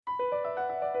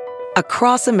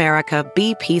Across America,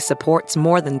 BP supports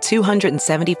more than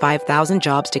 275,000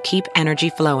 jobs to keep energy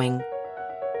flowing.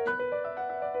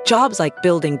 Jobs like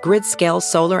building grid-scale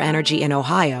solar energy in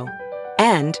Ohio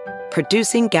and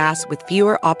producing gas with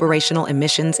fewer operational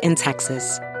emissions in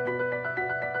Texas.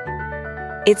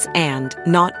 It's and,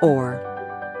 not or.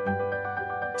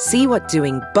 See what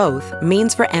doing both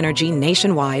means for energy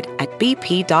nationwide at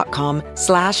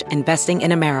bp.com/investing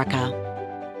in America.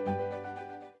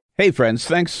 Hey, friends,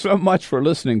 thanks so much for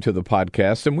listening to the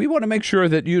podcast. And we want to make sure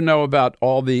that you know about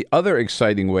all the other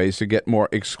exciting ways to get more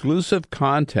exclusive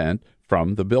content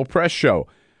from The Bill Press Show.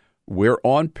 We're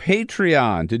on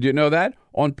Patreon. Did you know that?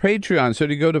 On Patreon. So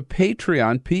to go to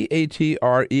Patreon,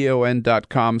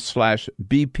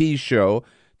 patreon.com/BP Show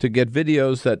to get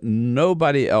videos that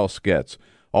nobody else gets.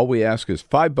 All we ask is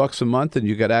 $5 a month, and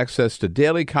you get access to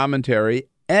daily commentary.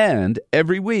 And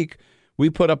every week, we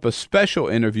put up a special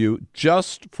interview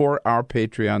just for our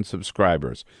Patreon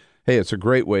subscribers. Hey, it's a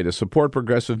great way to support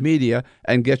progressive media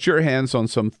and get your hands on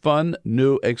some fun,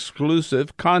 new,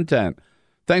 exclusive content.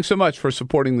 Thanks so much for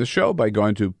supporting the show by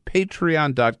going to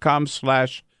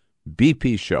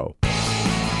patreon.com/BP Show.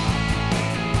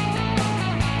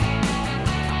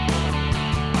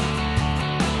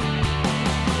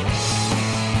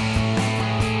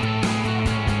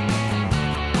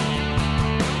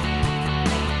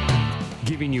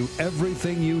 Giving you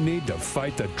everything you need to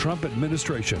fight the Trump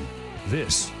administration.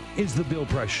 This is The Bill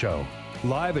Press Show.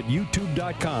 Live at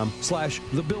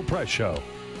youtube.com/The Bill Press Show.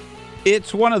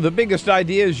 It's one of the biggest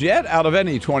ideas yet out of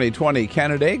any 2020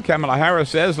 candidate. Kamala Harris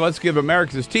says, let's give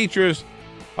America's teachers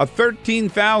a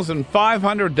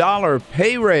 $13,500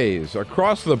 pay raise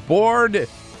across the board.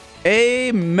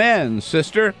 Amen,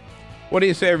 sister. What do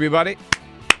you say, everybody?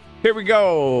 Here we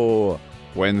go.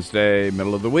 Wednesday,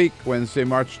 middle of the week, Wednesday,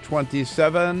 March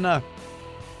 27.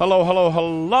 Hello, hello,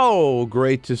 hello.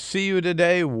 Great to see you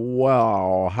today.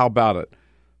 Wow, how about it?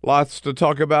 Lots to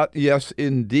talk about. Yes,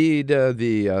 indeed.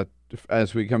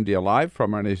 As we come to you live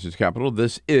from our nation's capital,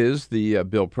 this is the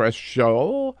Bill Press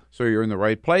Show. So you're in the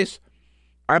right place.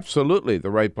 Absolutely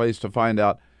the right place to find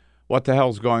out what the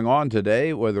hell's going on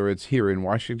today, whether it's here in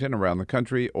Washington, around the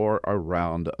country, or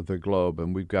around the globe.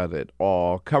 And we've got it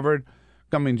all covered.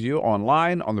 Coming to you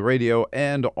online, on the radio,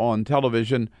 and on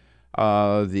television.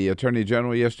 The Attorney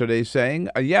General yesterday saying,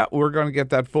 yeah, we're going to get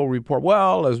that full report.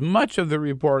 Well, as much of the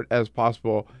report as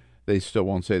possible. They still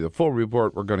won't say the full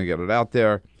report. We're going to get it out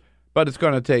there. But it's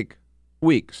going to take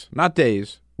weeks, not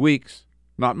days, weeks,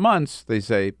 not months, they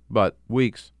say, but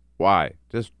weeks. Why?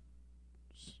 Just,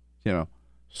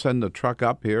 send the truck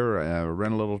up here,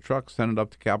 rent a little truck, send it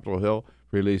up to Capitol Hill,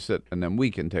 release it, and then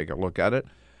we can take a look at it.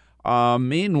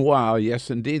 Meanwhile,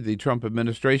 yes, indeed, the Trump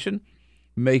administration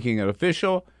making it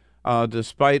official,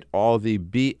 despite all the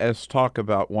BS talk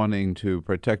about wanting to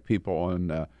protect people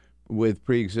with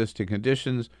pre-existing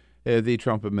conditions. The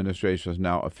Trump administration is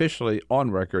now officially on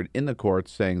record in the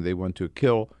courts saying they want to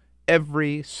kill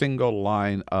every single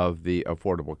line of the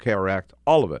Affordable Care Act.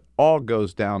 All of it. All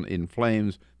goes down in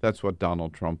flames. That's what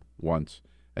Donald Trump wants.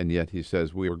 And yet he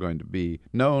says we are going to be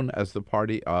known as the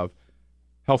party of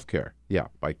health care. Yeah,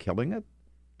 by killing it?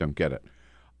 Don't get it.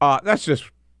 That's just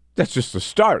the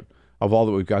start of all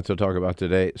that we've got to talk about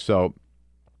today. So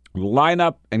line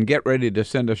up and get ready to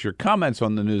send us your comments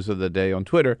on the news of the day on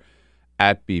Twitter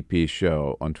at BP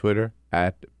Show. On Twitter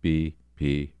at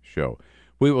BP Show.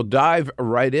 We will dive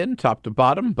right in, top to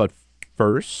bottom, but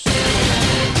first,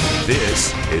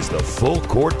 this is the Full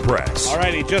Court Press. All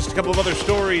righty, just a couple of other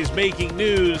stories making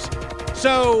news.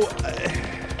 So,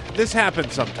 this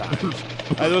happens sometimes.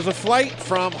 There was a flight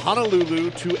from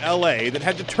Honolulu to L.A. that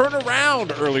had to turn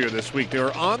around earlier this week. They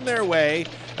were on their way,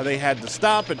 and they had to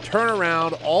stop and turn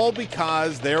around, all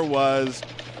because there was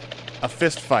a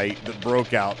fist fight that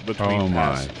broke out between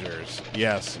passengers.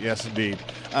 Yes, indeed.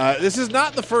 This is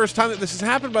not the first time that this has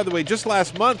happened, by the way. Just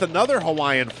last month, another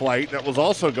Hawaiian flight that was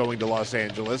also going to Los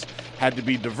Angeles had to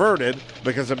be diverted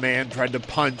because a man tried to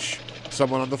punch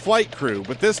someone on the flight crew.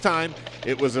 But this time,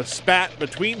 it was a spat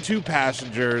between two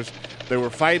passengers. They were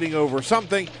fighting over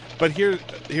something. But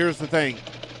here's the thing.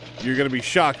 You're going to be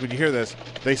shocked when you hear this.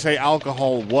 They say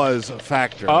alcohol was a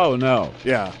factor. Oh, no.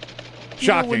 Yeah.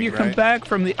 Shocking, when you come back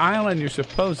from the island, you're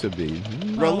supposed to be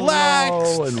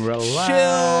relaxed and relaxed.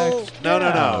 Chill.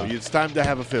 No. It's time to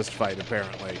have a fist fight,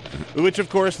 apparently. Which, of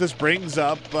course, this brings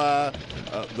up the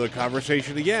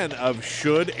conversation again of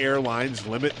should airlines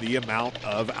limit the amount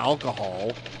of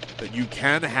alcohol that you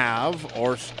can have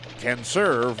or can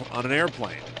serve on an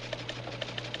airplane.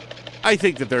 I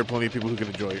think that there are plenty of people who can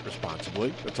enjoy it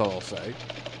responsibly. That's all I'll say.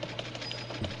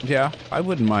 Yeah, I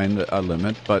wouldn't mind a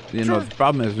limit, but, the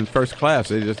problem is in first class,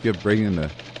 they just keep bringing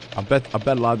the I bet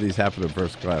a lot of these happen in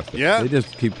first class. Yeah. They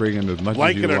just keep bringing as much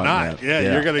like as you it or want, not. man.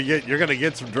 Yeah, you're gonna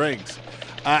get some drinks.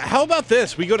 How about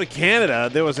this? We go to Canada.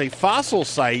 There was a fossil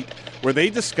site where they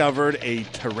discovered a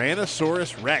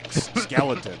Tyrannosaurus Rex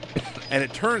skeleton, and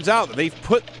it turns out that they've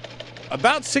put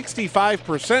about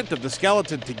 65% of the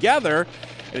skeleton together.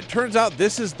 And it turns out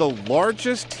this is the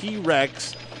largest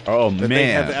T-Rex that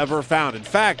they have ever found. In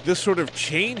fact, this sort of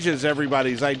changes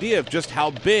everybody's idea of just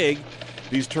how big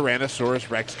these Tyrannosaurus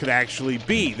Rex could actually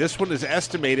be. This one is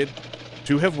estimated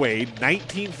to have weighed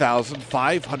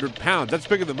 19,500 pounds. That's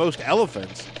bigger than most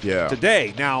elephants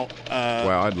today. Now,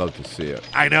 well, I'd love to see it.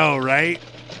 I know, right?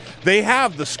 They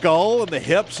have the skull and the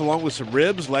hips, along with some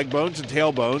ribs, leg bones, and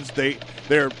tail bones.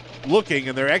 They're looking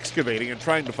and they're excavating and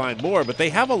trying to find more, but they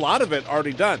have a lot of it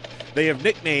already done. They have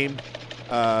nicknamed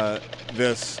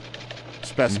this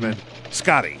specimen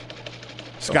Scotty.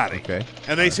 Scotty. Okay.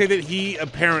 And they say that he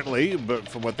apparently, but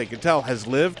from what they can tell, has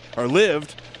lived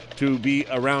to be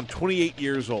around 28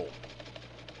 years old.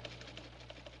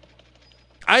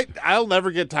 I'll never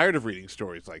get tired of reading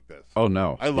stories like this. Oh,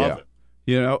 no. I love it.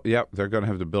 You know, they're going to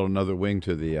have to build another wing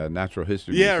to the Natural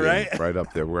History Museum, right? Right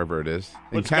up there, wherever it is.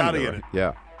 Let Canada, Scotty in it.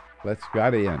 Yeah. Let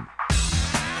Scotty in.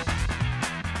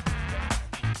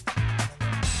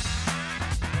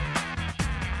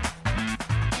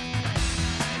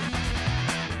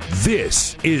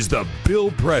 This is the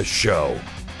Bill Press Show.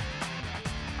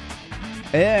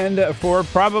 And for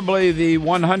probably the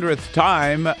 100th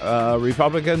time,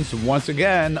 Republicans once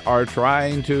again are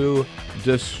trying to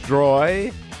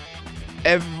destroy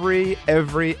every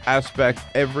aspect,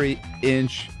 every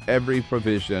inch, every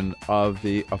provision of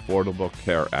the Affordable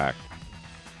Care Act.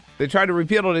 They tried to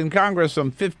repeal it in Congress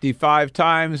some 55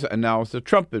 times, and now it's the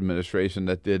Trump administration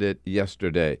that did it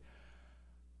yesterday,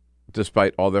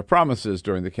 despite all their promises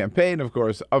during the campaign, of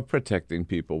course, of protecting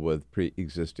people with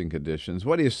pre-existing conditions.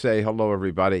 What do you say? Hello,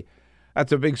 everybody.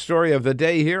 That's a big story of the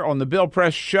day here on the Bill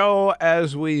Press Show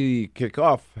as we kick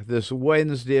off this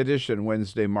Wednesday edition,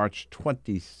 Wednesday, March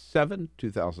 27,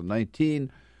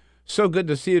 2019. So good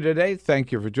to see you today.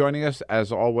 Thank you for joining us. As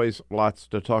always, lots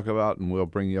to talk about, and we'll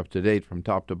bring you up to date from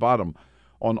top to bottom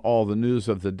on all the news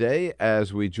of the day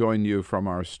as we join you from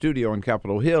our studio on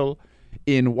Capitol Hill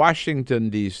in Washington,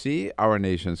 D.C., our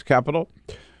nation's capital,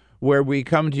 where we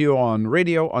come to you on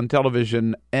radio, on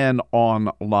television, and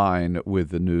online with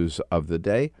the news of the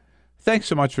day. Thanks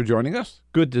so much for joining us.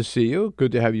 Good to see you.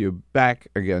 Good to have you back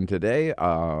again today,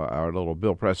 our little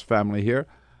Bill Press family here.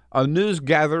 News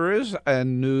gatherers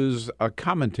and news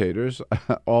commentators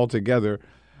all together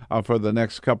for the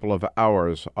next couple of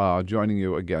hours, joining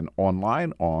you again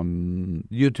online on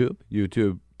YouTube,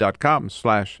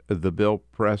 youtube.com/The Bill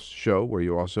Press Show, where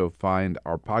you also find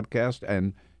our podcast.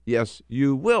 And yes,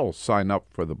 you will sign up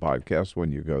for the podcast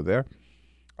when you go there.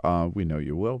 We know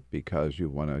you will because you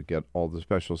want to get all the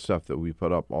special stuff that we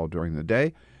put up all during the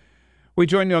day. We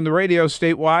join you on the radio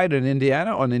statewide in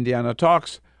Indiana on Indiana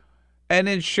Talks. And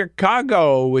in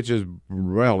Chicago, which is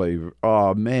really,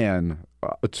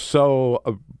 it's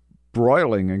so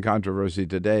broiling in controversy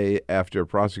today after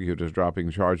prosecutors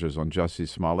dropping charges on Jussie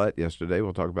Smollett yesterday.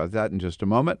 We'll talk about that in just a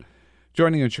moment.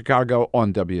 Joining in Chicago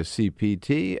on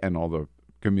WCPT and all the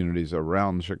communities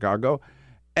around Chicago.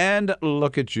 And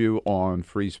look at you on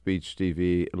Free Speech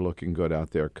TV, looking good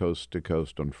out there coast to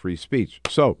coast on free speech.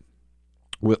 So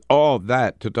with all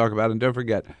that to talk about, and don't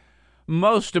forget,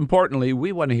 most importantly,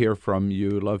 we want to hear from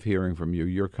you. Love hearing from you,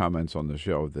 your comments on the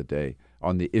show of the day,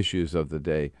 on the issues of the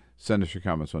day. Send us your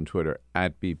comments on Twitter,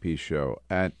 @BP Show,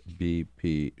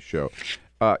 @BP Show.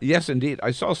 Yes, indeed.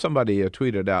 I saw somebody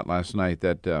tweeted out last night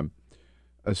that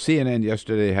CNN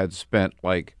yesterday had spent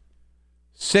like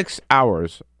 6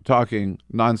 hours talking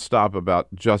nonstop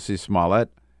about Jussie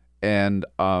Smollett and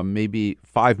maybe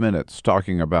 5 minutes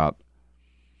talking about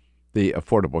the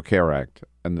Affordable Care Act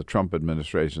and the Trump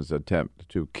administration's attempt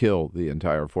to kill the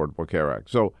entire Affordable Care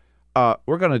Act. So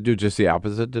we're going to do just the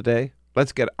opposite today.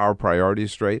 Let's get our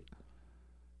priorities straight.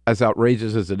 As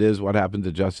outrageous as it is what happened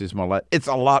to Jussie Smollett, it's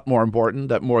a lot more important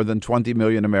that more than 20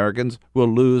 million Americans will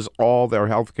lose all their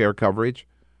health care coverage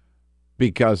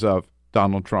because of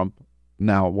Donald Trump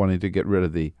now wanting to get rid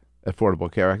of the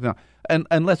Affordable Care Act. Now,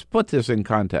 and let's put this in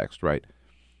context, right?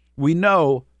 We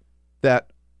know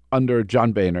that under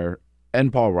John Boehner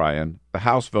and Paul Ryan, the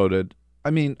House voted,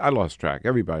 I lost track,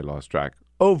 everybody lost track,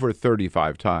 over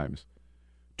 35 times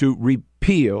to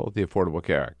repeal the Affordable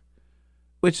Care Act,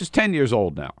 which is 10 years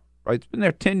old now, right? It's been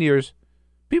there 10 years.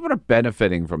 People are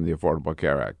benefiting from the Affordable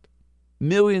Care Act.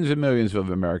 Millions and millions of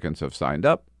Americans have signed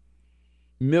up.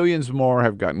 Millions more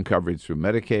have gotten coverage through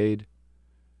Medicaid.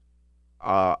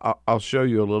 I'll show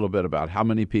you a little bit about how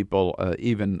many people,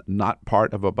 even not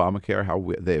part of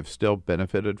Obamacare, they have still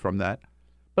benefited from that.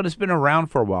 But it's been around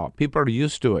for a while. People are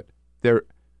used to it.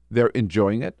 They're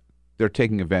enjoying it. They're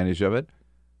taking advantage of it.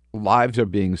 Lives are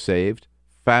being saved.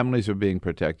 Families are being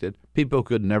protected. People who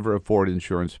could never afford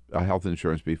health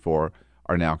insurance before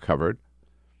are now covered.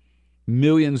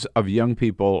 Millions of young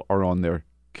people are on their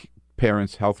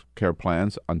parents' health care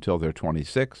plans until they're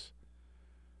 26.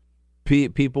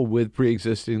 People with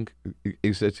pre-existing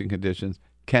conditions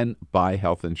can buy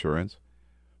health insurance.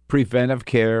 Preventive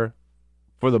care,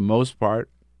 for the most part,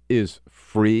 is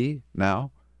free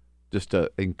now, just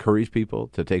to encourage people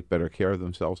to take better care of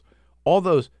themselves. All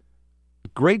those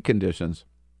great conditions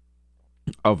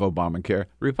of Obamacare,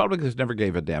 Republicans never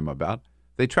gave a damn about.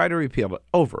 They try to repeal it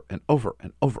over and over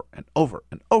and over and over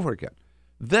and over again.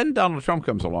 Then Donald Trump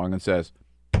comes along and says,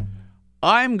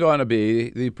 I'm going to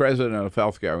be the president of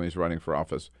healthcare when he's running for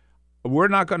office. We're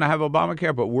not going to have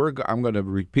Obamacare, but I'm going to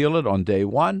repeal it on day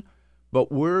one,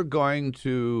 but we're going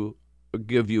to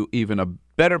give you even a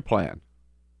better plan.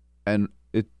 And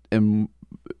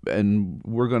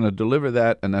we're going to deliver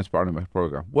that, and that's part of my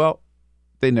program. Well,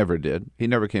 they never did. He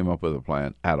never came up with a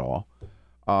plan at all.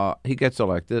 He gets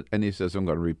elected, and he says, I'm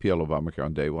going to repeal Obamacare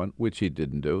on day one, which he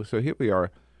didn't do. So here we are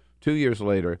 2 years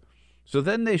later. So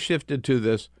then they shifted to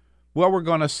this, well, we're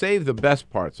going to save the best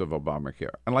parts of Obamacare.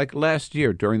 And like last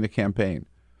year during the campaign,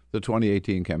 the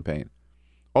 2018 campaign,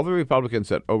 all the Republicans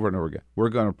said over and over again, we're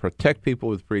going to protect people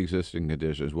with pre-existing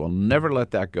conditions. We'll never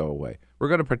let that go away. We're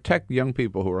going to protect young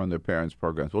people who are on their parents'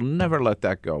 programs. We'll never let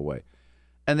that go away.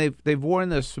 And they've worn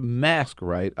this mask,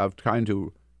 right, of trying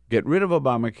to get rid of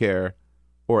Obamacare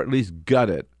or at least gut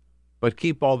it, but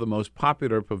keep all the most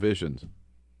popular provisions.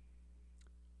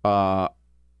 That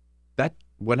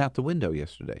went out the window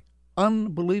yesterday.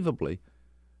 Unbelievably.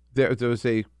 There was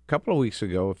a couple of weeks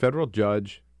ago, a federal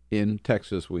judge in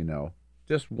Texas, we know,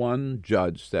 just one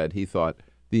judge said he thought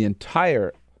the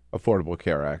entire Affordable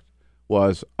Care Act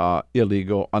was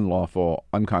illegal, unlawful,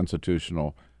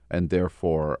 unconstitutional, and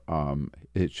therefore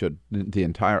the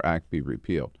entire act be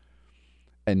repealed.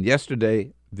 And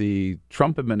yesterday, the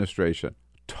Trump administration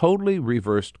totally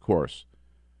reversed course.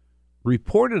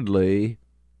 Reportedly,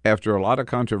 after a lot of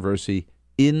controversy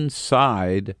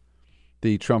inside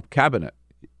the Trump cabinet,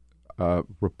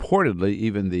 reportedly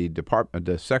even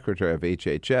the Secretary of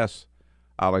HHS,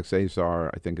 Alex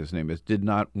Azar, I think his name is, did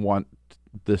not want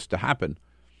this to happen.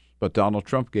 But Donald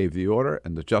Trump gave the order,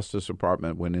 and the Justice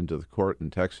Department went into the court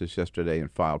in Texas yesterday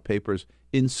and filed papers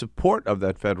in support of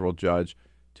that federal judge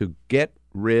to get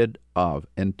rid of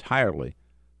entirely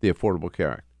the Affordable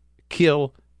Care Act.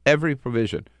 Kill every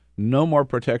provision. No more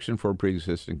protection for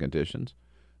pre-existing conditions.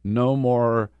 No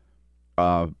more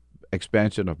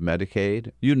expansion of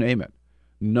Medicaid. You name it.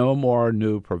 No more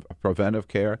new preventive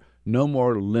care. No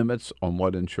more limits on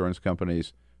what insurance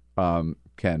companies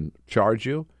can charge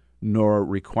you, nor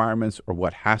requirements or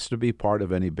what has to be part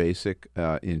of any basic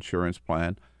insurance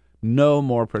plan. No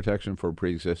more protection for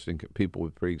pre-existing people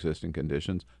with pre-existing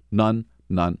conditions. None.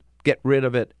 Get rid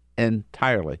of it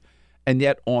entirely. And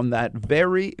yet on that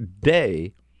very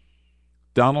day,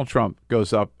 Donald Trump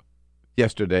comes up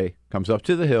to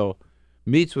the Hill,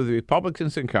 meets with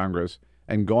Republicans in Congress,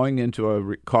 and going into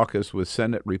a caucus with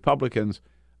Senate Republicans,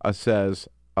 makes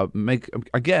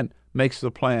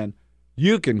the plan,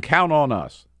 you can count on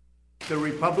us. The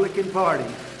Republican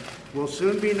Party will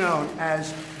soon be known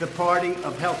as the party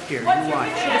of health care. You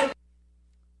watch.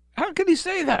 How can he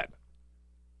say that?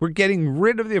 We're getting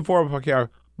rid of the Affordable Care,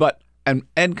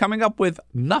 and coming up with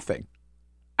nothing,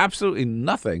 absolutely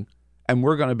nothing, and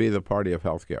we're going to be the party of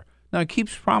health care. Now, he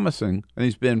keeps promising, and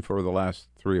he's been for the last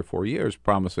 3 or 4 years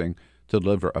promising to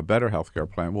deliver a better health care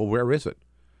plan. Well, where is it?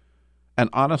 And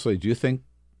honestly, do you think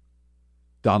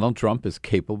Donald Trump is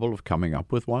capable of coming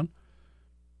up with one?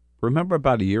 Remember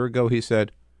about a year ago he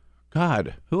said,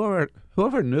 God,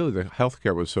 whoever knew that health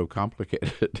care was so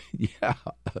complicated? Yeah,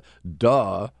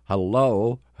 duh,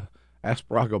 hello. Ask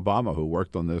Barack Obama, who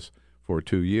worked on this for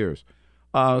 2 years.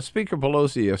 Speaker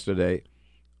Pelosi yesterday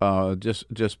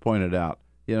just pointed out,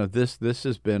 this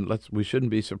has been. We shouldn't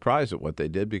be surprised at what they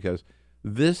did, because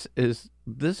this is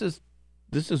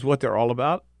what they're all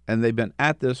about, and they've been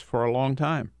at this for a long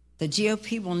time. The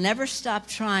GOP will never stop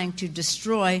trying to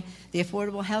destroy the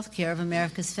affordable health care of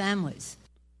America's families.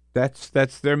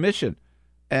 That's their mission.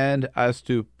 And as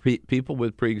to people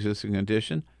with pre-existing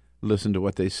condition, listen to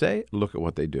what they say, look at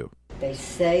what they do. They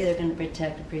say they're going to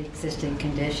protect pre-existing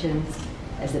conditions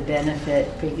as a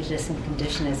benefit, pre-existing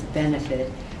condition as a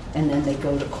benefit, and then they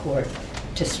go to court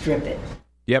to strip it.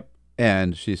 Yep.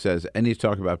 And she says any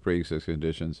talk about pre-existing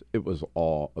conditions, it was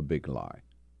all a big lie.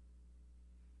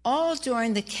 All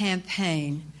during the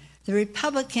campaign, the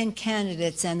Republican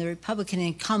candidates and the Republican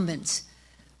incumbents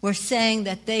were saying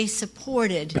that they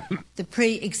supported the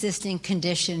pre-existing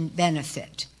condition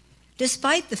benefit,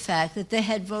 despite the fact that they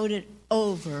had voted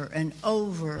over and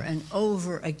over and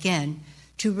over again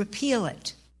to repeal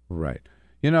it. Right.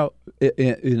 You know,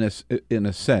 in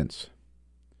a sense,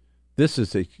 this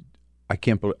is I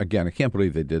can't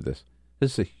believe they did this.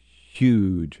 This is a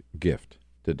huge gift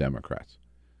to Democrats.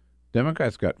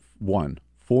 Democrats got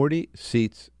 40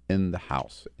 seats in the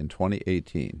House in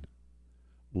 2018,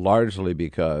 largely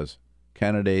because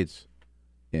candidates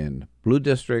in blue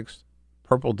districts,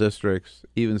 purple districts,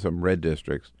 even some red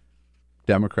districts,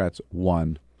 Democrats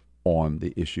won on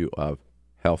the issue of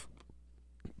health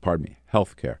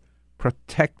care,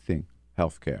 protecting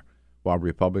health care, while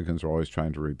Republicans are always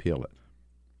trying to repeal it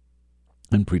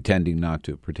and pretending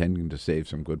to save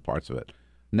some good parts of it.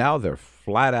 Now they're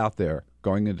flat out there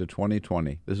going into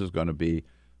 2020. This is going to be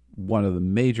one of the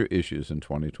major issues in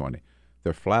 2020.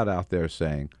 They're flat out there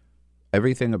saying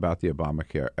everything about the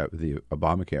Obamacare,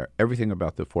 everything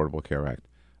about the Affordable Care Act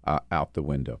out the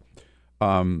window.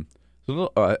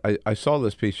 I saw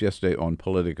this piece yesterday on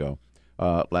Politico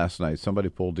last night. Somebody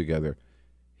pulled together.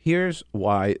 Here's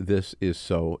why this is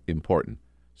so important.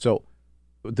 So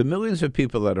the millions of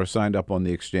people that are signed up on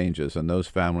the exchanges and those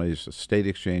families, the state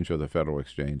exchange or the federal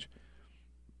exchange,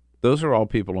 those are all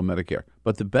people on Medicare.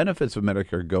 But the benefits of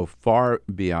Medicare go far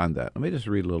beyond that. Let me just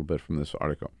read a little bit from this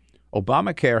article.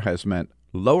 Obamacare has meant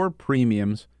lower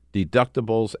premiums,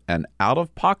 deductibles, and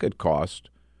out-of-pocket costs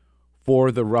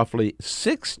for the roughly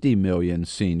 60 million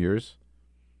seniors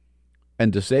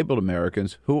and disabled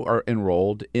Americans who are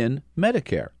enrolled in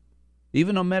Medicare,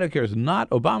 even though Medicare is not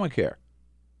Obamacare.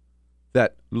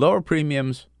 That lower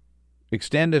premiums,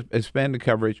 expanded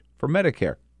coverage for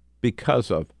Medicare because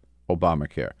of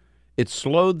Obamacare. It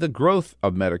slowed the growth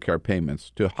of Medicare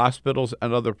payments to hospitals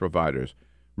and other providers,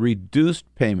 reduced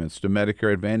payments to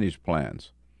Medicare Advantage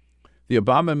plans. The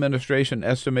Obama administration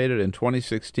estimated in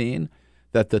 2016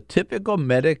 that the typical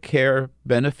Medicare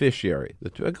beneficiary, the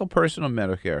typical person on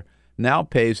Medicare, now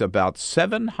pays about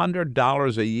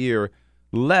 $700 a year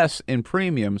less in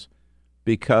premiums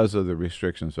because of the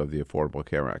restrictions of the Affordable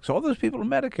Care Act. So all those people in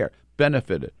Medicare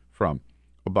benefited from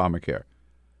Obamacare.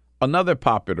 Another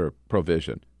popular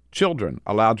provision, children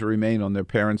allowed to remain on their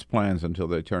parents' plans until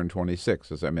they turn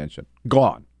 26, as I mentioned.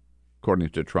 Gone, according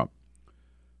to Trump.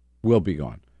 Will be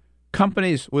gone.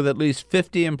 Companies with at least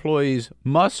 50 employees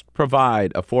must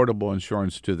provide affordable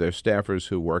insurance to their staffers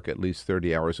who work at least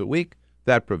 30 hours a week.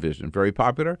 That provision, very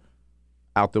popular,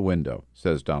 out the window,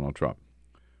 says Donald Trump.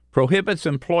 Prohibits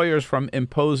employers from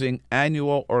imposing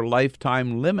annual or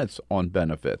lifetime limits on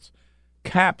benefits.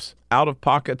 Caps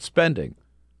out-of-pocket spending.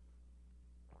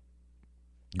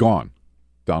 Gone,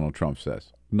 Donald Trump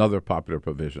says. Another popular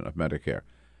provision of Medicare.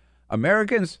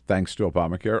 Americans, thanks to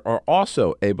Obamacare, are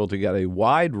also able to get a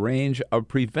wide range of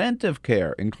preventive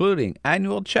care, including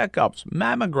annual checkups,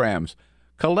 mammograms,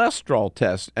 cholesterol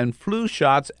tests, and flu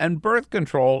shots, and birth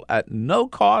control at no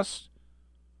cost.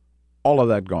 All of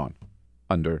that gone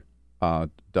under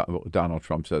Donald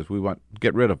Trump says we want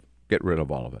get rid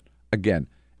of all of it. Again,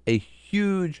 a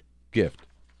huge gift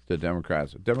to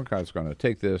Democrats. Democrats are going to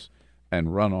take this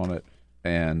and run on it,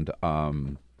 and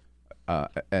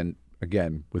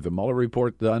again, with the Mueller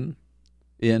report done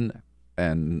in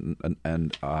and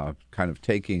kind of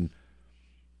taking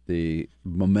the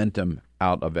momentum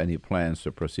out of any plans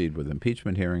to proceed with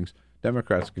impeachment hearings,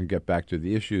 Democrats can get back to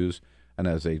the issues, and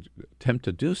as they attempt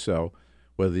to do so,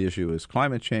 whether the issue is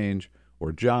climate change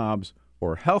or jobs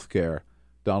or health care,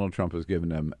 Donald Trump has given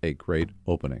them a great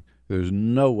opening. There's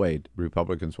no way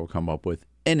Republicans will come up with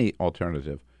any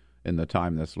alternative in the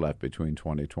time that's left between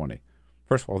 2020.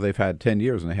 First of all, they've had 10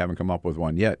 years and they haven't come up with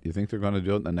one yet. You think they're going to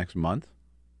do it in the next month?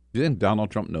 Do you think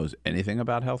Donald Trump knows anything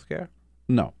about health care?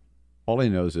 No. All he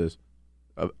knows is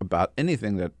about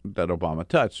anything that Obama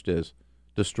touched is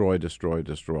destroy, destroy,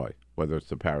 destroy, whether it's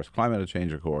the Paris Climate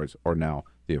Change Accords or now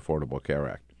the Affordable Care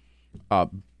Act.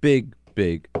 Big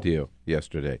deal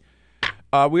yesterday.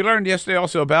 We learned yesterday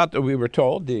also about, we were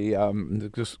told,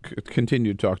 just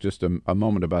continued talk just a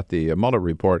moment about the Mueller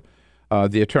report.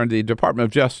 The Department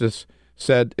of Justice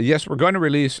said, yes, we're going to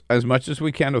release as much as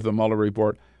we can of the Mueller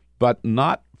report, but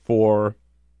not for,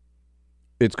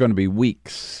 it's going to be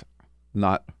weeks,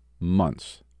 not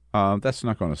months. That's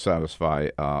not going to satisfy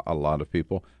a lot of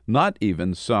people, not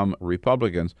even some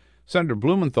Republicans. Senator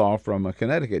Blumenthal from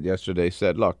Connecticut yesterday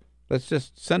said, look, let's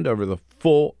just send over the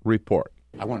full report.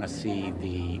 I want to see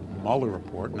the Mueller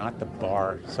report, not the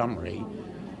Barr summary,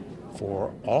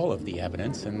 for all of the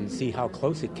evidence and see how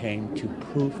close it came to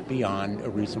proof beyond a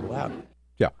reasonable doubt.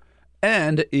 Yeah,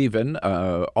 And even,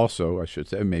 also, I should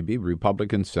say, maybe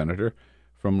Republican Senator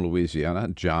from Louisiana,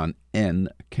 John N.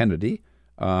 Kennedy,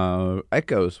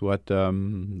 echoes what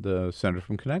the senator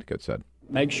from Connecticut said.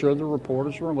 Make sure the report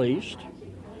is released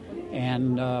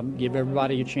and give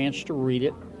everybody a chance to read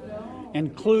it,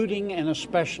 including and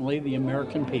especially the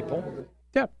American people.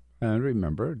 Yeah, and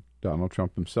remember, Donald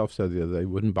Trump himself said the other day it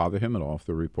wouldn't bother him at all if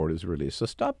the report is released. So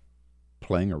stop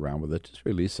playing around with it. Just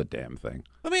release the damn thing.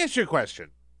 Let me ask you a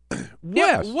question.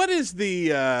 Yes. What is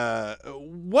the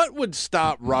what would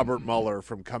stop Robert Mueller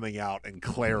from coming out and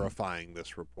clarifying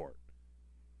this report?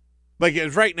 Like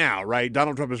it's right now, right?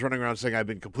 Donald Trump is running around saying I've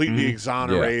been completely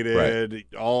exonerated, right.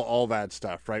 all that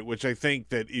stuff, right? Which I think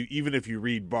that even if you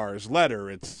read Barr's letter,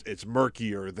 it's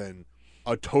murkier than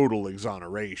a total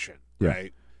exoneration,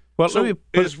 right? Well, so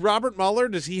is Robert Mueller,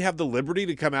 does he have the liberty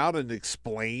to come out and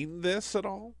explain this at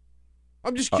all?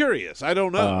 I'm just curious. I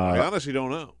don't know. I honestly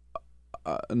don't know.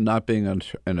 Not being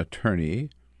an attorney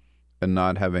and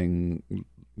not having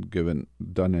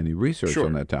done any research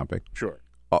on that topic. Sure.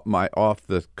 My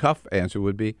off-the-cuff answer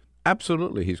would be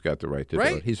absolutely he's got the right to do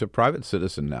it. He's a private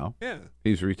citizen now. Yeah.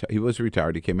 He was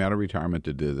retired. He came out of retirement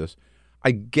to do this.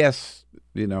 I guess,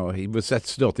 he was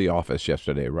still at the office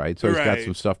yesterday, right? So he's got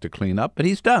some stuff to clean up, but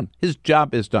he's done. His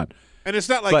job is done. And it's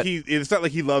not like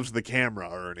he loves the camera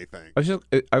or anything.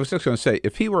 I was just going to say,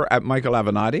 if he were at Michael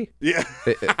Avenatti,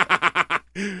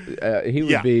 he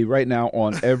would be right now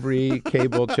on every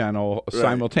cable channel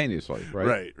simultaneously,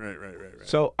 right? Right.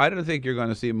 So I don't think you're going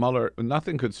to see Mueller.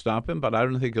 Nothing could stop him, but I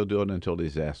don't think he'll do it until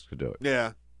he's asked to do it.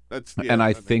 Yeah, and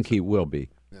I think he will be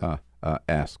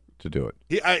asked to do it.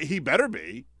 He better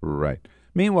be. Right.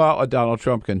 Meanwhile, Donald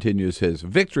Trump continues his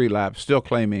victory lap, still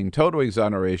claiming total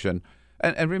exoneration.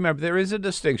 And remember, there is a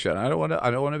distinction. I don't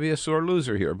want to be a sore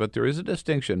loser here, but there is a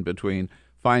distinction between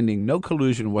finding no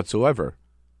collusion whatsoever.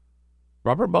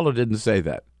 Robert Mueller didn't say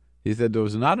that. He said there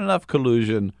was not enough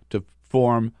collusion to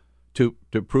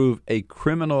prove a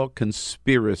criminal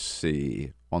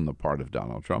conspiracy on the part of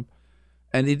Donald Trump.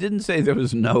 And he didn't say there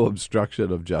was no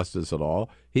obstruction of justice at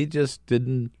all. He just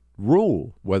didn't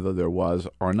rule whether there was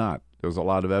or not. There was a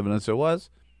lot of evidence there was.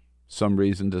 Some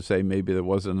reason to say maybe there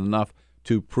wasn't enough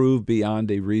to prove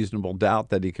beyond a reasonable doubt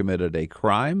that he committed a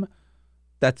crime.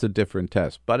 That's a different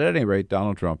test. But at any rate,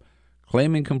 Donald Trump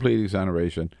claiming complete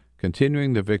exoneration,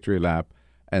 continuing the victory lap,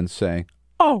 and saying,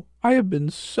 oh, I have been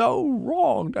so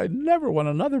wronged. I never want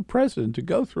another president to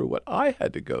go through what I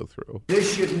had to go through.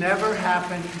 This should never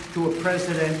happen to a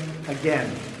president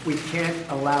again. We can't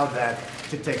allow that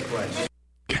to take place.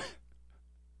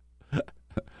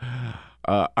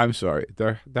 I'm sorry.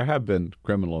 There have been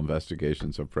criminal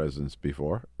investigations of presidents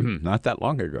before, not that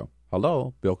long ago.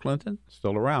 Hello, Bill Clinton,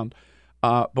 still around.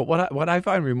 But what I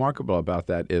find remarkable about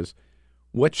that is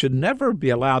what should never be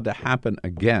allowed to happen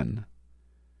again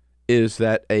is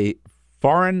that a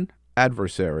foreign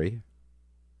adversary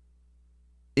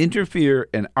interfere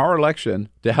in our election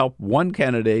to help one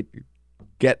candidate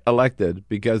get elected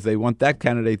because they want that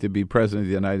candidate to be president of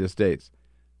the United States.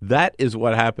 That is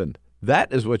what happened.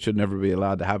 That is what should never be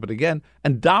allowed to happen again.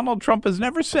 And Donald Trump has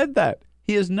never said that.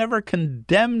 He has never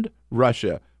condemned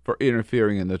Russia for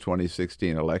interfering in the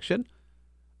 2016 election.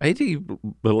 I hate to keep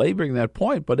belaboring that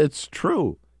point, but it's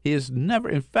true. He has never,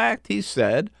 in fact, he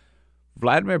said,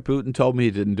 Vladimir Putin told me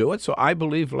he didn't do it, so I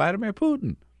believe Vladimir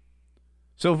Putin.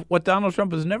 So what Donald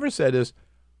Trump has never said is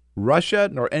Russia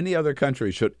nor any other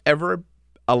country should ever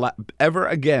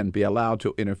again be allowed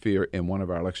to interfere in one of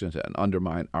our elections and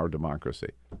undermine our democracy.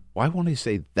 Why won't he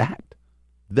say that?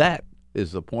 That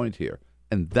is the point here.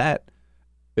 And that,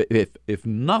 if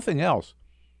nothing else,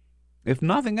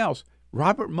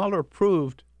 Robert Mueller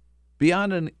proved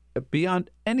beyond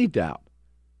any doubt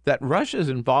that Russia's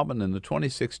involvement in the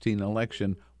 2016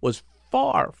 election was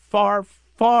far, far,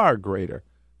 far greater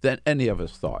than any of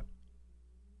us thought.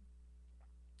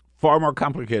 Far more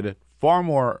complicated, far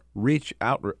more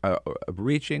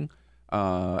reaching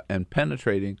and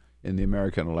penetrating in the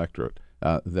American electorate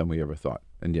than we ever thought.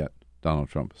 And yet Donald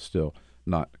Trump still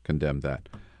not condemned that.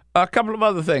 A couple of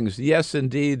other things. Yes,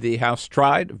 indeed, the House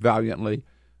tried valiantly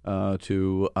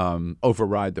to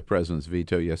override the president's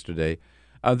veto yesterday.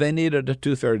 They needed a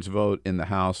 2/3 vote in the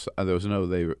House. There was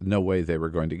no way they were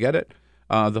going to get it.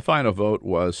 The final vote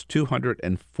was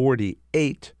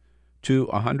 248 to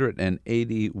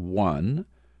 181.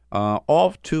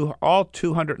 All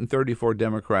 234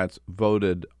 Democrats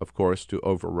voted, of course, to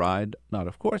override. Not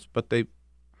of course, but they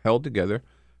held together.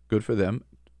 Good for them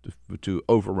to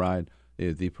override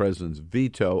the president's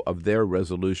veto of their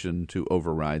resolution to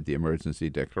override the emergency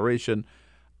declaration.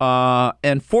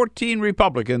 And 14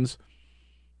 Republicans,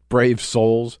 brave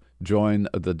souls, join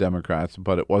the Democrats,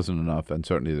 but it wasn't enough, and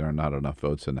certainly there are not enough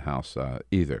votes in the House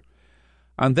either.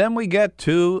 And then we get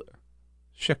to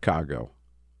Chicago.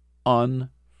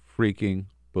 Unfreaking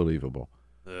believable.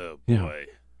 Oh, boy. You know,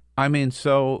 I mean,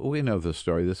 so we know the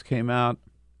story. This came out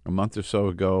a month or so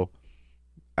ago.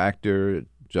 Actor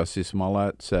Jussie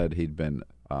Smollett said he'd been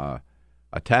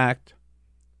attacked,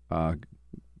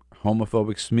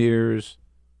 homophobic smears,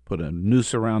 put a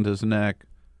noose around his neck.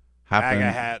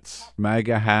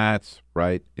 MAGA hats,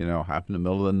 right? You know, happened in the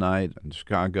middle of the night in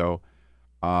Chicago.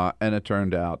 And it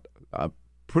turned out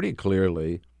pretty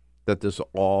clearly that this was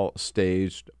all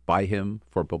staged by him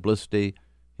for publicity.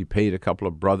 He paid a couple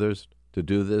of brothers to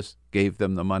do this, gave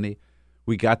them the money.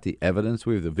 We got the evidence.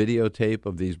 We have the videotape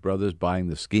of these brothers buying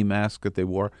the ski mask that they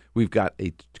wore. We've got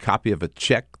a copy of a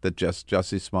check that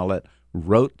Jussie Smollett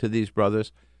wrote to these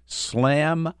brothers.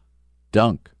 Slam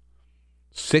dunk.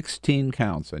 16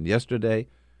 counts. And yesterday,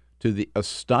 to the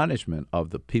astonishment of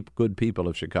the good people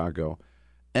of Chicago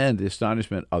and the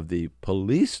astonishment of the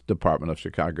police department of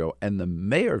Chicago and the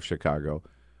mayor of Chicago,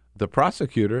 the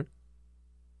prosecutor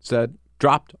said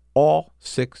dropped all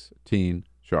 16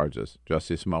 charges.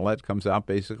 Jussie Smollett comes out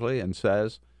basically and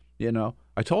says, you know,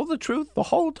 I told the truth the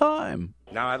whole time.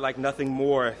 Now I'd like nothing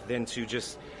more than to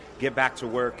just get back to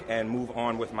work and move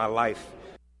on with my life.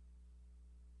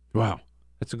 Wow.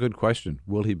 That's a good question.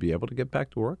 Will he be able to get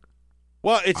back to work?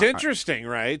 Well, it's interesting,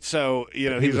 right? So, you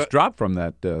know, he was dropped from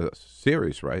that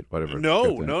series, right? Whatever.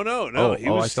 No. He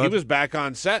was back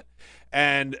on set.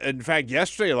 And in fact,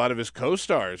 yesterday, a lot of his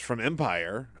co-stars from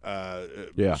Empire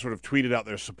sort of tweeted out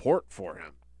their support for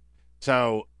him.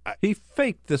 So he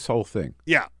faked this whole thing.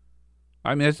 Yeah.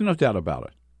 I mean, there's no doubt about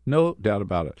it. No doubt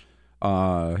about it.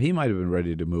 He might have been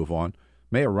ready to move on.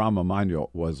 Mayor Rahm Emanuel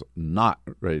was not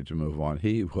ready to move on.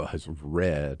 He was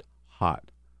red hot.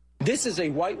 This is a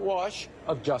whitewash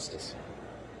of justice.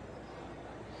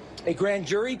 A grand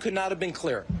jury could not have been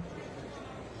clearer.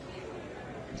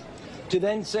 To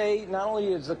then say not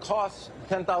only is the cost,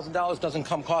 $10,000 doesn't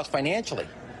come cost financially,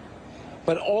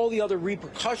 but all the other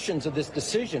repercussions of this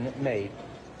decision made,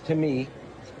 to me,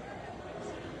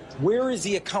 where is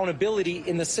the accountability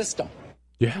in the system?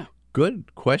 Yeah,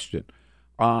 good question.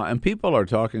 And people are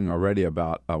talking already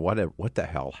about what the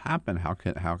hell happened? How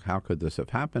could this have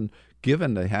happened?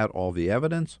 Given they had all the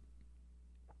evidence,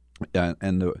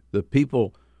 and the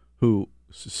people who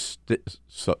staged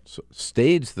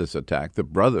this attack, the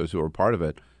brothers who were part of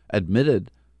it,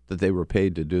 admitted that they were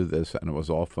paid to do this, and it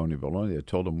was all phony baloney. They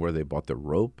told them where they bought the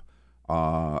rope,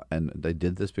 and they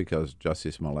did this because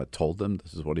Jussie Smollett told them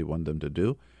this is what he wanted them to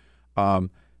do.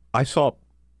 I saw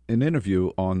an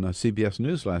interview on CBS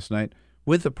News last night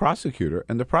with the prosecutor,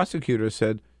 and the prosecutor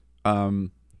said,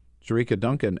 Sharika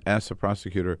Duncan asked the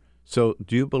prosecutor, so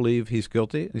do you believe he's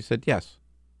guilty? And he said, yes.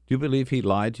 Do you believe he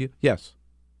lied to you? Yes.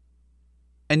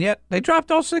 And yet they dropped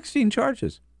all 16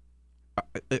 charges.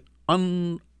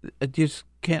 I just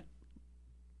can't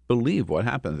believe what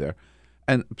happened there.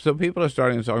 And so people are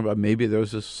starting to talk about maybe there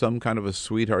was some kind of a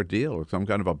sweetheart deal or some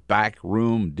kind of a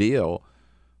backroom deal.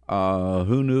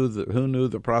 Who knew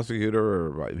the prosecutor,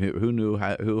 or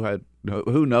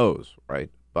who knows, right?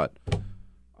 But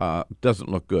doesn't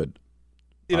look good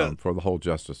for the whole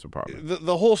Justice Department.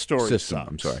 The whole story system, sucks.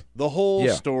 I'm sorry. The whole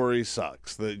story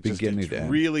sucks. It's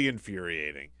really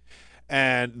infuriating.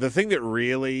 And the thing that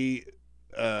really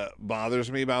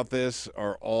bothers me about this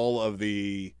are all of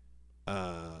the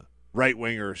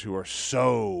right-wingers who are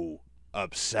so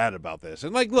upset about this.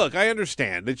 And, look, I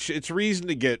understand. It's reason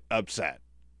to get upset.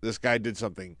 This guy did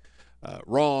something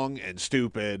wrong and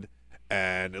stupid,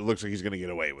 and it looks like he's going to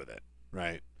get away with it,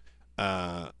 right?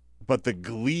 But the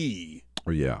glee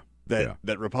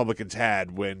that Republicans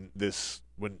had when this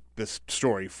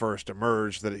story first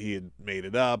emerged, that he had made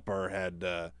it up or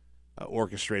had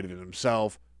orchestrated it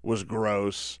himself, was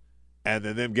gross. And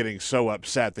then them getting so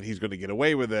upset that he's going to get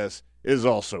away with this is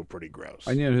also pretty gross.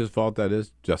 And you know whose fault that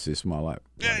is? Jussie Smollett.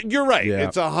 You're right. Yeah.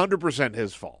 It's 100%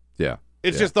 his fault. Yeah.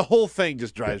 It's just the whole thing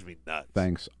just drives me nuts.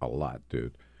 Thanks a lot,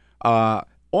 dude.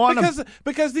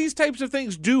 Because these types of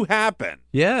things do happen.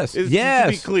 Yes. To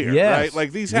be clear, right?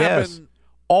 Like these happen.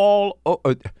 All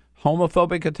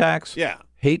homophobic attacks. Yeah.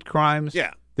 Hate crimes.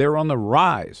 Yeah. They're on the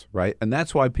rise, right? And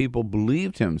that's why people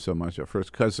believed him so much at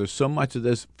first, because there's so much of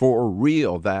this for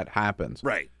real that happens.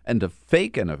 Right. And to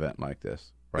fake an event like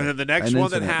this, right? And then the next one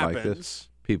that happens, like this,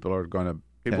 people are going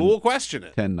to will question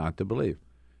it. Tend not to believe.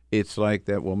 It's like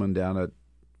that woman down at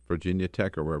Virginia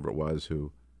Tech or wherever it was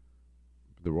who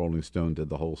the Rolling Stone did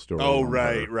the whole story. Oh,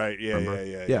 right.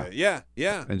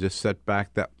 Yeah. And just set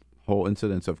back that whole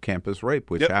incidence of campus rape,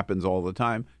 which happens all the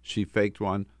time. She faked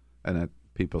one, and it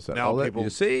people said, Now "Oh, people, you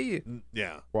see,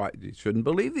 why you shouldn't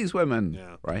believe these women."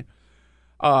 Yeah. Right.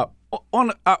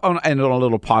 On a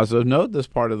little positive note, this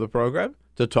part of the program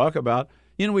to talk about,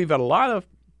 we've had a lot of.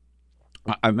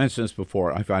 I mentioned this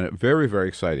before. I find it very, very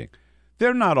exciting.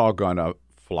 They're not all going to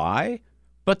fly,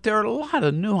 but there are a lot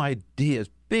of new ideas,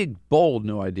 big, bold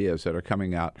new ideas that are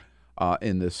coming out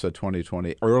in this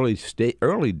 2020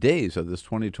 early days of this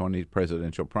 2020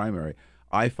 presidential primary.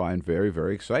 I find very,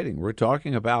 very exciting. We're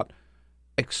talking about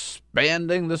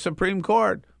expanding the Supreme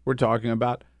Court. We're talking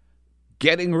about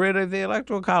getting rid of the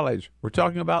Electoral College. We're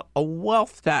talking about a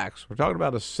wealth tax. We're talking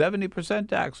about a 70%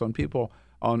 tax on people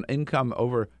on income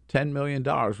over $10 million.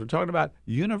 We're talking about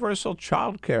universal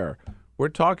child care. We're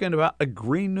talking about a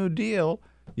Green New Deal.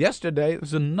 Yesterday,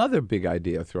 there's another big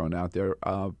idea thrown out there,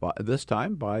 this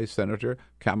time by Senator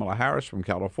Kamala Harris from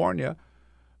California,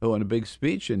 who in a big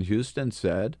speech in Houston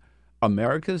said,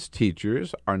 America's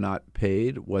teachers are not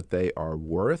paid what they are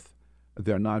worth.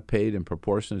 They're not paid in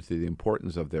proportion to the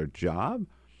importance of their job,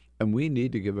 and we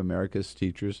need to give America's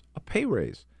teachers a pay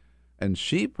raise. And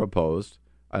she proposed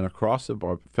an across the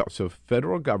board, so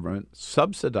federal government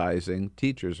subsidizing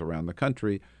teachers around the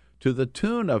country to the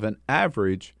tune of an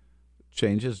average,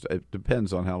 changes, it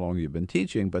depends on how long you've been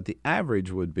teaching, but the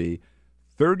average would be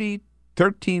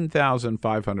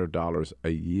 $13,500 a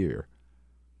year,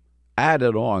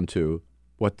 added on to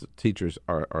what the teachers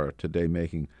are today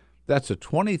making. That's a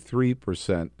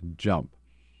 23% jump.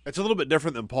 It's a little bit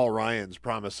different than Paul Ryan's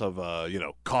promise of,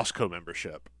 Costco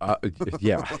membership.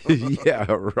 Yeah,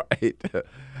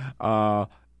 right.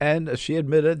 And she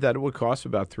admitted that it would cost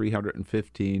about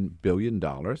 $315 billion,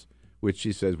 which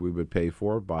she says we would pay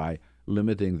for by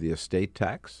limiting the estate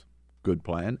tax, good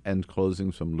plan, and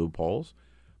closing some loopholes.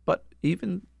 But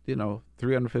even,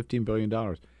 $315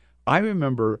 billion. I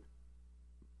remember,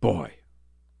 one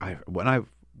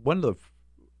of the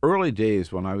early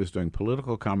days when I was doing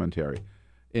political commentary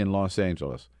in Los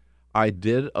Angeles, I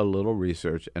did a little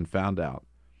research and found out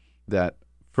that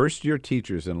first-year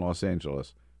teachers in Los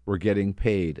Angeles were getting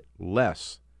paid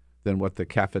less than what the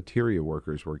cafeteria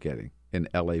workers were getting in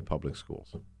L.A. public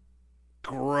schools.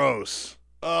 Gross.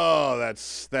 Oh,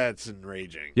 that's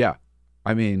enraging. Yeah.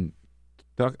 I mean,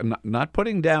 not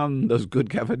putting down those good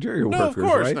cafeteria workers, of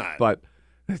course right? not. But,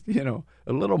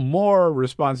 a little more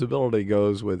responsibility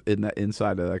goes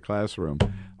inside of that classroom.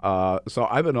 So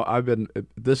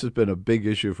this has been a big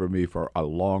issue for me for a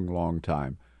long, long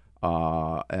time.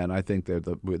 And I think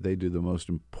they do the most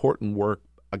important work,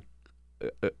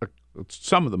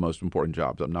 some of the most important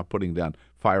jobs. I'm not putting down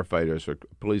firefighters or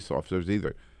police officers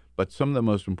either, but some of the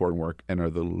most important work and are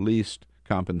the least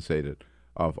compensated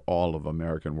of all of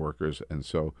American workers. And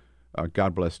so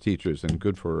God bless teachers, and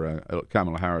good for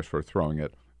Kamala Harris for throwing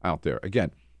it out there.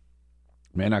 Again,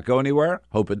 may not go anywhere.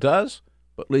 Hope it does.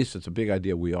 But at least it's a big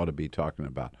idea we ought to be talking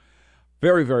about.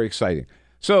 Very, very exciting.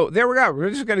 So there we go.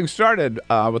 We're just getting started.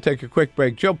 We'll take a quick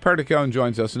break. Joe Perticone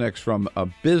joins us next from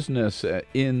Business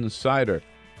Insider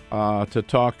to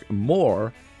talk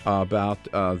more about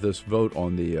this vote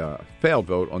on the failed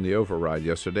vote on the override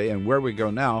yesterday and where we go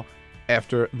now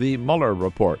after the Mueller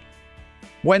Report.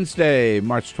 Wednesday,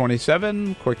 March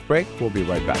 27. Quick break. We'll be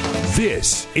right back.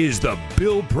 This is the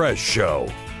Bill Press Show.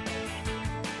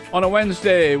 On a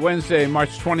Wednesday,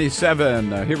 March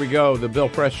 27, here we go, the Bill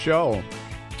Press Show.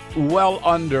 Well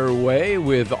underway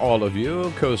with all of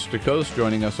you, coast to coast,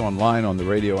 joining us online on the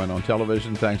radio and on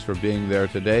television. Thanks for being there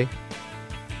today.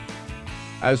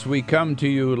 As we come to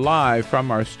you live from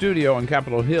our studio on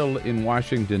Capitol Hill in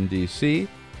Washington, D.C.,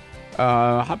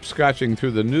 hopscotching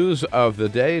through the news of the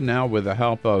day, now with the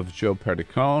help of Joe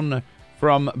Perticone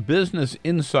from Business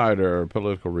Insider,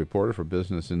 political reporter for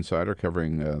Business Insider,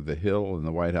 covering the Hill and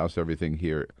the White House, everything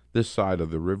here, this side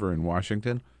of the river in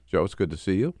Washington. Joe, it's good to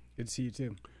see you. Good to see you,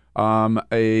 too.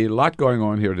 A lot going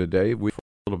on here today. We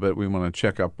want to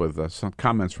check up with some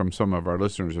comments from some of our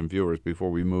listeners and viewers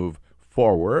before we move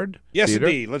forward. Yes, Peter?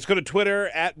 Indeed. Let's go to Twitter,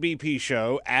 @BP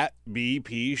Show,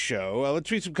 @BP Show.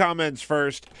 Let's read some comments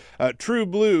first. True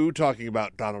Blue, talking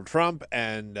about Donald Trump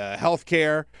and health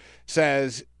care,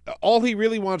 says, all he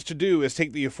really wants to do is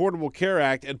take the Affordable Care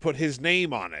Act and put his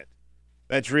name on it.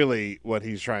 That's really what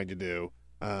he's trying to do.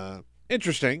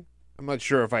 Interesting. I'm not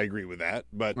sure if I agree with that,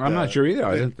 but I'm not sure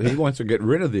either. He wants to get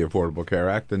rid of the Affordable Care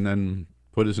Act and then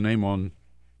put his name on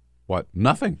what?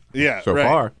 Nothing. Yeah, so right.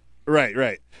 far.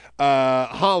 Right.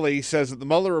 Holly says that the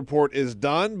Mueller report is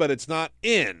done, but it's not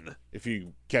in. If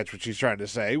you catch what she's trying to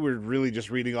say, we're really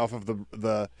just reading off of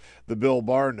the Bill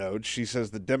Barr notes. She says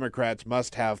the Democrats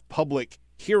must have public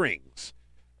hearings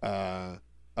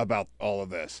about all of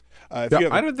this. I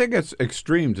don't think it's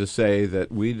extreme to say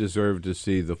that we deserve to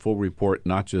see the full report,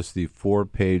 not just the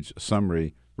 4-page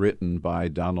summary written by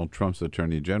Donald Trump's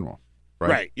Attorney General.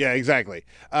 Right. Yeah, exactly.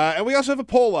 And we also have a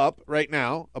poll up right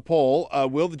now. A poll.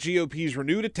 Will the GOP's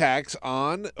renewed attacks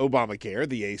on Obamacare,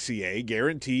 the ACA,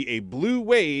 guarantee a blue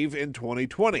wave in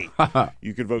 2020?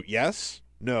 You could vote yes,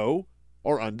 no,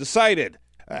 or undecided.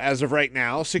 As of right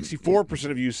now, 64%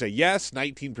 of you say yes,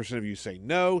 19% of you say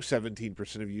no,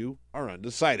 17% of you are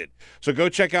undecided. So go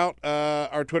check out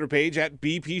our Twitter page at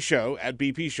BP Show. At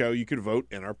BP Show, you can vote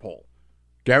in our poll.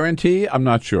 Guarantee? I'm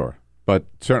not sure. But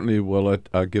certainly will it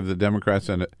give the Democrats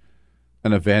an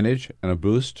advantage and a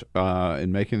boost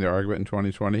in making their argument in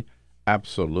 2020?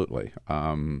 Absolutely.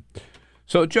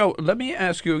 So, Joe, let me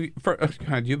ask you,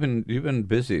 God, you've been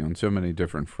busy on so many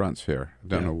different fronts here. I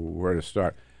don't know where to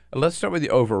start. Let's start with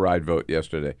the override vote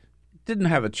yesterday. Didn't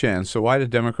have a chance, so why did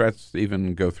Democrats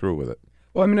even go through with it?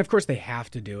 Well, I mean, of course they have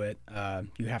to do it.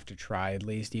 You have to try at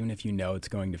least, even if you know it's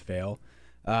going to fail.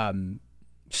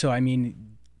 So, I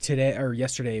mean,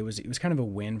 yesterday it was kind of a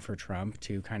win for Trump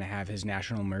to kind of have his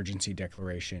national emergency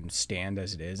declaration stand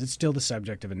as it is. It's still the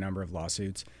subject of a number of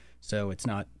lawsuits, so it's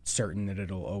not certain that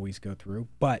it'll always go through.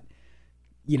 But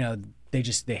you know,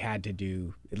 they had to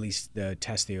do at least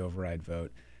test the override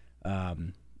vote,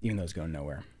 even though it's going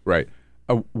nowhere. Right.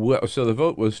 So the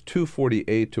vote was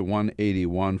 248 to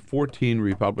 181. 14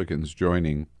 Republicans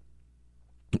joining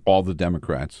all the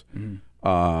Democrats.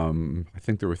 Mm-hmm. I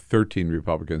think there were 13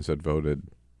 Republicans that voted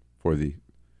for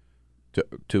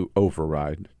to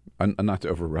override, not to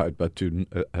override, but to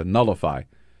nullify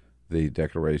the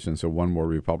declaration. So one more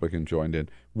Republican joined in.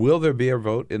 Will there be a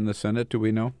vote in the Senate? Do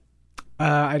we know?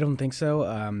 I don't think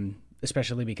so,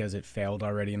 especially because it failed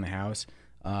already in the House.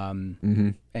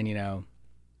 And, you know,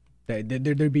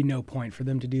 there'd be no point for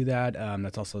them to do that.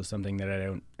 That's also something that I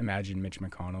don't imagine Mitch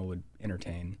McConnell would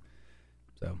entertain.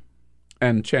 So,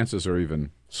 and chances are even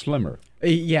slimmer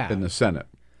in the Senate.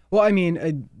 Well, I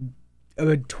mean,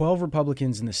 12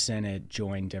 Republicans in the Senate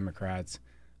joined Democrats,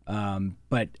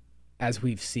 but as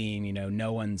we've seen, you know,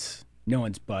 no one's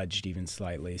budged even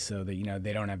slightly, so that, you know,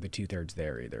 they don't have the 2/3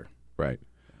 there either. Right.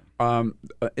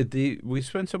 We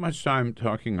spent so much time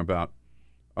talking about,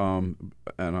 and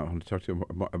I want to talk to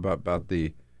you about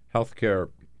the health care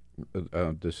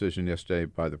decision yesterday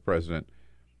by the president,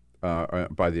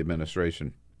 by the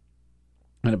administration,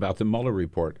 and about the Mueller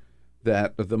report.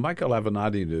 That the Michael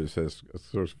Avenatti news has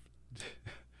sort of,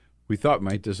 we thought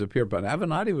might disappear, but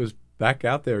Avenatti was back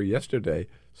out there yesterday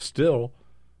still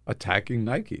attacking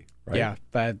Nike, right? Yeah,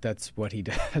 but that's what he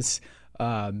does.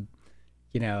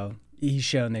 You know, he's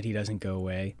shown that he doesn't go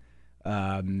away,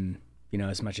 you know,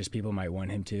 as much as people might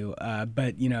want him to.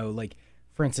 But, you know, like,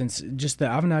 for instance, just the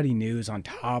Avenatti news on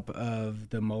top of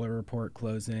the Mueller report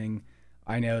closing,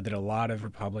 I know that a lot of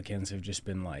Republicans have just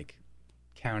been, like,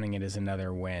 counting it as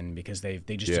another win because they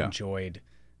just enjoyed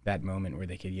that moment where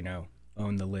they could, you know,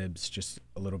 own the libs just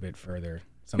a little bit further.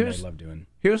 Something they love doing.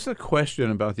 Here's the question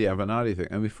about the Avenatti thing.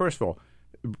 I mean, first of all,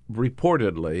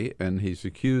 reportedly, and he's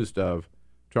accused of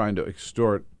trying to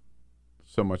extort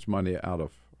so much money out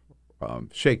of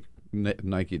shake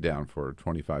Nike down for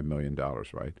 $25 million,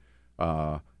 right?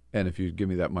 And if you give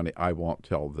me that money, I won't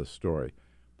tell this story.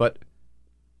 But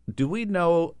do we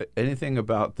know anything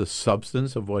about the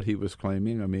substance of what he was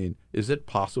claiming? I mean, is it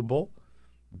possible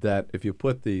that if you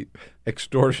put the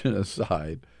extortion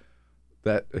aside,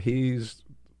 that he's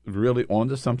really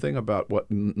onto something about what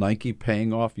Nike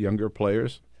paying off younger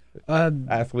players,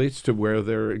 athletes to wear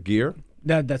their gear?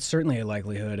 That's certainly a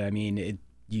likelihood. I mean,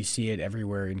 you see it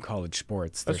everywhere in college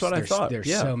sports. That's what I thought. There's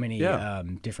so many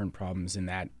different problems in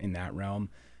that realm.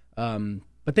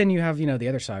 But then you have, you know, the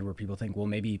other side where people think, well,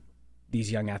 maybe these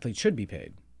young athletes should be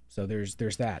paid. So there's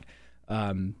that.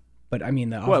 But I mean,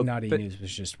 the Avenatti news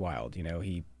was just wild. You know,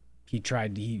 he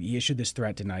issued this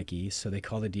threat to Nike, so they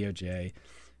called the DOJ,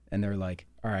 and they're like,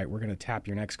 all right, we're going to tap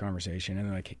your next conversation. And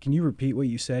they're like, can you repeat what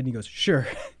you said? And he goes, sure,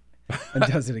 and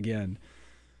does it again.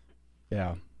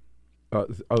 Yeah.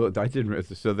 I didn't.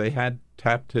 So they had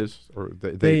tapped his, or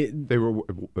they were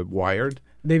wired?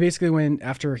 They basically went,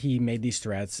 after he made these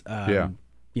threats,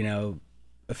 you know,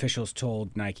 officials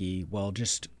told Nike, well,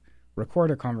 just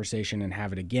record a conversation and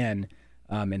have it again.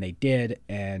 And they did.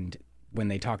 And when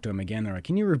they talked to him again, they're like,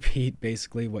 can you repeat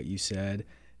basically what you said?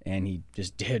 And he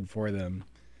just did for them,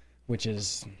 which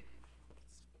is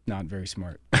not very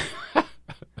smart.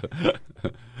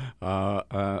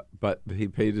 But he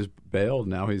paid his bail.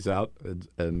 Now he's out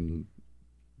and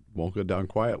won't go down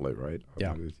quietly, right?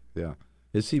 Yeah. Yeah.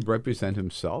 Does he represent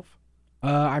himself?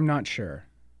 I'm not sure.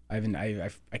 I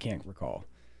can't recall.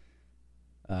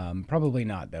 Probably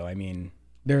not, though. I mean,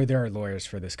 There are lawyers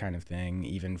for this kind of thing,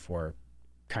 even for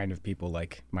kind of people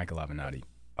like Michael Avenatti.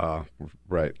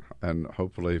 Right, and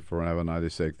hopefully for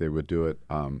Avenatti's sake, they would do it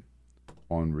on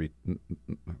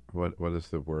what is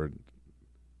the word?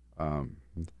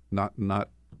 Not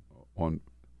on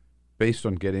based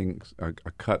on getting a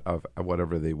cut of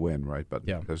whatever they win, right? But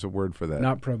there's a word for that.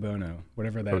 Not pro bono,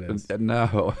 whatever that is.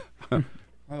 No,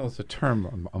 well, it's a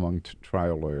term among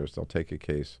trial lawyers. They'll take a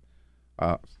case.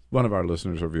 One of our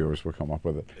listeners or viewers will come up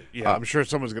with it. Yeah, I'm sure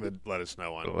someone's going to let us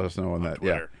know on that.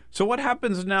 Twitter. Yeah. So what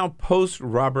happens now post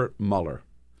Robert Mueller?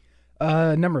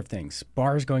 A number of things.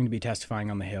 Barr is going to be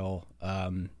testifying on the Hill.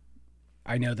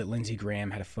 I know that Lindsey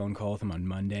Graham had a phone call with him on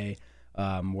Monday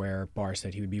where Barr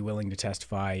said he would be willing to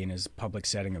testify in his public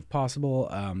setting if possible.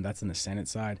 That's on the Senate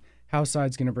side. House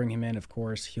side's going to bring him in, of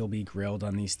course. He'll be grilled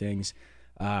on these things.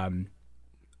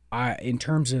 In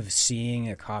terms of seeing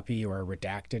a copy or a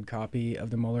redacted copy of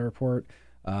the Mueller report,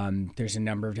 there's a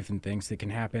number of different things that can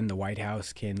happen. The White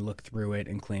House can look through it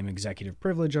and claim executive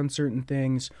privilege on certain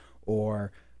things,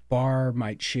 or Barr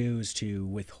might choose to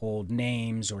withhold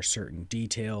names or certain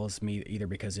details, either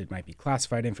because it might be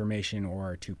classified information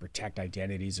or to protect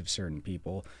identities of certain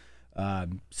people.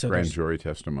 So grand jury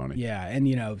testimony. Yeah,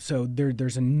 and so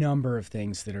there's a number of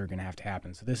things that are going to have to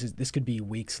happen. So this could be a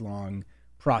weeks-long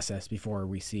process before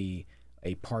we see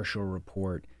a partial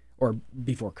report, or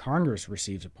before Congress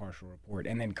receives a partial report,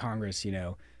 and then Congress,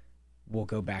 will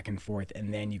go back and forth,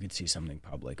 and then you could see something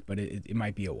public. But it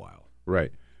might be a while.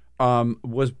 Right.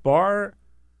 Was Barr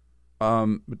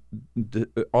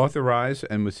authorized,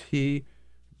 and was he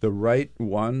the right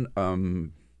one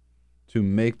to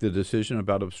make the decision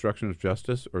about obstruction of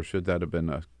justice, or should that have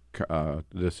been a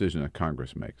decision that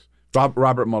Congress makes?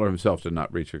 Robert Mueller himself did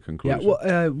not reach a conclusion.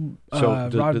 Yeah, so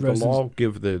did the law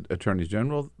give the Attorney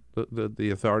General the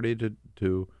authority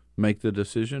to make the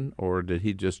decision, or did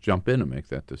he just jump in and make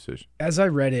that decision? As I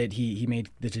read it, he made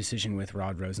the decision with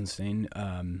Rod Rosenstein.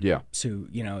 So,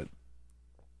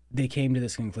 they came to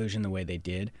this conclusion the way they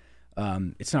did.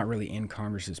 It's not really in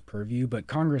Congress's purview, but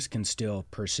Congress can still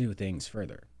pursue things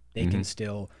further. They can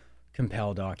still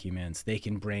compel documents. They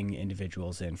can bring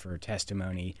individuals in for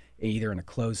testimony, either in a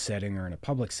closed setting or in a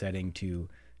public setting, to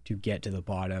get to the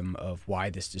bottom of why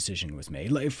this decision was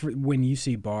made. When you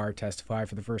see Barr testify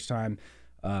for the first time,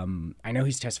 I know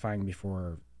he's testifying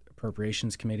before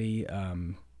Appropriations Committee,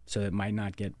 so it might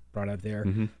not get brought up there.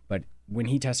 But when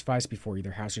he testifies before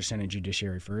either House or Senate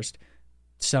Judiciary first,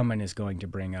 someone is going to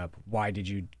bring up, why did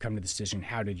you come to this decision?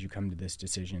 How did you come to this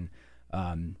decision?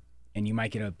 And you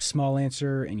might get a small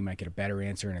answer, and you might get a better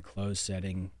answer in a closed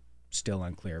setting. Still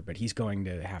unclear, but he's going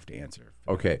to have to answer.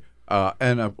 Okay.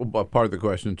 And a part of the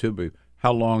question, too, be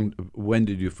when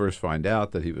did you first find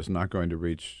out that he was not going to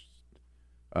reach,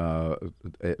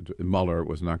 Mueller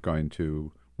was not going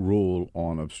to rule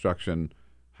on obstruction?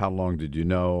 How long did you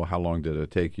know? How long did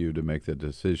it take you to make the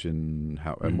decision?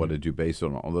 And what did you base it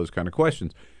on? All those kind of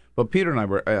questions. But Peter and I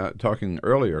were talking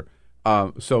earlier.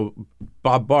 So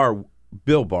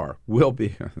Bill Barr will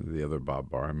be the other Bob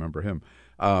Barr. I remember him.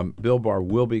 Bill Barr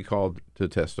will be called to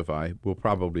testify. Will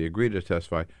probably agree to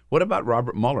testify. What about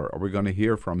Robert Mueller? Are we going to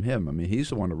hear from him? I mean, he's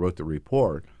the one who wrote the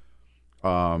report.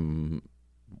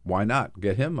 Why not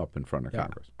get him up in front of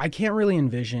Congress? I can't really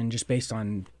envision, just based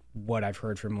on what I've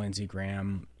heard from Lindsey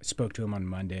Graham. I spoke to him on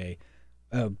Monday.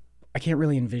 I can't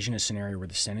really envision a scenario where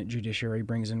the Senate Judiciary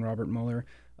brings in Robert Mueller.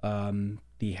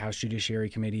 The House Judiciary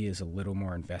Committee is a little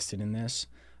more invested in this.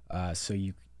 So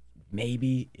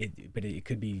but it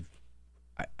could be.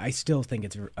 I still think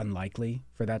it's unlikely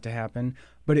for that to happen,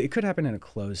 but it could happen in a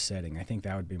closed setting. I think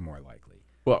that would be more likely.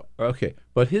 Well, okay,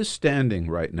 but his standing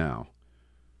right now,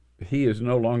 he is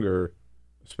no longer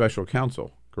special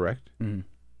counsel, correct? Mm-hmm.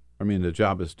 I mean, the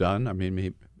job is done. I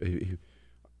mean,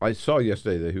 I saw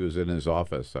yesterday that he was in his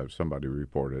office. Somebody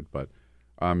reported, but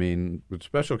I mean, the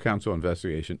special counsel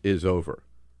investigation is over,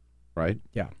 right?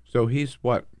 Yeah. So he's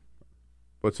what?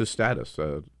 What's his status?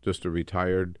 Just a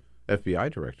retired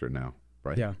FBI director now,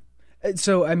 right? Yeah.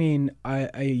 So, I mean,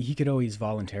 he could always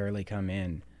voluntarily come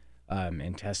in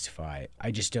and testify.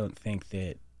 I just don't think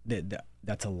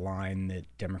that's a line that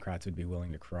Democrats would be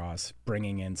willing to cross,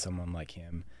 bringing in someone like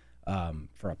him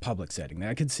for a public setting.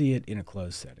 I could see it in a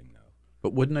closed setting, though.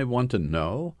 But wouldn't they want to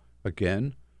know,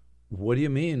 again, what do you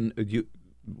mean?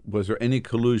 Was there any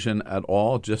collusion at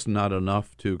all, just not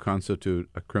enough to constitute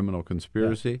a criminal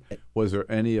conspiracy? Yeah. Was there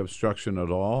any obstruction at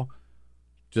all,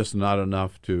 just not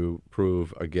enough to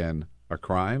prove, again, a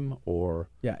crime? Or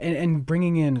and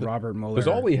bringing in Robert Mueller. Because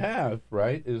all we have,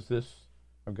 right, is this,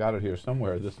 I've got it here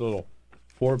somewhere, this little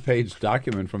 4-page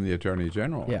document from the Attorney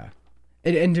General. Yeah.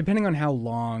 And depending on how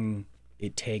long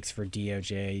it takes for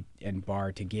DOJ and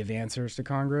Barr to give answers to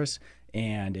Congress,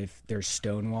 and if there's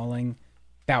stonewalling,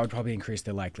 that would probably increase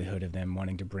the likelihood of them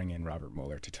wanting to bring in Robert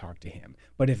Mueller to talk to him.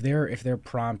 But if they're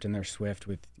prompt and they're swift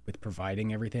with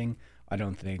providing everything, I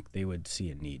don't think they would see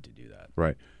a need to do that.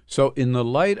 Right. So in the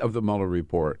light of the Mueller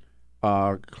report,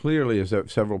 clearly, as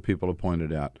several people have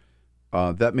pointed out,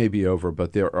 that may be over,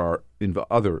 but there are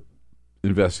other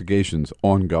investigations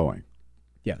ongoing.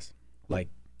 Yes, like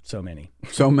so many.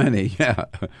 So many, yeah.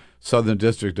 Southern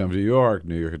District of New York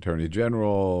Attorney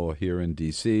General, here in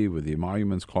D.C. with the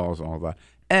Emoluments Clause and all that,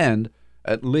 and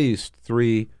at least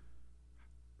 3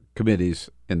 committees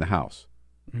in the House.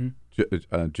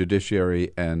 Mm-hmm.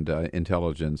 Judiciary and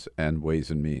Intelligence and Ways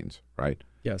and Means, right?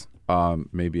 Yes.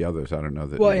 Maybe others. I don't know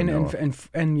that. Well,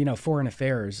 and Foreign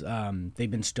Affairs,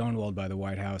 they've been stonewalled by the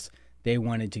White House. They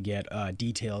wanted to get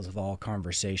details of all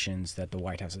conversations that the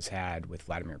White House has had with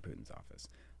Vladimir Putin's office.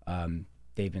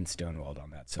 They've been stonewalled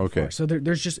on that so far. So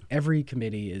there's just every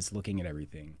committee is looking at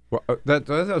everything. Well, that's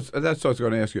what I was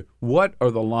going to ask you. What are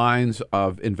the lines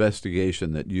of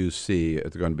investigation that you see are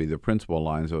going to be the principal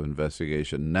lines of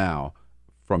investigation now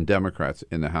from Democrats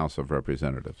in the House of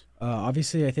Representatives?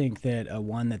 Obviously, I think that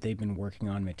one that they've been working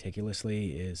on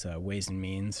meticulously is Ways and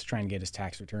Means, trying to get his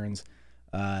tax returns.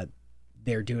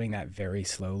 They're doing that very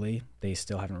slowly. They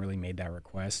still haven't really made that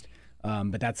request.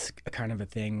 But that's kind of a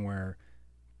thing where,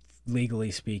 legally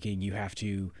speaking, you have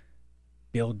to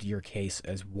build your case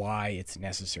as why it's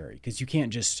necessary, because you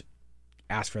can't just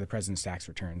ask for the president's tax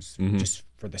returns just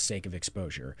for the sake of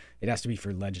exposure. It has to be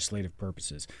for legislative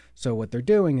purposes. So what they're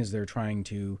doing is they're trying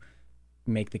to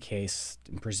make the case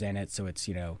and present it so it's,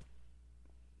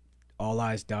 all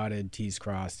I's dotted, T's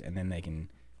crossed, and then they can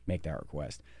make that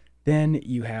request. Then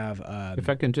you have... if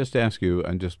I can just ask you,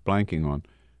 I'm just blanking on,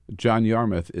 John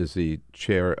Yarmuth is the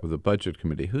chair of the Budget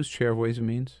Committee. Who's chair of Ways and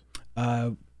Means?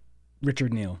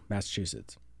 Richard Neal,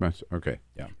 Massachusetts. Okay.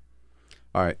 Yeah.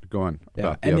 All right, go on.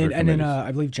 Yeah. And then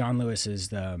I believe John Lewis is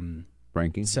the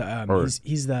ranking. So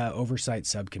he's the oversight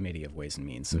subcommittee of Ways and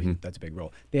Means. So that's a big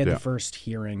role. They had the first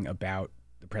hearing about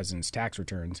the president's tax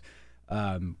returns.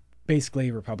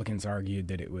 Basically, Republicans argued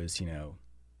that it was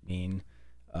mean,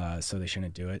 so they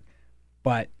shouldn't do it.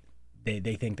 But they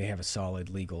think they have a solid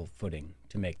legal footing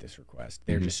to make this request.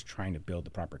 They're just trying to build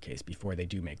the proper case before they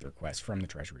do make the request from the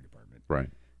Treasury Department. Right.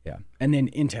 Yeah. And then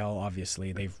Intel,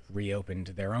 obviously, they've reopened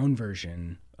their own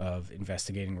version of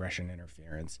investigating Russian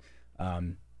interference.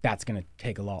 That's going to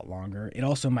take a lot longer. It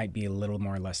also might be a little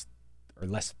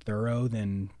less thorough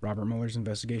than Robert Mueller's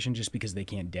investigation, just because they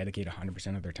can't dedicate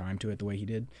 100% of their time to it the way he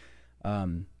did.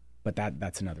 But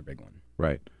that's another big one.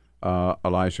 Right.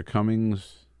 Elijah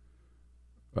Cummings,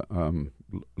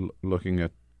 looking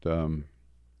at who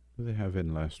did they have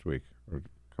in last week or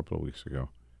a couple of weeks ago?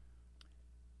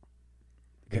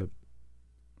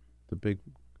 The big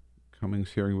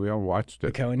Cummings hearing, we all watched it.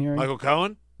 The Cohen hearing? Michael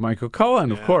Cohen? Michael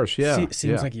Cohen, of course, yeah.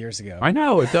 Seems like years ago. I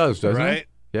know, it does, doesn't right? it?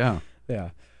 Yeah. Yeah.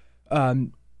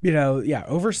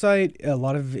 Oversight, a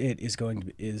lot of it is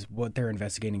what they're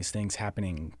investigating is things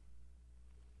happening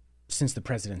since the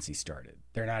presidency started.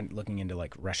 They're not looking into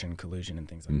like Russian collusion and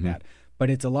things like that. But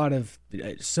it's a lot of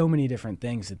so many different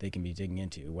things that they can be digging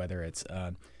into, whether it's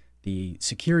the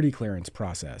security clearance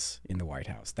process in the White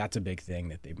House. That's a big thing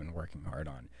that they've been working hard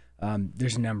on.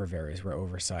 There's a number of areas where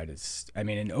oversight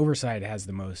and oversight has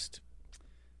the most,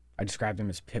 I describe them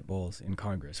as pit bulls in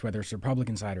Congress, whether it's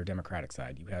Republican side or Democratic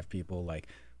side. You have people like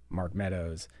Mark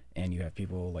Meadows, and you have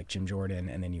people like Jim Jordan,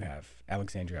 and then you have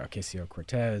Alexandria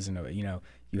Ocasio-Cortez, and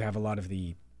you have a lot of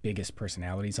the biggest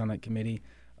personalities on that committee.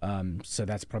 So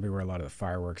that's probably where a lot of the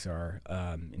fireworks are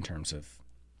in terms of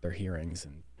their hearings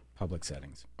and public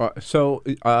settings. So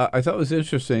I thought it was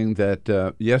interesting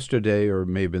that yesterday, or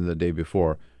maybe the day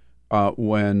before,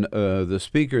 when the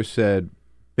speaker said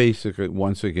basically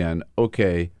once again,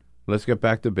 okay, let's get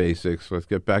back to basics. Let's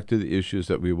get back to the issues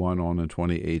that we won on in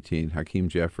 2018. Hakeem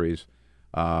Jeffries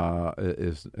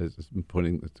is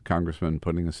putting the congressman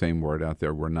putting the same word out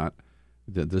there. We're not.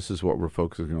 This is what we're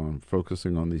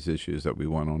focusing on these issues that we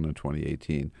won on in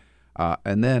 2018.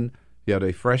 And then you had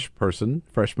a freshman,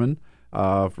 Rashida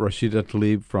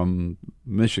Tlaib from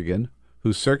Michigan,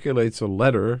 who circulates a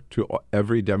letter to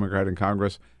every Democrat in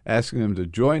Congress asking them to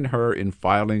join her in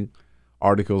filing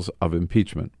articles of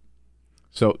impeachment.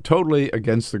 So totally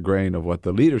against the grain of what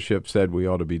the leadership said we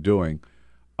ought to be doing.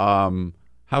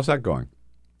 How's that going?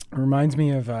 It reminds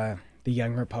me of the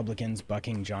young Republicans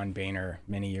bucking John Boehner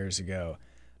many years ago.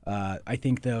 I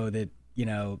think, though, that,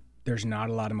 there's not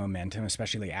a lot of momentum,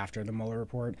 especially after the Mueller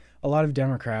report. A lot of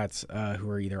Democrats who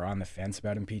are either on the fence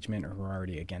about impeachment or who are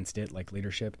already against it, like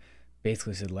leadership,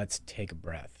 basically said, let's take a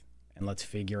breath and let's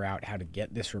figure out how to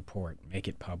get this report, make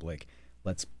it public.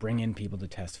 Let's bring in people to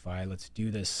testify. Let's do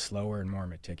this slower and more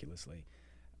meticulously.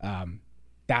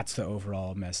 That's the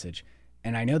overall message.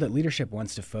 And I know that leadership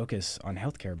wants to focus on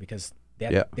healthcare because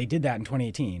they did that in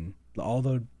 2018. All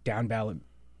the down ballot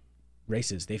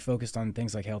races, they focused on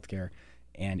things like healthcare,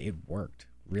 and it worked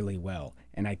really well.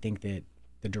 And I think that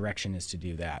the direction is to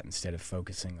do that instead of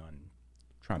focusing on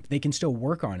Trump. They can still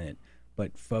work on it,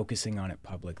 but focusing on it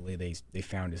publicly, they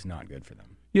found is not good for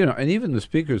them. You know, and even the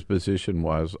speaker's position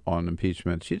was on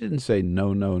impeachment. She didn't say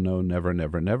no, no, no, never,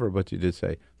 never, never, but she did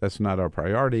say that's not our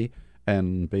priority.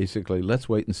 And basically, let's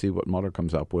wait and see what Mueller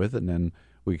comes up with, and then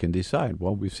we can decide.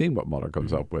 Well, we've seen what Mueller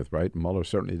comes up with, right? Mueller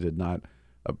certainly did not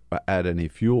add any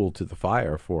fuel to the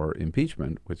fire for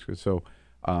impeachment, which was so.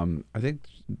 I think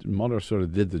Mueller sort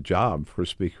of did the job for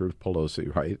Speaker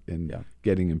Pelosi, right, in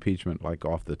getting impeachment like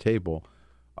off the table.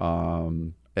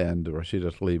 And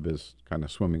Rashida Tlaib is kind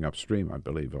of swimming upstream, I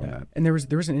believe, on that. And there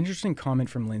was an interesting comment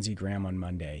from Lindsey Graham on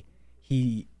Monday.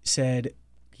 He said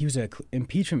he was an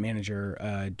impeachment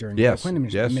manager during the Clinton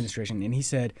administration, and he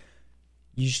said,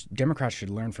 Democrats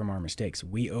should learn from our mistakes.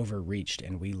 We overreached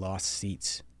and we lost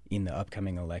seats in the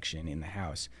upcoming election in the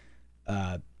House.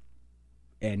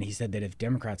 And he said that if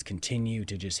Democrats continue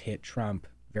to just hit Trump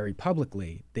very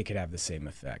publicly, they could have the same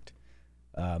effect.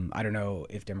 I don't know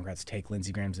if Democrats take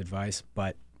Lindsey Graham's advice,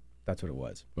 but that's what it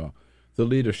was. Well, the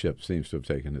leadership seems to have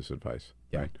taken his advice,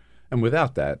 right? And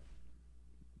without that,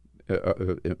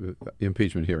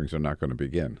 impeachment hearings are not going to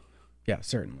begin. Yeah,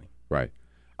 certainly. Right.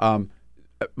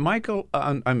 Michael,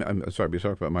 I'm sorry, we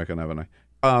talked about Michael, haven't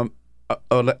I?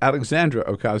 Alexandra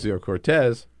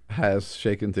Ocasio-Cortez has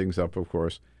shaken things up, of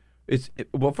course.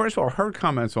 Well, first of all, her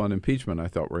comments on impeachment I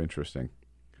thought were interesting.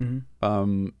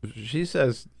 Mm-hmm. She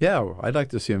says, yeah, I'd like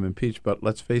to see him impeached, but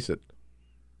let's face it,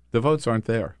 the votes aren't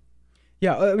there.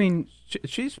 Yeah, I mean...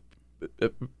 She's,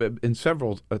 in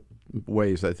several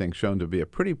ways, I think, shown to be a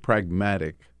pretty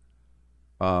pragmatic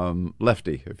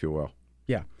lefty, if you will.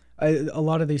 Yeah. A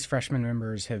lot of these freshman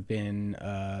members have been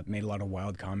made a lot of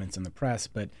wild comments in the press,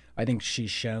 but I think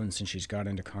she's shown since she's got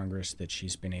into Congress that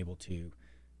she's been able to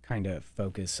kind of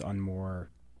focus on more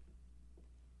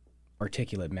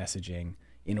articulate messaging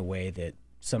in a way that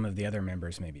some of the other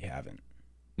members maybe haven't.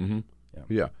 Mm-hmm.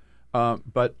 Yeah.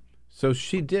 But so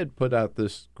she did put out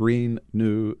this Green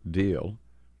New Deal,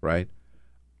 right?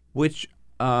 Which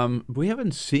we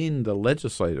haven't seen the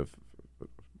legislative.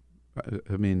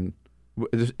 I mean,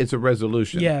 it's a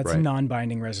resolution. Yeah, it's right? a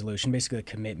non-binding resolution, basically a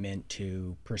commitment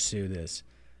to pursue this.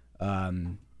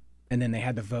 And then they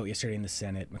had the vote yesterday in the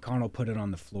Senate. McConnell put it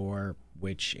on the floor,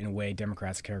 which in a way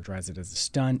Democrats characterized it as a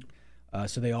stunt.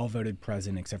 So they all voted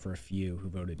present except for a few who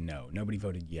voted no. Nobody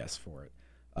voted yes for it.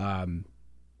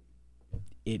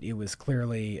 It was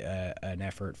clearly an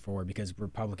effort because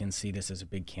Republicans see this as a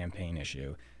big campaign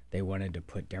issue. They wanted to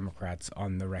put Democrats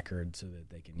on the record so that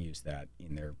they can use that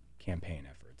in their campaign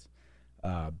efforts.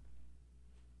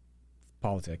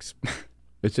 Politics.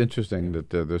 It's interesting that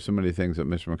there's so many things that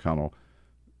Mr. McConnell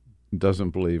doesn't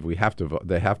believe they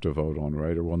have to vote on,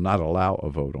 right, or will not allow a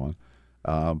vote on.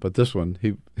 But this one,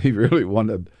 he really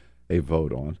wanted a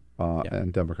vote on,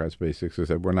 and Democrats basically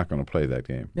said, we're not going to play that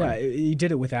game. Right? Yeah, he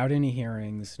did it without any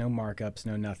hearings, no markups,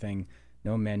 no nothing,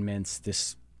 no amendments.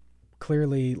 This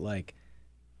clearly,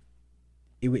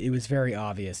 it was very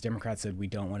obvious. Democrats said, we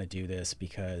don't want to do this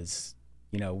because,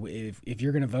 if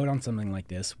you're going to vote on something like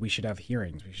this, we should have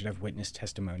hearings. We should have witness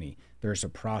testimony. There's a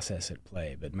process at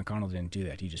play. But McConnell didn't do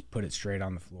that. He just put it straight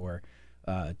on the floor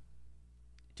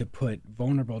to put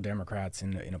vulnerable Democrats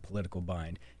in a political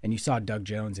bind. And you saw Doug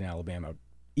Jones in Alabama,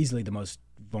 easily the most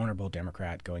vulnerable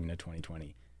Democrat going into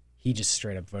 2020. He just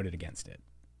straight up voted against it.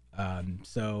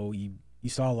 So you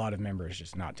saw a lot of members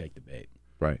just not take the bait.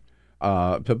 Right.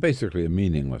 But basically a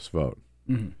meaningless vote.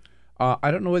 Mm-hmm.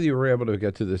 I don't know whether you were able to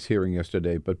get to this hearing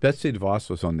yesterday, but Betsy DeVos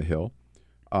was on the Hill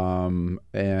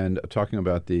and talking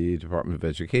about the Department of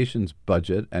Education's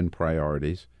budget and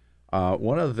priorities.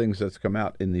 One of the things that's come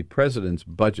out in the president's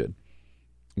budget,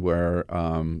 where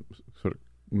sort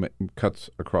of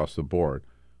cuts across the board,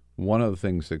 one of the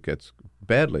things that gets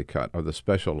badly cut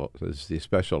is the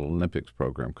Special Olympics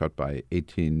program, cut by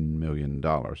 $18 million.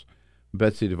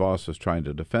 Betsy DeVos was trying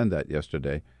to defend that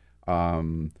yesterday,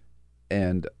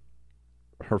 and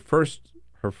her first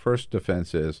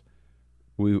defense is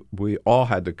we all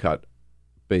had to cut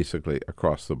basically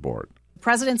across the board. The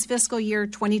President's fiscal year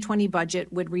 2020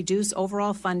 budget would reduce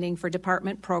overall funding for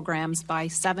department programs by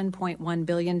 $7.1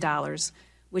 billion,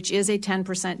 which is a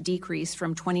 10% decrease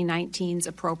from 2019's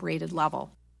appropriated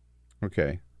level.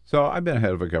 Okay, So I've been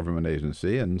head of a government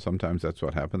agency, and sometimes that's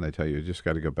what happens. They tell you just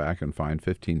got to go back and find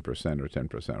 15% or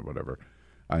 10% or whatever,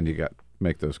 and you got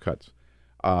make those cuts.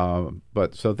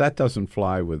 But so that doesn't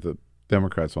fly with the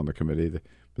Democrats on the committee.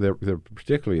 They're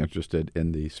particularly interested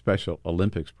in the Special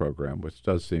Olympics program, which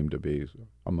does seem to be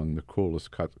among the cruelest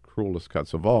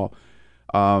cuts of all.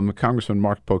 Congressman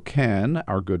Mark Pocan,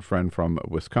 our good friend from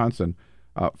Wisconsin,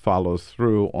 follows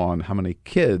through on how many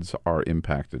kids are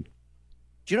impacted.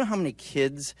 Do you know how many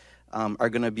kids are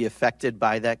going to be affected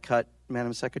by that cut,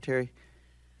 Madam Secretary?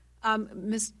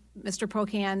 Mr.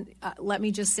 Pocan, let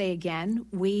me just say again,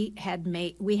 we had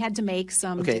to make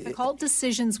some difficult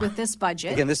decisions with this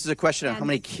budget. Again, this is a question of how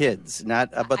many kids, not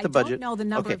about the budget. I don't know the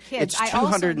number of kids. It's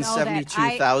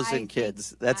 272,000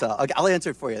 kids. That's all. I'll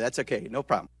answer it for you. That's okay. No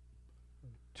problem.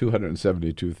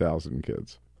 272,000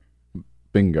 kids.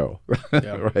 Bingo.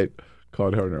 Yeah. Right.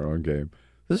 Caught her in her own game.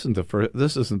 This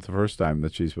isn't the first time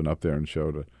that she's been up there and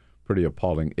showed a pretty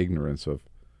appalling ignorance of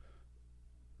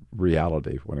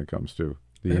reality when it comes to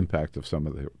the impact of some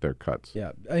of their cuts.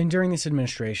 Yeah. During this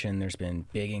administration, there's been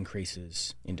big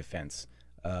increases in defense.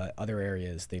 Other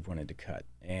areas they've wanted to cut.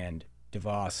 And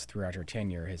DeVos, throughout her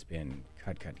tenure, has been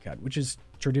cut, which is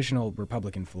traditional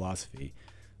Republican philosophy.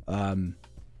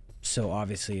 So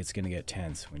obviously it's going to get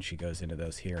tense when she goes into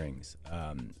those hearings,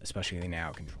 especially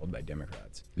now controlled by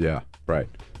Democrats. Yeah, right.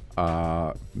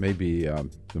 Maybe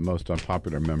the most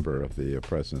unpopular member of the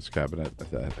president's cabinet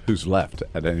who's left,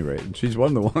 at any rate. And she's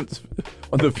one of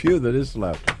the few that is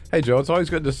left. Hey, Joe, it's always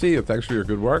good to see you. Thanks for your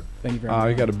good work. Thank you very much.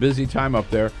 You got a busy time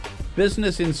up there.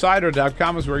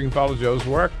 BusinessInsider.com is where you can follow Joe's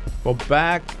work. We'll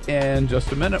back in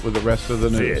just a minute with the rest of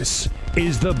the news. This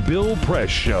is the Bill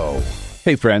Press Show.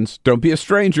 Hey, friends, don't be a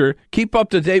stranger. Keep up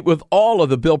to date with all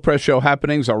of the Bill Press Show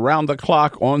happenings around the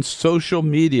clock on social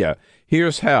media.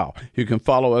 Here's how. You can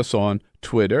follow us on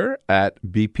Twitter at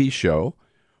BP Show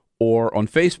or on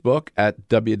Facebook at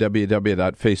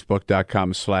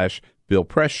www.facebook.com/Bill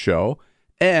Press Show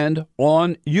and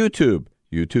on YouTube,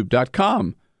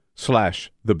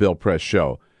 youtube.com/The Bill Press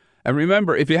Show. And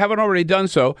remember, if you haven't already done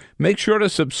so, make sure to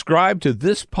subscribe to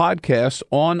this podcast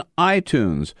on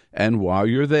iTunes. And while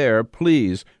you're there,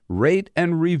 please rate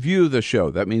and review the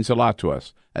show. That means a lot to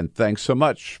us. And thanks so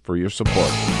much for your support.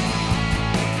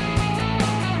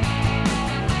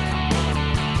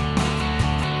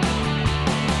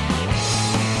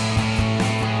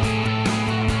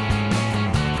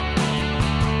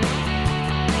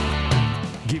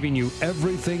 Giving you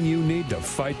everything you need to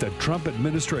fight the Trump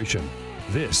administration.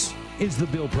 This is The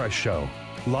Bill Press Show,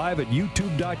 live at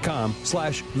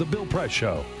youtube.com/The Bill Press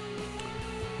Show.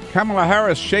 Kamala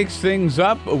Harris shakes things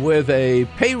up with a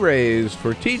pay raise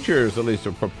for teachers, at least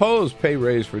a proposed pay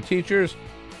raise for teachers,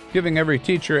 giving every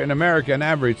teacher in America an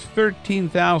average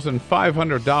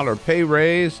 $13,500 pay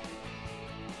raise.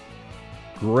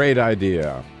 Great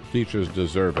idea. Teachers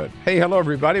deserve it. Hey, hello,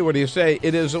 everybody. What do you say?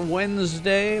 It is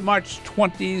Wednesday, March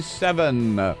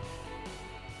 27.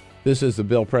 This is the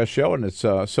Bill Press Show, and it's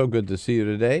so good to see you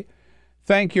today.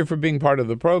 Thank you for being part of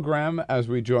the program as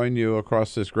we join you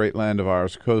across this great land of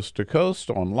ours, coast to coast,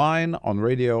 online, on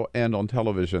radio, and on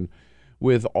television,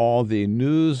 with all the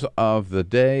news of the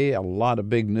day. A lot of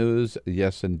big news,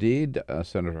 yes, indeed.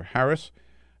 Senator Harris,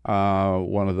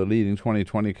 one of the leading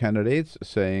 2020 candidates,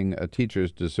 saying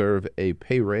teachers deserve a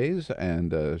pay raise,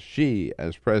 and she,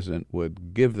 as president,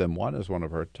 would give them one as one of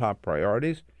her top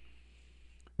priorities.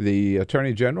 The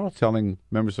Attorney General telling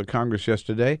members of Congress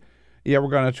yesterday, yeah, we're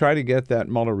going to try to get that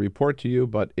Mueller report to you,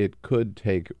 but it could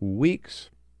take weeks,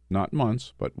 not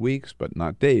months, but weeks, but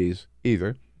not days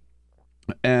either.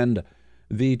 And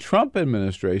the Trump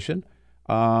administration,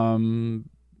 in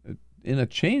a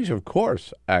change of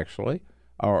course, actually,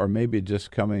 or maybe just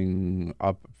coming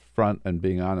up front and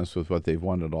being honest with what they've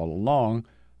wanted all along,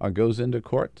 goes into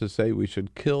court to say we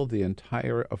should kill the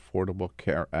entire Affordable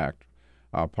Care Act.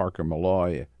 Parker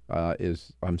Molloy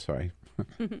I'm sorry,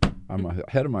 I'm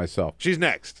ahead of myself. She's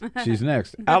next. She's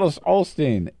next. Alice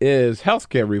Ollstein is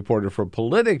healthcare reporter for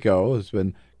Politico, has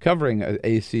been covering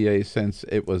ACA since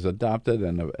it was adopted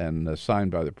and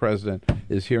signed by the president,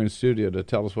 is here in studio to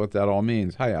tell us what that all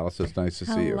means. Hi, Alice. It's nice to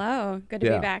see you. Hello. Good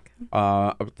to be back.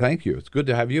 Thank you. It's good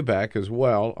to have you back as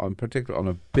well, particularly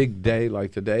on a big day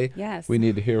like today. Yes. We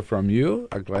need to hear from you.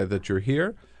 I'm glad that you're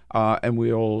here. And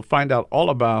we'll find out all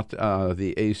about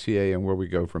the ACA and where we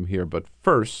go from here. But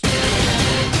first,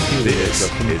 this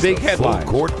is big the headlines.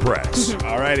 Full Court Press.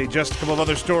 All righty, just a couple of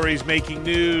other stories making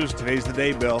news. Today's the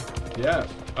day, Bill. Yes.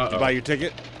 Did you buy your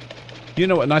ticket? You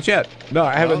know what? Not yet. No,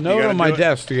 I have a note on my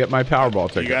desk to get my Powerball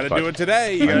ticket. You got to do it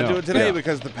today. You got to do it today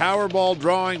because the Powerball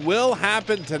drawing will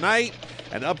happen tonight.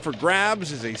 And up for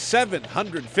grabs is a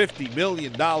 $750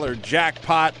 million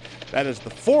jackpot. That is the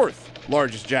fourth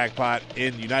largest jackpot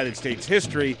in United States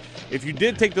history. If you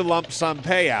did take the lump sum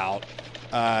payout,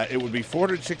 it would be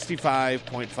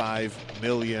 $465.5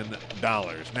 million.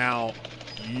 Now,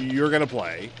 you're going to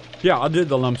play. Yeah, I'll do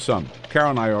the lump sum.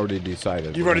 Carol and I already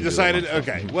decided. You've already decided?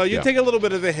 Okay. Well, you take a little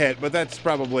bit of the hit, but that's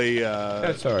probably...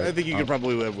 that's all right. I think you can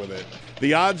probably live with it.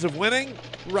 The odds of winning,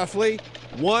 roughly,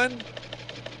 1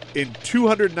 in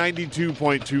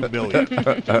 292.2 million.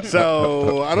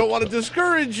 So I don't want to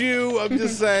discourage you. I'm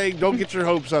just saying don't get your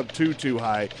hopes up too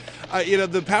high.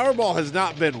 The Powerball has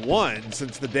not been won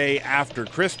since the day after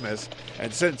Christmas,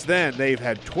 and since then they've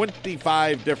had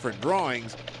 25 different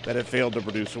drawings that have failed to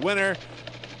produce a winner.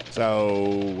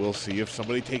 So we'll see if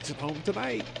somebody takes it home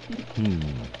tonight.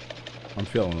 I'm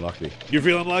feeling lucky. You're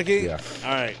feeling lucky? Yeah.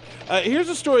 All right. Here's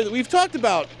a story that we've talked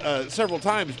about several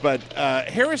times, but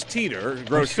Harris Teeter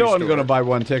grocery I'm still store. going to buy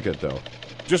one ticket, though.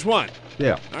 Just one?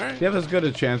 Yeah. All right. You have as good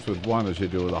a chance with one as you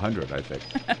do with 100, I think.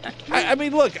 I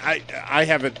mean, look, I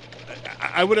haven't.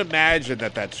 I would imagine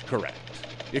that that's correct.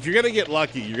 If you're going to get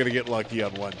lucky, you're going to get lucky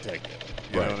on one ticket.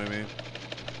 You know what I mean?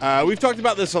 We've talked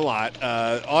about this a lot,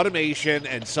 automation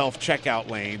and self-checkout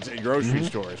lanes in grocery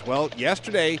stores. Well,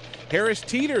 yesterday, Harris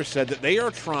Teeter said that they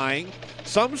are trying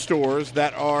some stores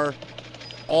that are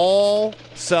all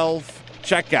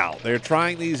self-checkout. They're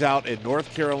trying these out in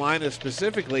North Carolina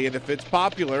specifically, and if it's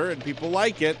popular and people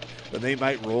like it, then they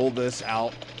might roll this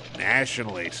out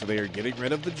nationally. So they are getting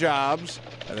rid of the jobs,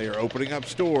 and they are opening up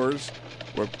stores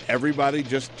where everybody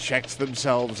just checks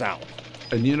themselves out.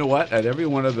 And you know what? At every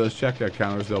one of those checkout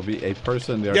counters, there'll be a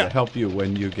person there to help you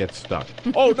when you get stuck.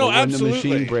 Oh, no, or when absolutely. the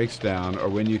machine breaks down, or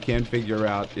when you can't figure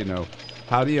out,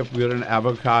 how do you put an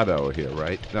avocado here,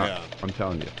 right? No, I'm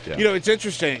telling you. Yeah. It's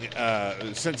interesting.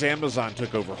 Since Amazon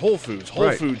took over Whole Foods,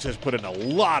 Whole Foods has put in a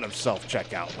lot of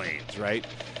self-checkout lanes, right?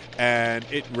 And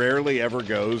it rarely ever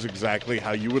goes exactly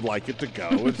how you would like it to go.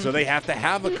 And so they have to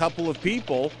have a couple of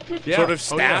people sort of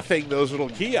staffing those little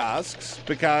kiosks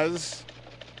because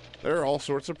there are all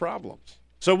sorts of problems.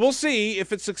 So we'll see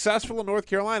if it's successful in North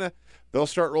Carolina. They'll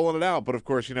start rolling it out. But, of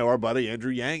course, our buddy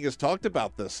Andrew Yang has talked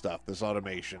about this stuff, this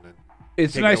automation. And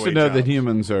it's nice to know that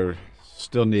humans are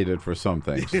still needed for some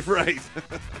things. Right.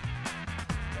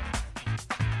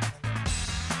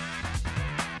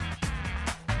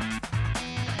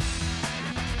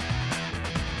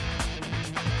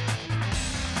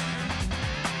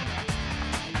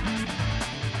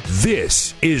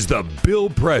 This is the Bill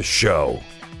Press Show.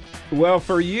 Well,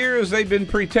 for years they've been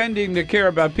pretending to care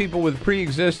about people with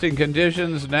pre-existing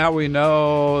conditions. Now we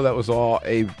know that was all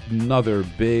another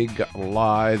big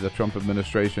lie. The Trump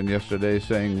administration yesterday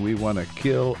saying we want to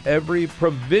kill every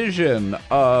provision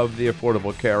of the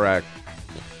Affordable Care Act.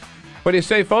 What do you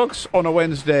say, folks? On a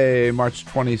Wednesday, March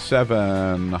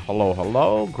 27.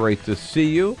 Hello. Great to see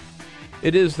you.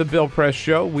 It is the Bill Press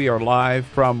Show. We are live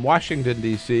from Washington,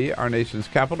 D.C., our nation's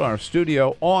capital, our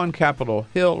studio on Capitol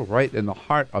Hill, right in the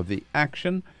heart of the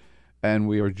action. And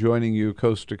we are joining you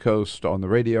coast to coast on the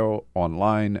radio,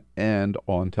 online, and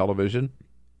on television.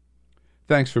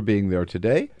 Thanks for being there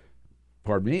today.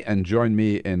 And join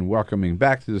me in welcoming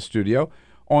back to the studio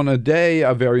on a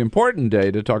very important day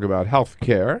to talk about health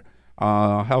care.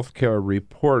 Healthcare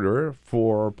reporter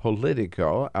for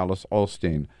Politico, Alice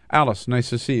Ollstein. Alice, nice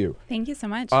to see you. Thank you so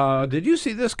much. Did you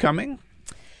see this coming?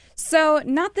 So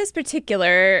not this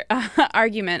particular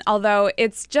argument, although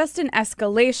it's just an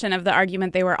escalation of the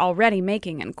argument they were already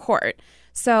making in court.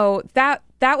 So that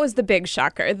was the big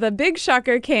shocker. The big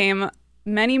shocker came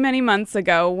many, many months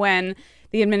ago when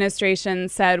the administration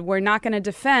said, we're not going to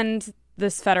defend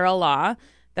this federal law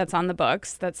that's on the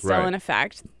books, that's still in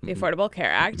effect, the Affordable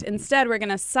Care Act. Instead, we're going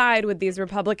to side with these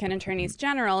Republican attorneys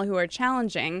general who are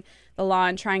challenging the law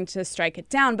and trying to strike it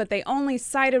down, but they only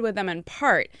sided with them in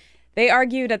part. They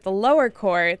argued at the lower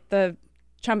court, the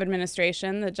Trump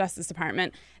administration, the Justice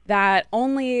Department, that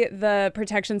only the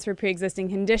protections for pre-existing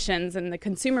conditions and the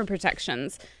consumer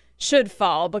protections should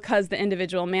fall because the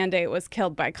individual mandate was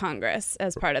killed by Congress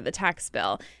as part of the tax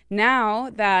bill. Now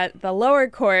that the lower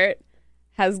court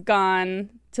has gone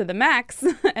to the max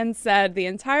and said the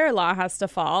entire law has to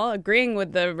fall, agreeing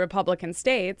with the Republican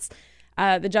states,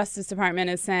 the Justice Department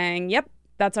is saying, yep,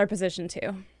 that's our position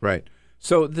too. Right.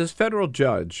 So this federal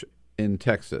judge in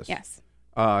Texas, yes,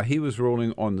 he was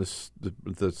ruling on this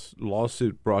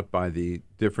lawsuit brought by the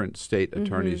different state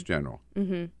attorneys general,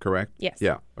 correct? Yes.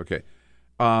 Yeah, okay.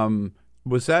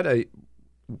 Was that a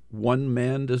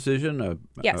one-man decision?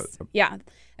 Yes, yeah.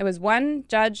 It was one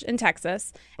judge in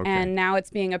Texas, and now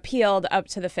it's being appealed up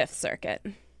to the Fifth Circuit.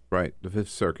 Right, the Fifth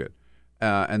Circuit.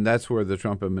 And that's where the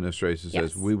Trump administration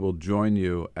says, we will join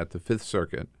you at the Fifth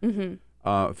Circuit.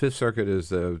 Mm-hmm. Fifth Circuit is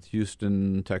the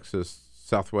Houston, Texas,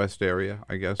 Southwest area,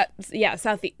 I guess.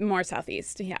 More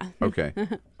southeast. Yeah. Okay.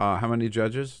 How many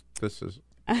judges? This is.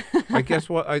 I guess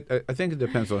I think it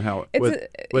depends on how whether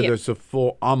it's a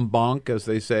full en banc, as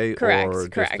they say, or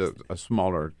just a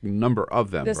smaller number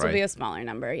of them. This will be a smaller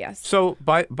number. Yes. So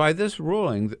by this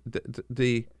ruling,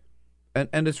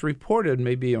 and it's reported,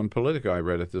 maybe on Politico, I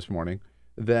read it this morning,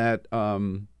 that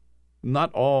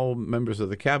not all members of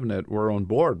the cabinet were on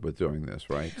board with doing this,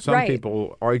 right? Some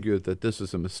people argued that this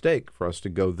is a mistake for us to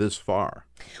go this far.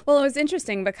 Well, it was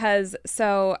interesting because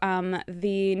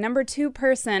the number 2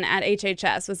 person at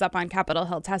HHS was up on Capitol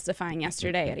Hill testifying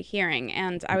yesterday at a hearing,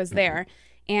 and I was there.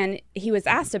 And he was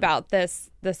asked about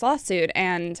this lawsuit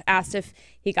and asked if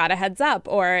he got a heads up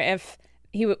or if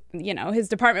his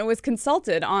department was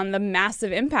consulted on the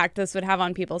massive impact this would have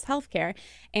on people's health care.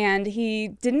 And he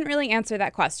didn't really answer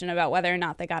that question about whether or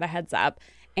not they got a heads up.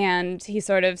 And he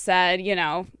sort of said,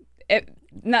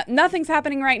 nothing's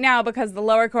happening right now because the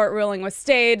lower court ruling was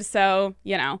stayed. So,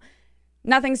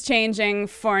 nothing's changing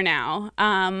for now.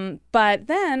 But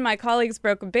then my colleagues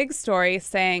broke a big story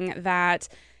saying that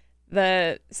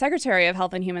the Secretary of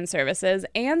Health and Human Services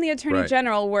and the Attorney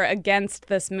General were against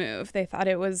this move. They thought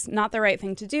it was not the right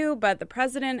thing to do, but the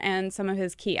president and some of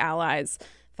his key allies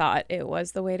thought it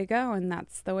was the way to go, and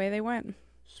that's the way they went.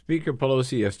 Speaker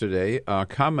Pelosi yesterday,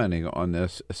 commenting on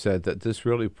this, said that this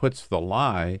really puts the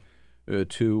lie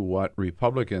to what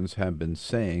Republicans have been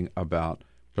saying about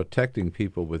protecting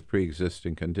people with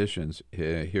pre-existing conditions.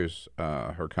 Here's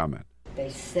her comment. They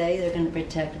say they're going to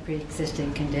protect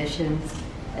pre-existing conditions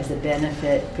as a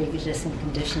benefit, pre-existing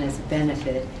condition as a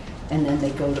benefit, and then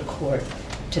they go to court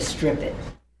to strip it.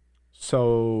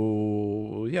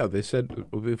 So, they said,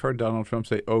 we've heard Donald Trump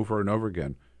say over and over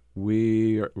again,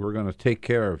 we're going to take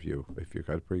care of you if you've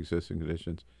got pre-existing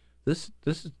conditions. This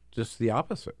is just the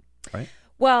opposite, right?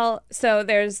 Well, so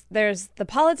there's the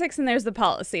politics and there's the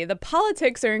policy. The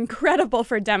politics are incredible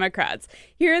for Democrats.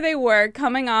 Here they were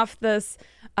coming off this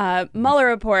Mueller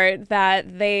report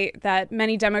that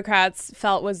many Democrats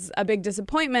felt was a big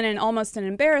disappointment and almost an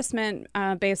embarrassment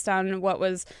based on what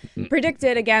was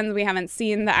predicted. Again, we haven't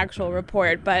seen the actual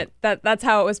report, but that's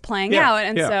how it was playing out.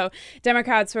 And so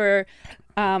Democrats were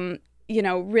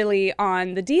really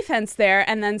on the defense there.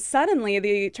 And then suddenly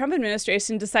the Trump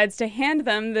administration decides to hand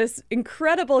them this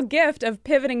incredible gift of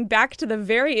pivoting back to the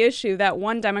very issue that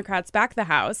won Democrats back the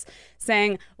House,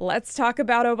 saying, let's talk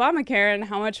about Obamacare and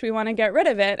how much we want to get rid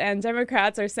of it. And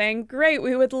Democrats are saying, great,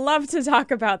 we would love to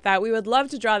talk about that. We would love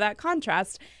to draw that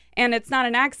contrast. And it's not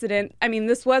an accident. I mean,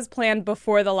 this was planned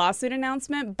before the lawsuit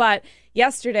announcement, but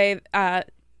yesterday,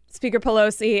 Speaker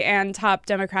Pelosi and top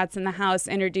Democrats in the House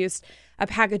introduced a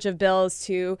package of bills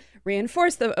to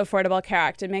reinforce the Affordable Care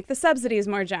Act and make the subsidies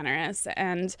more generous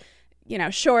and,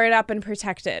 shore it up and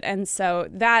protect it. And so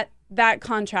that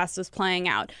contrast is playing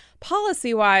out.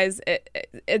 Policy-wise,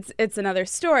 it's another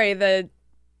story.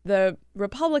 The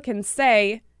Republicans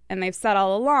say, and they've said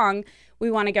all along, we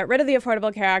want to get rid of the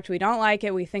Affordable Care Act. We don't like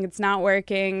it. We think it's not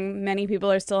working. Many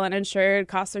people are still uninsured.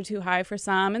 Costs are too high for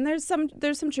some. And there's some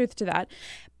truth to that.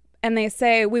 And they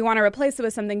say we want to replace it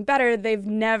with something better. They've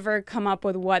never come up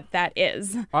with what that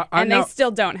is. They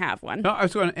still don't have one. No, I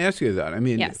was going to ask you that. I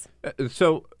mean, yes.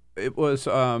 So it was,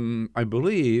 I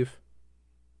believe,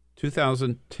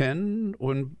 2010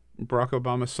 when Barack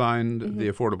Obama signed the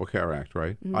Affordable Care Act,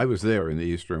 right? Mm-hmm. I was there in the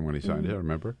East Room when he signed it, I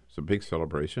remember. It's a big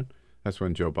celebration. That's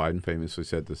when Joe Biden famously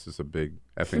said this is a big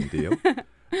effing deal.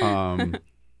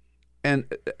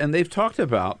 And they've talked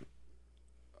about,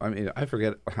 I mean, I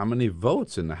forget how many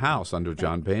votes in the House under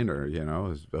John Boehner, it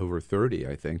was over 30,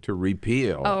 I think, to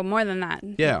repeal. Oh, more than that.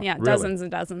 Yeah, really. Dozens and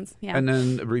dozens. Yeah. And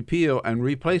then repeal and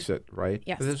replace it, right?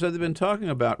 Yes. So they've been talking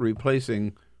about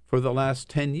replacing for the last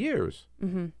 10 years.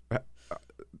 Mm-hmm.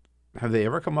 Have they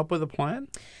ever come up with a plan?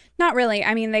 Not really.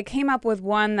 I mean, they came up with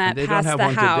one that passed the House. They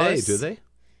don't have one today, do they?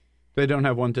 They don't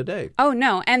have one today. Oh,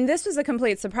 no. And this was a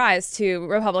complete surprise to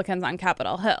Republicans on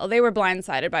Capitol Hill. They were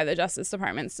blindsided by the Justice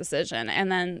Department's decision. And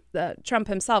then Trump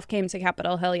himself came to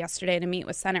Capitol Hill yesterday to meet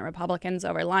with Senate Republicans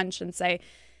over lunch and say,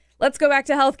 let's go back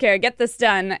to health care, get this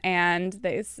done. And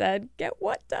they said, get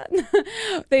what done?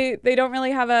 They don't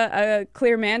really have a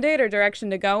clear mandate or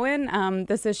direction to go in.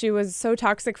 This issue was so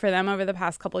toxic for them over the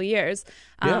past couple of years.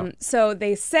 So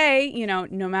they say,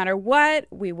 no matter what,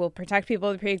 we will protect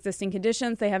people with pre-existing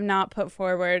conditions. They have not put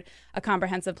forward a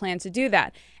comprehensive plan to do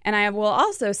that. And I will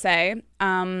also say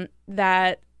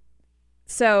that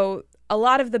a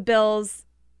lot of the bills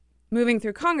moving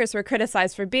through Congress were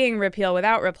criticized for being repeal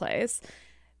without replace.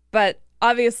 But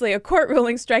obviously a court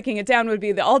ruling striking it down would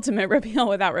be the ultimate repeal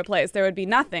without replace. There would be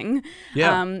nothing.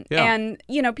 And,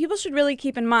 people should really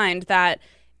keep in mind that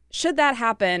should that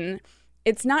happen,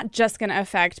 it's not just going to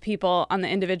affect people on the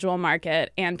individual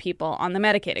market and people on the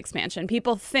Medicaid expansion.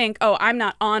 People think, oh, I'm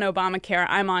not on Obamacare,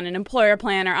 I'm on an employer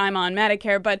plan, or I'm on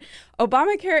Medicare. But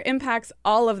Obamacare impacts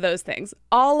all of those things.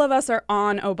 All of us are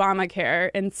on Obamacare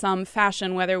in some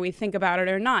fashion, whether we think about it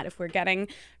or not. If we're getting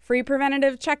free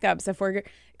preventative checkups, if we're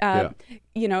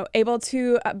able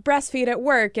to breastfeed at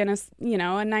work in a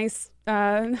nice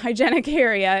hygienic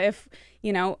area, if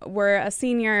we're a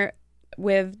senior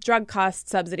with drug cost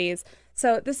subsidies.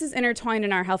 So this is intertwined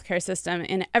in our healthcare system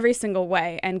in every single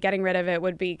way, and getting rid of it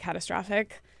would be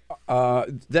catastrophic.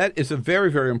 That is a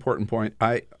very, very important point.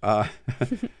 I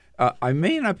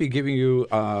may not be giving you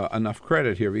enough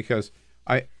credit here because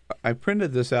I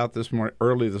printed this out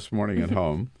early this morning at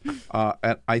home,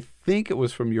 and I think it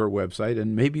was from your website,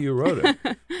 and maybe you wrote it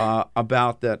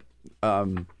about that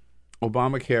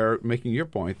Obamacare. Making your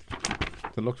point,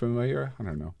 does it look familiar? I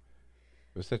don't know.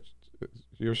 Was that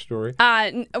your story?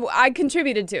 I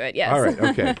contributed to it, yes. All right,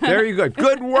 okay. There you go.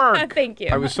 Good work. Thank you.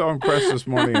 I was so impressed this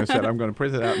morning. I said, I'm going to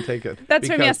print it out and take it. That's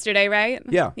from yesterday, right?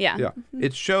 Yeah. Yeah. Mm-hmm.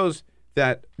 It shows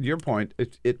that, your point,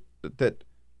 that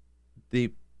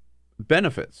the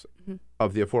benefits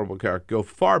of the Affordable Care Act go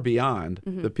far beyond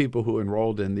the people who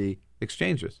enrolled in the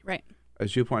exchanges. Right.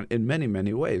 As you point, in many,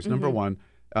 many ways. Number one,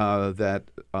 that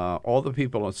all the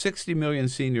people, 60 million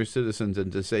senior citizens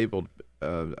and disabled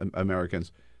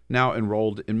Americans now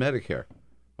enrolled in Medicare,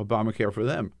 Obamacare for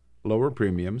them, lower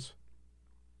premiums,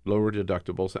 lower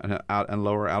deductibles, and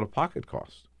lower out-of-pocket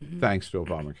costs, thanks to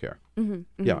Obamacare.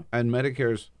 Yeah, and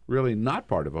Medicare's really not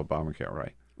part of Obamacare,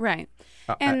 right? Right.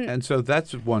 And so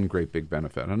that's one great big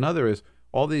benefit. Another is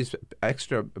all these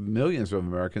extra millions of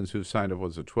Americans who've signed up,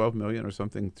 was it 12 million or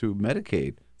something, through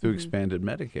Medicaid, through expanded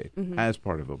Medicaid, as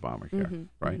part of Obamacare,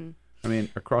 right? I mean,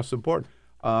 across the board,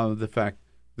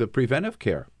 the preventive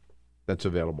care that's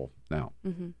available now.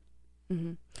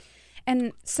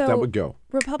 And so that would go.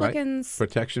 Republicans... Right?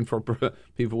 Protection for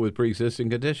people with pre-existing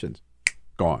conditions,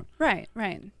 gone. Right.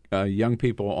 Young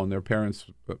people on their parents'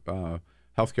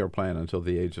 health care plan until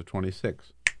the age of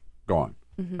 26, gone.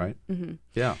 Right?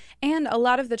 Yeah. And a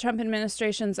lot of the Trump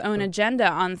administration's own agenda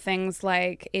on things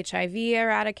like HIV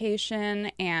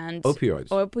eradication and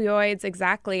opioids,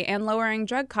 exactly, and lowering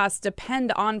drug costs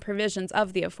depend on provisions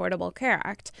of the Affordable Care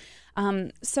Act.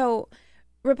 So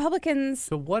Republicans...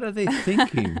 So what are they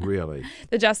thinking, really?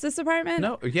 The Justice Department?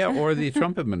 No, yeah, or the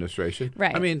Trump administration.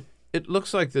 Right. I mean, it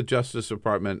looks like the Justice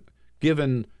Department,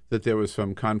 given that there was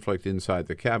some conflict inside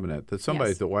the cabinet, that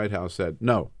somebody at the White House said,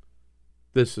 no,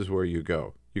 this is where you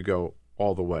go. You go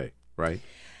all the way, right?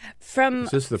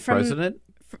 Is this the president?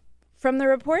 From the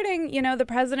reporting, the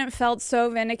president felt so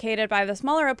vindicated by the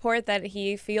Mueller report that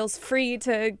he feels free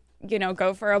to,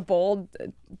 go for a bold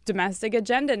domestic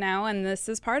agenda now, and this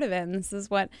is part of it. And this is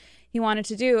what he wanted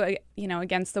to do,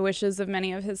 against the wishes of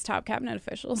many of his top cabinet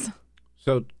officials.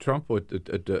 So Trump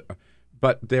would,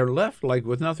 but they're left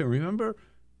with nothing. Remember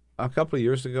a couple of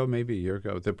years ago, maybe a year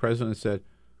ago, the president said,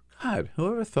 God,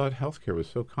 whoever thought healthcare was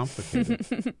so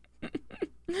complicated?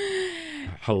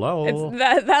 Hello?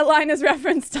 That line is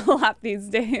referenced a lot these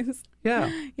days.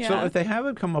 Yeah. So if they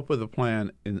haven't come up with a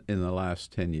plan in the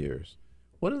last 10 years,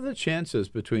 what are the chances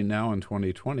between now and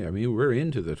 2020? I mean, we're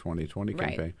into the 2020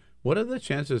 campaign. Right. What are the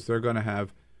chances they're going to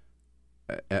have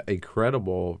a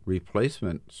credible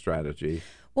replacement strategy?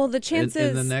 Well, the chances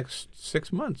in the next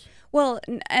 6 months. Well,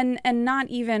 and not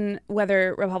even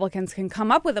whether Republicans can come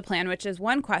up with a plan, which is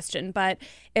one question. But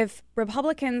if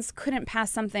Republicans couldn't pass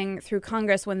something through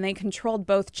Congress when they controlled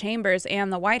both chambers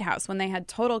and the White House, when they had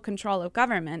total control of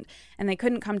government, and they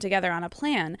couldn't come together on a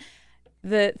plan,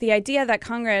 the idea that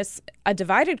Congress, a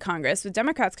divided Congress with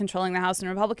Democrats controlling the House and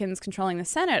Republicans controlling the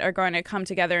Senate, are going to come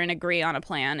together and agree on a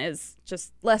plan is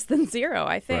just less than zero,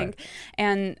 I think.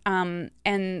 Right.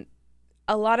 And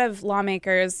a lot of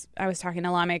lawmakers, I was talking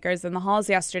to lawmakers in the halls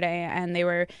yesterday, and they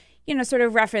were, sort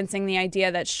of referencing the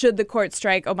idea that should the court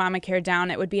strike Obamacare down,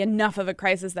 it would be enough of a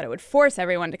crisis that it would force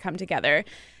everyone to come together.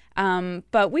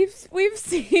 But we've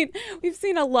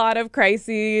seen a lot of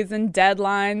crises and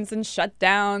deadlines and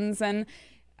shutdowns, and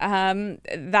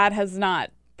that has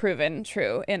not proven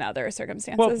true in other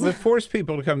circumstances. Well, it forced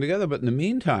people to come together, but in the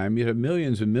meantime, you have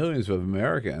millions and millions of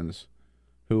Americans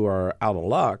who are out of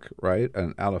luck, right,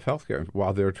 and out of health care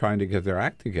while they're trying to get their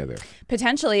act together.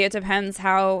 Potentially, it depends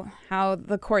how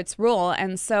the courts rule.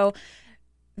 And so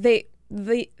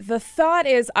the thought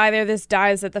is either this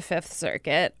dies at the Fifth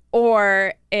Circuit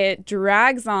or it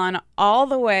drags on all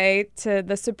the way to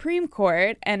the Supreme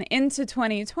Court and into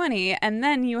 2020, and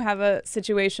then you have a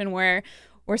situation where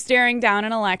we're staring down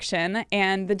an election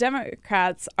and the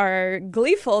Democrats are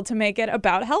gleeful to make it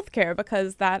about healthcare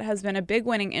because that has been a big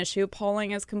winning issue.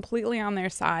 Polling is completely on their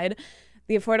side.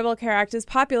 The Affordable Care Act is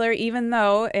popular, even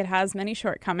though it has many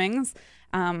shortcomings,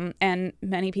 and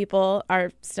many people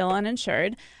are still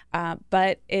uninsured.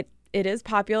 But it is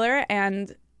popular,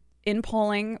 and in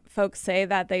polling, folks say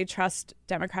that they trust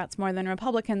Democrats more than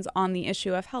Republicans on the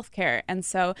issue of health care. And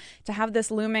so to have this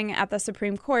looming at the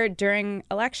Supreme Court during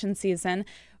election season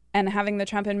and having the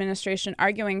Trump administration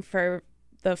arguing for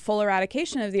the full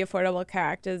eradication of the Affordable Care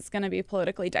Act is going to be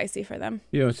politically dicey for them.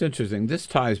 You know, it's interesting. This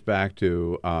ties back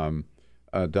to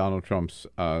Donald Trump's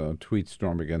tweet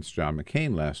storm against John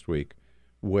McCain last week,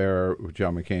 where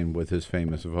John McCain, with his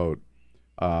famous vote,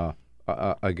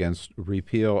 against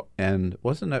repeal and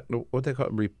wasn't that what they call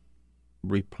it,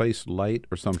 replace light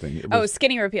or something?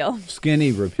 Skinny repeal.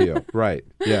 Skinny repeal, right?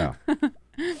 Yeah.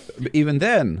 Even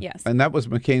then, yes. And that was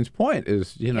McCain's point: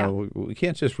 is we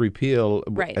can't just repeal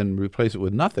and replace it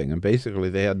with nothing. And basically,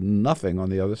 they had nothing on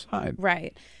the other side.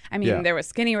 Right. I mean, there was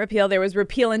skinny repeal. There was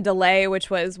repeal and delay, which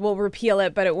was we'll repeal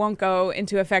it, but it won't go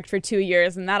into effect for 2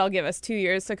 years, and that'll give us 2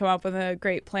 years to come up with a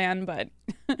great plan. But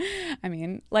I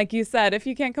mean, like you said, if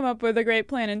you can't come up with a great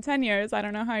plan in 10 years, I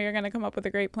don't know how you're going to come up with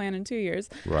a great plan in 2 years.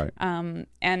 Right.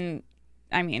 And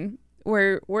I mean,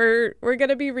 we're going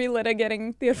to be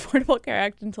relitigating the Affordable Care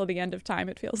Act until the end of time,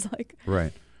 it feels like.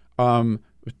 Right.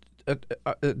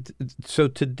 So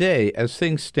today, as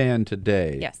things stand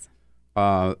today, yes,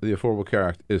 the Affordable Care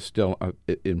Act is still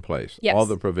in place. Yes. All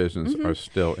the provisions are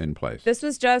still in place. This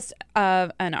was just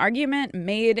an argument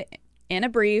made in a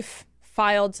brief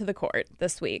filed to the court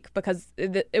this week because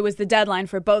it was the deadline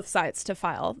for both sides to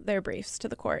file their briefs to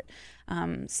the court.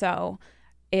 So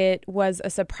it was a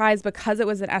surprise because it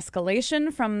was an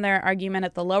escalation from their argument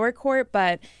at the lower court,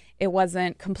 but it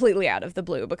wasn't completely out of the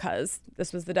blue because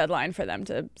this was the deadline for them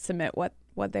to submit what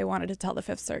they wanted to tell the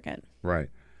Fifth Circuit. Right.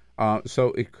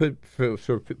 So it could,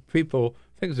 for people,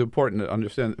 I think it's important to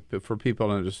understand, for people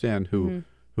to understand who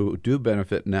do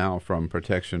benefit now from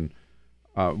protection,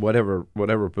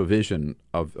 whatever provision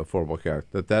of Affordable Care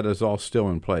Act, that is all still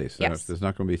in place. Yes. And if it's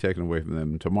not going to be taken away from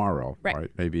them tomorrow, right?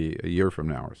 Maybe a year from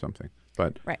now or something.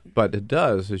 But it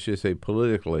does, as you say,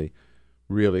 politically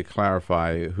really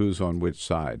clarify who's on which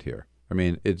side here. I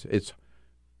mean, it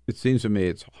seems to me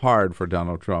it's hard for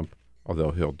Donald Trump, although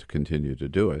he'll continue to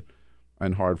do it,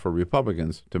 and hard for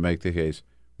Republicans to make the case,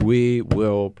 we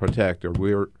will protect, or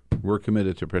we're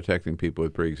committed to protecting people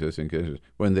with pre-existing conditions,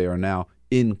 when they are now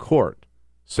in court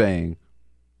saying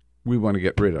we want to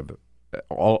get rid of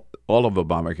all of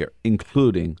Obamacare,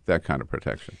 including that kind of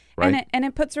protection, right? And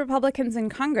it puts Republicans in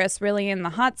Congress really in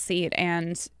the hot seat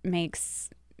and makes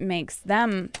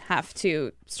them have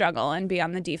to struggle and be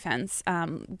on the defense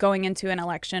going into an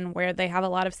election where they have a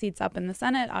lot of seats up in the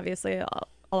Senate, obviously a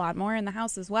lot more in the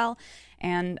House as well,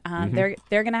 and they're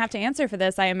going to have to answer for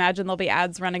this. I imagine there'll be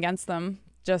ads run against them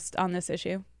just on this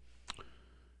issue.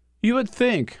 You would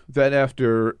think that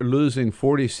after losing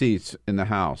 40 seats in the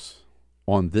House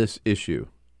on this issue,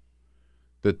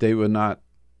 that they would not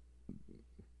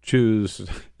choose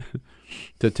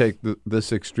to take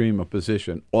this extreme a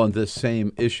position on this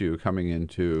same issue coming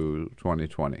into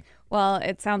 2020. Well,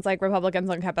 it sounds like Republicans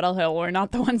on Capitol Hill were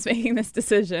not the ones making this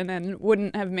decision and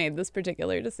wouldn't have made this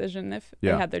particular decision if they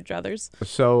had their druthers.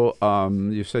 So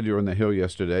you said you were on the Hill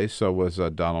yesterday. So was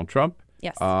Donald Trump.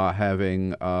 Yes.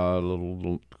 Having a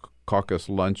little caucus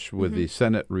lunch with the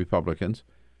Senate Republicans,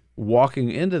 walking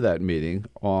into that meeting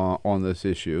on this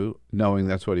issue, knowing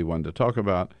that's what he wanted to talk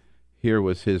about. Here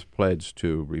was his pledge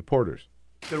to reporters.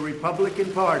 The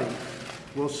Republican Party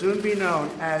will soon be known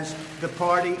as the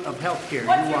party of healthcare.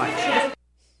 You watch.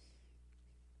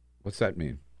 What's that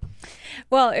mean?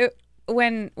 Well,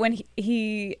 when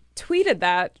he tweeted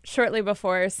that shortly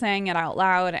before saying it out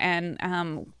loud,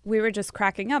 and we were just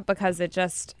cracking up because it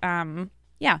just,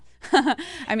 yeah.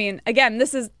 I mean, again,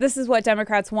 this is what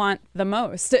Democrats want the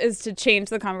most, is to change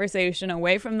the conversation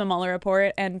away from the Mueller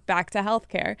report and back to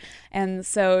healthcare. And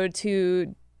so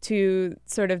to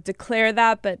sort of declare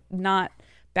that but not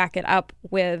back it up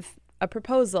with a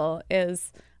proposal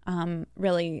is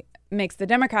really makes the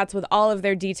Democrats, with all of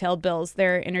their detailed bills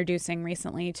they're introducing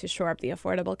recently to shore up the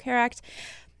Affordable Care Act,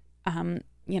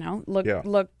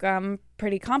 look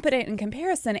pretty competent in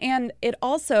comparison. And it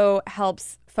also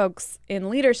helps folks in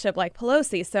leadership like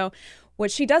Pelosi. So What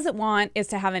she doesn't want is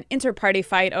to have an inter-party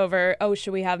fight over,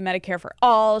 should we have Medicare for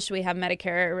all? Should we have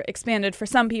Medicare expanded for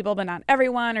some people but not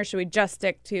everyone? Or should we just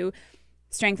stick to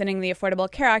strengthening the Affordable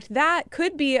Care Act? That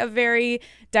could be a very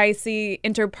dicey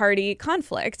inter-party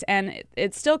conflict, and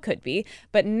it still could be.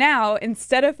 But now,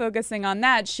 instead of focusing on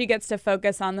that, she gets to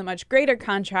focus on the much greater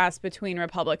contrast between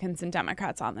Republicans and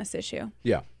Democrats on this issue.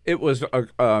 Yeah, it was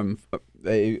a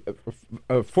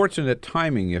fortunate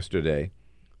timing yesterday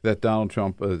that Donald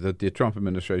Trump, that the Trump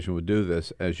administration would do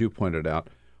this, as you pointed out,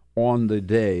 on the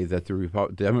day that the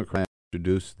Democrats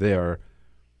introduced their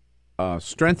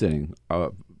strengthening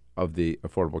of the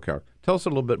Affordable Care Act. Tell us a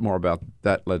little bit more about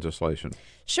that legislation.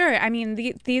 Sure. I mean,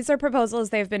 these are proposals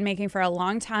they've been making for a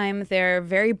long time. They're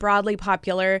very broadly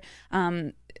popular.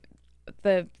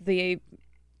 The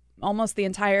almost the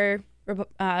entire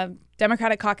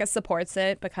Democratic caucus supports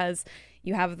it because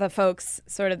you have the folks,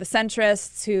 sort of the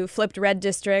centrists, who flipped red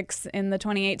districts in the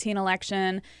 2018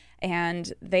 election,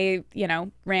 and they,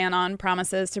 ran on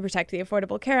promises to protect the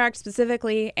Affordable Care Act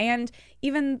specifically. And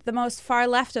even the most far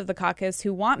left of the caucus,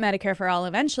 who want Medicare for all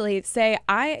eventually, say,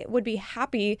 I would be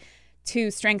happy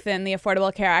to strengthen the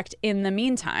Affordable Care Act in the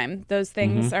meantime. Those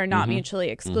things are not mutually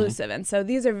exclusive. And so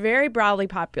these are very broadly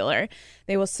popular.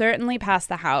 They will certainly pass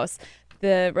the House.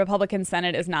 The Republican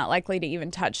Senate is not likely to even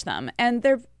touch them. And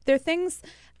they're things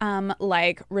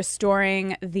like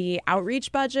restoring the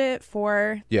outreach budget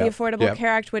for the Affordable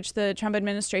Care Act, which the Trump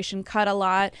administration cut a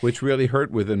lot. Which really hurt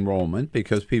with enrollment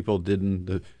because people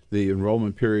didn't, the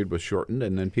enrollment period was shortened,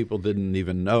 and then people didn't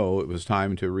even know it was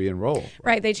time to re-enroll.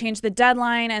 Right. They changed the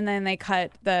deadline, and then they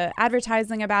cut the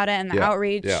advertising about it and the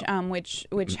outreach,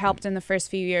 which helped in the first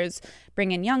few years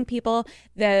bring in young people.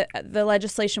 The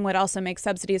legislation would also make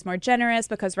subsidies more generous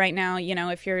because right now,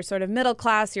 if you're sort of middle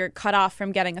class, you're cut off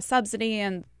from getting a subsidy,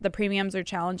 and the premiums are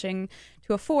challenging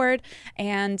to afford.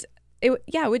 And it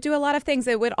would do a lot of things.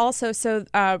 It would also,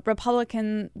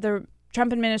 the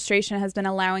Trump administration has been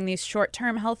allowing these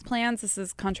short-term health plans. This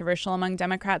is controversial among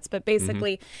Democrats, but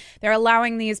basically they're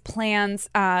allowing these plans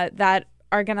that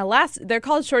are going to last. They're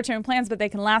called short-term plans, but they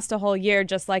can last a whole year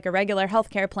just like a regular health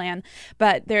care plan.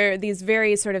 But they're these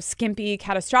very sort of skimpy,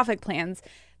 catastrophic plans.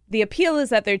 The appeal is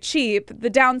that they're cheap. The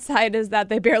downside is that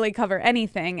they barely cover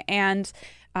anything. And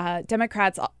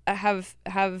Democrats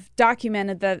have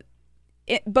documented that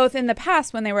both in the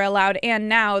past when they were allowed and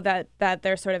now that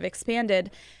they're sort of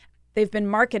expanded, they've been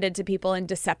marketed to people in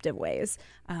deceptive ways.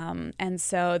 And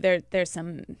so there's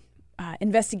some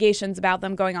investigations about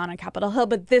them going on Capitol Hill,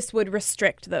 but this would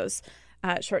restrict those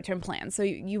short-term plans. So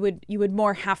you would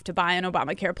more have to buy an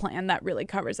Obamacare plan that really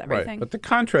covers everything. Right. But the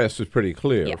contrast is pretty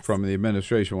clear from the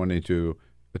administration wanting to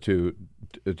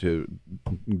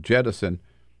jettison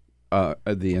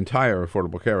the entire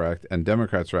Affordable Care Act, and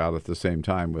Democrats are out at the same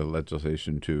time with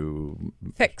legislation to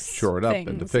shore it up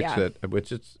and to fix it,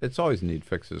 which it's always need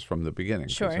fixes from the beginning.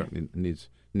 Sure. It certainly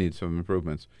needs some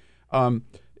improvements.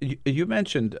 You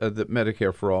mentioned the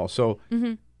Medicare for all. So,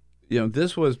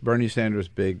 this was Bernie Sanders'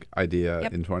 big idea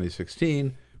in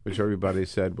 2016, which everybody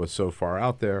said was so far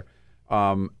out there.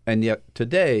 And yet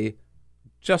today,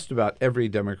 just about every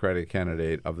Democratic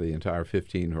candidate of the entire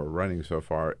 15 who are running so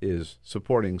far is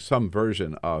supporting some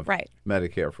version of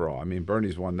Medicare for all. I mean,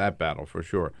 Bernie's won that battle for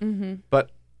sure.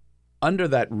 But under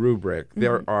that rubric,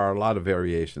 there are a lot of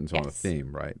variations on the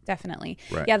theme, right? Definitely.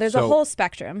 Right. Yeah, there's a whole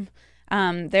spectrum.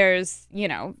 There's,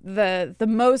 the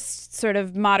most sort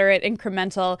of moderate,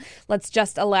 incremental, let's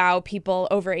just allow people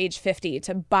over age 50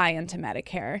 to buy into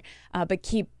Medicare, but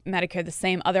keep Medicare the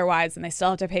same otherwise, and they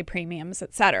still have to pay premiums,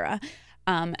 et cetera.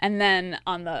 And then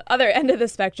on the other end of the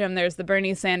spectrum, there's the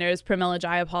Bernie Sanders Pramila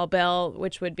Jayapal bill,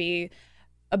 which would be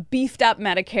a beefed up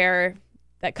Medicare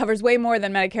that covers way more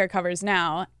than Medicare covers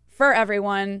now for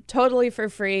everyone, totally for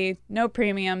free, no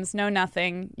premiums, no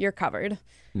nothing, you're covered.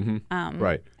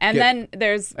 Right. And then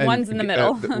there's ones in the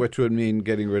middle. Which would mean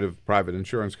getting rid of private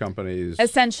insurance companies.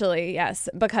 Essentially, yes,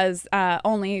 because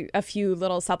only a few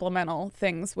little supplemental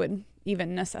things would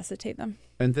even necessitate them.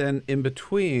 And then in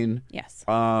between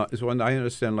is one I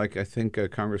understand, like I think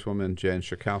Congresswoman Jan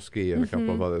Schakowsky and a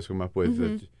couple of others come up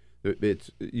with that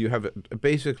you have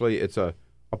basically it's a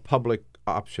public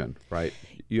option, right?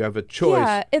 You have a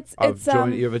choice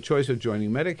you have a choice of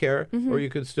joining Medicare, or you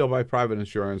could still buy private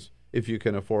insurance if you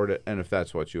can afford it and if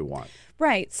that's what you want.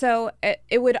 Right. So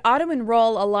it would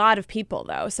auto-enroll a lot of people,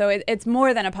 though. So it's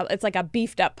more than it's like a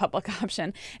beefed-up public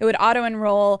option. It would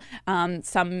auto-enroll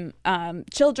some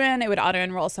children. It would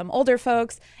auto-enroll some older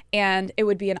folks. And it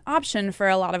would be an option for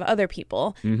a lot of other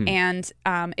people. And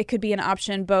it could be an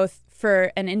option both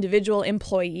for an individual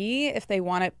employee if they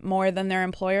want it more than their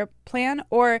employer plan,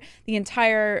 or the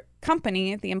entire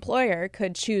company, the employer,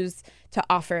 could choose to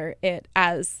offer it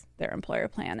as their employer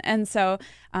plan. And so,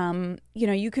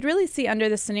 you could really see under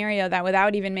the scenario that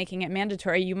without even making it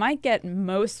mandatory, you might get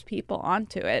most people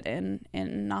onto it in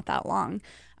not that long.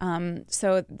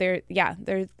 So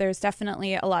there's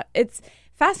definitely a lot. It's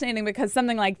fascinating because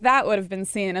something like that would have been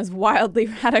seen as wildly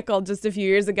radical just a few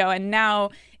years ago. And now,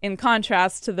 in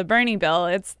contrast to the Bernie bill,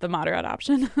 it's the moderate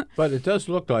option. But it does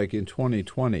look like in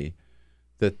 2020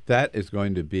 that is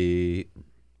going to be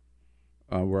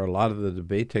where a lot of the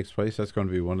debate takes place. That's going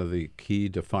to be one of the key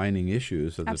defining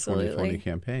issues of the 2020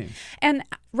 campaign. And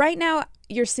right now,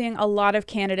 you're seeing a lot of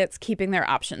candidates keeping their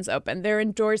options open. They're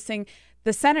endorsing.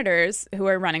 The senators who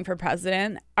are running for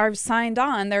president are signed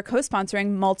on. They're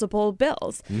co-sponsoring multiple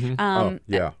bills. Mm-hmm.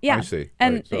 I see.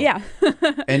 And right,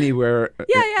 so anywhere.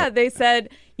 They said,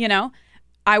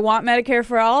 I want Medicare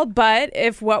for all, but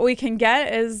if what we can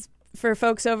get is for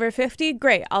folks over 50,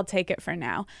 great, I'll take it for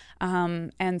now.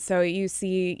 And so you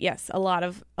see, yes, a lot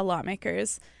of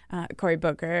lawmakers, Cory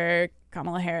Booker,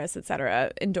 Kamala Harris, et cetera,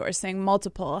 endorsing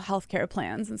multiple healthcare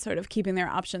plans and sort of keeping their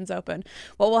options open.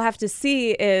 What we'll have to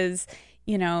see is,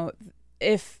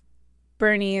 if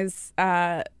Bernie's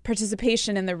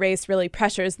participation in the race really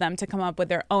pressures them to come up with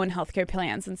their own healthcare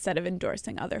plans instead of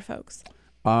endorsing other folks.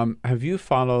 Have you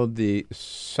followed the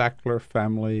Sackler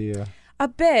family A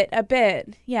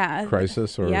bit, yeah.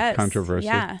 crisis or controversy?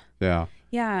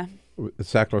 Yeah. The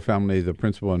Sackler family, the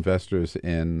principal investors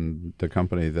in the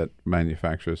company that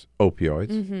manufactures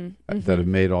opioids, that have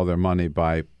made all their money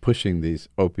by pushing these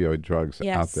opioid drugs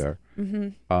out there,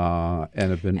 and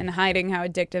have been hiding how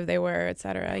addictive they were, et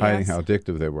cetera. Hiding how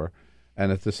addictive they were,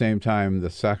 and at the same time, the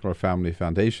Sackler Family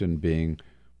Foundation being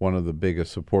one of the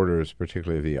biggest supporters,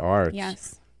 particularly of the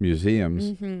arts,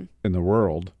 museums in the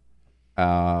world,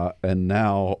 and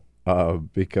now.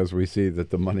 Because we see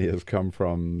that the money has come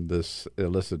from this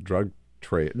illicit drug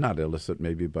trade, not illicit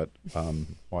maybe, but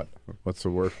what's the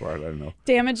word for it? I don't know.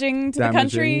 Damaging to the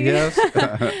country. Yes.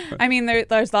 I mean,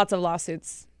 there's lots of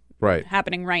lawsuits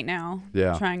happening right now,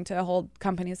 trying to hold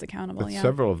companies accountable. But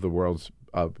several of the world's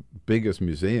biggest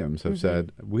museums have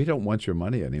said, we don't want your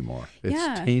money anymore.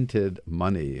 It's tainted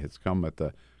money. It's come at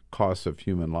the cost of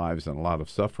human lives and a lot of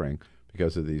suffering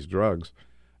because of these drugs.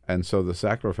 And so the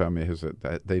Sackler family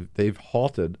they've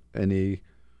halted any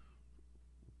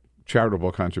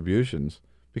charitable contributions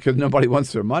because nobody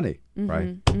wants their money,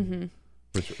 right? Mm-hmm.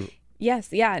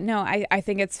 I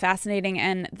think it's fascinating,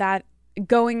 and that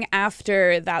going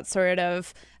after that sort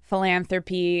of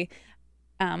philanthropy,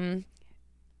 trying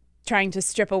to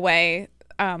strip away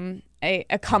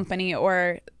a company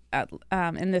or.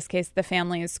 In this case, the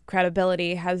family's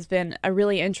credibility has been a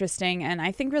really interesting and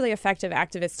I think really effective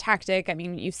activist tactic. I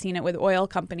mean, you've seen it with oil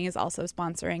companies also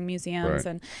sponsoring museums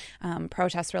and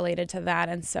protests related to that.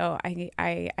 And so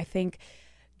I think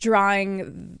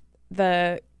connecting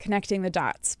the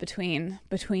dots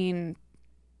between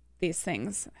these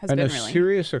things has been really. And as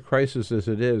serious a crisis as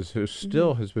it is, there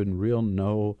still has been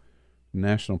no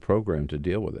national program to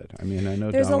deal with it. I mean, I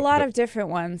know there's a lot of different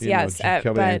ones.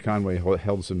 Kellyanne Conway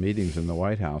held some meetings in the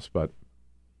White House, but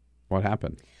what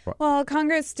happened? Well,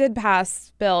 Congress did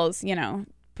pass bills,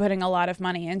 putting a lot of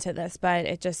money into this, but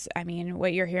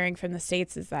what you're hearing from the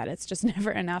states is that it's just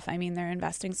never enough. I mean, they're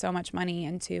investing so much money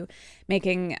into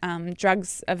making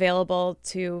drugs available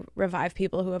to revive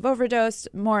people who have overdosed,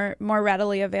 more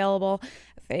readily available.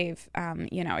 They've,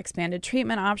 expanded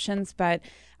treatment options, but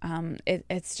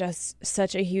it's just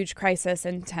such a huge crisis,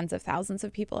 and tens of thousands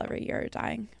of people every year are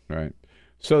dying. Right.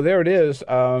 So there it is.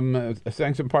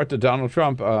 Thanks in part to Donald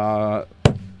Trump. The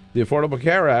Affordable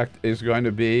Care Act is going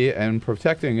to be, and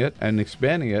protecting it and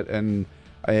expanding it and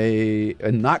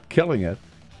not killing it,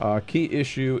 key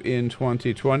issue in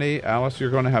 2020. Alice, you're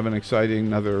going to have an exciting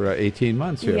another 18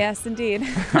 months here. Yes, indeed.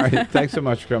 All right. Thanks so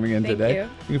much for coming in today.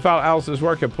 You can follow Alice's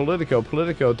work at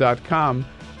Politico.com.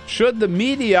 Should the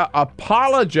media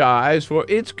apologize for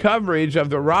its coverage of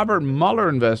the Robert Mueller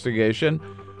investigation?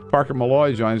 Parker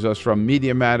Molloy joins us from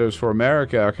Media Matters for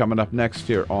America, coming up next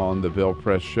here on The Bill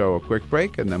Press Show. A quick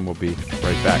break, and then we'll be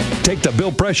right back. Take The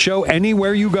Bill Press Show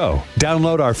anywhere you go.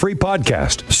 Download our free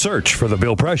podcast. Search for The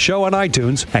Bill Press Show on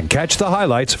iTunes and catch the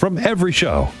highlights from every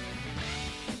show.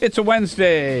 It's a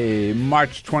Wednesday,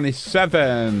 March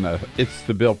 27. It's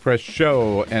The Bill Press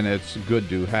Show, and it's good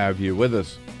to have you with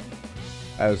us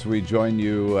as we join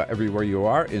you everywhere you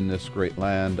are in this great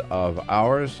land of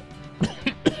ours.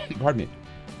 Pardon me.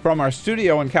 From our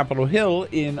studio on Capitol Hill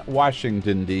in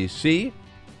Washington, D.C.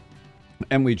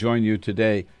 And we join you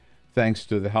today thanks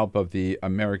to the help of the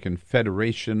American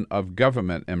Federation of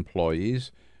Government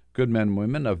Employees. good men and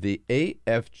women of the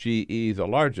AFGE, the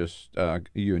largest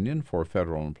union for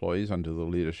federal employees under the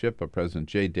leadership of President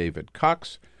J. David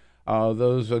Cox.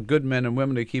 Those good men and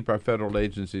women who keep our federal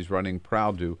agencies running,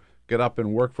 proud to get up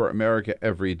and work for America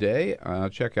every day.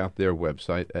 Check out their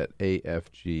website at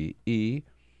afge.org.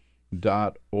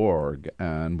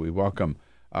 And we welcome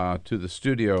to the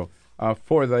studio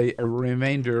for the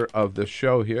remainder of the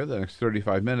show here, the next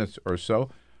 35 minutes or so.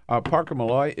 Parker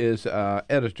Molloy is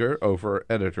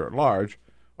editor-at-large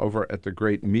over at the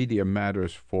great Media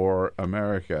Matters for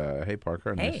America. Hey,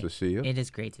 Parker, nice to see you. It is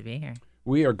great to be here.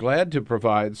 We are glad to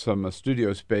provide some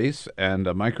studio space and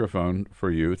a microphone for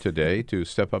you today to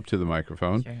step up to the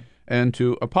microphone and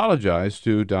to apologize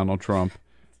to Donald Trump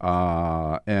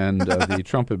and the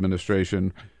Trump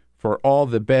administration for all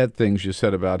the bad things you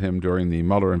said about him during the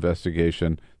Mueller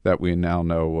investigation that we now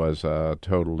know was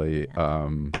totally, a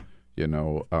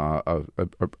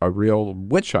real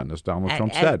witch hunt, as Donald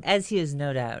Trump said. As he is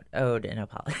no doubt owed an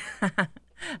apology.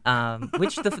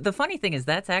 Which the funny thing is,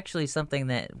 that's actually something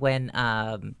that when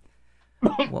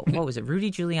what was it?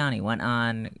 Rudy Giuliani went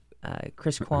on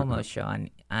Chris Cuomo's show on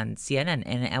CNN,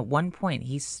 and at one point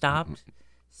he stopped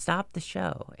the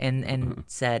show and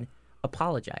said,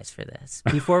 "Apologize for this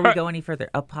before we go any further.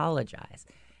 Apologize."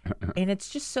 And it's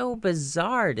just so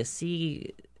bizarre to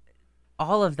see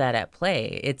all of that at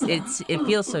play. It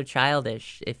feels so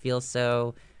childish. It feels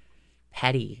so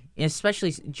petty,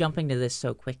 especially jumping to this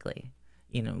so quickly.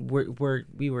 You know,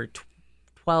 we were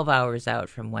 12 hours out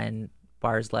from when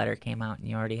Barr's letter came out, and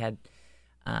you already had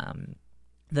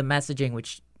the messaging,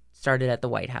 which started at the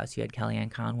White House. You had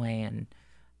Kellyanne Conway and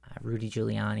Rudy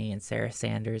Giuliani and Sarah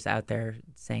Sanders out there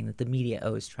saying that the media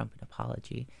owes Trump an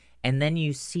apology. And then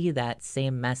you see that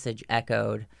same message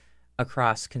echoed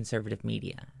across conservative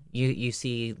media. You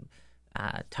see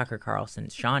Tucker Carlson,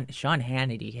 Sean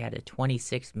Hannity had a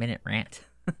 26-minute rant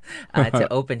to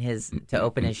open his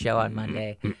show on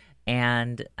Monday,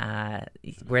 and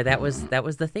where that was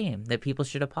the theme, that people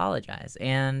should apologize.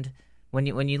 And when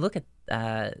you look at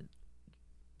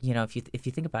if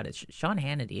you think about it, Sean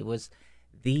Hannity was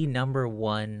the number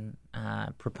one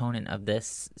proponent of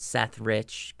this Seth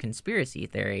Rich conspiracy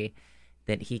theory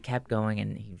that he kept going,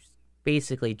 and he was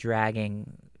basically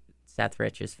dragging Seth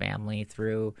Rich's family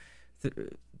through hell,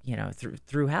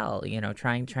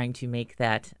 trying to make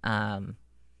that trying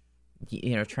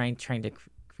to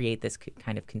create this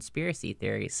kind of conspiracy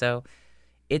theory. So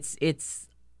it's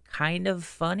kind of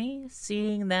funny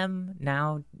seeing them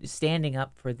now standing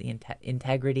up for the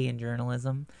integrity in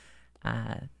journalism.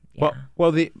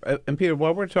 Well, and Peter,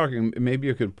 while we're talking, maybe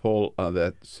you could pull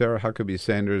that Sarah Huckabee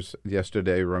Sanders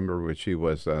yesterday. Remember, which she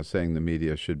was saying the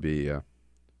media should be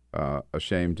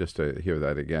ashamed, just to hear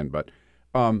that again. But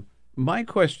my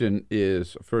question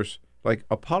is, first,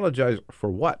 apologize for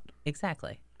what?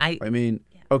 Exactly.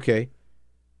 Okay.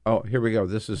 Oh, here we go.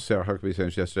 This is Sarah Huckabee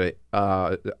Sanders yesterday,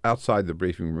 outside the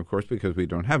briefing room, of course, because we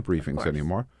don't have briefings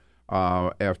anymore.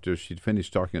 After she'd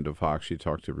finished talking to Fox, she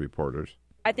talked to reporters.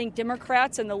 I think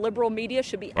Democrats and the liberal media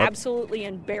should be absolutely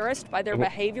embarrassed by their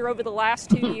behavior over the last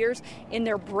 2 years in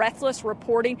their breathless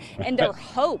reporting and their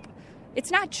hope. It's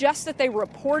not just that they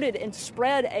reported and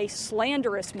spread a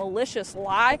slanderous, malicious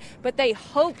lie, but they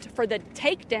hoped for the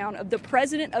takedown of the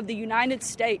President of the United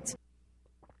States.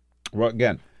 Well,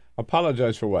 again,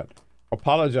 apologize for what?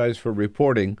 Apologize for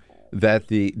reporting that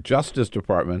the Justice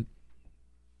Department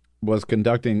was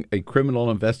conducting a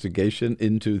criminal investigation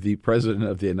into the President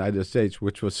of the United States,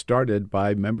 which was started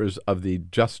by members of the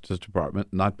Justice Department,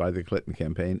 not by the Clinton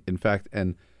campaign. In fact,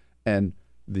 and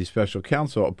the special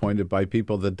counsel appointed by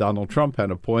people that Donald Trump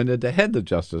had appointed to head the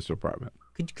Justice Department.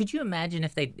 Could you imagine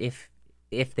if they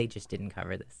just didn't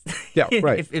cover this? Yeah,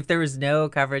 right. if there was no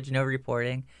coverage, no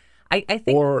reporting, I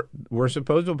think. Or we're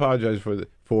supposed to apologize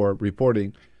for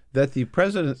reporting that the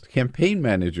president's campaign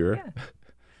manager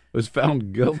was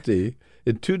found guilty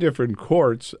in 2 different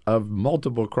courts of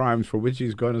multiple crimes for which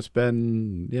he's going to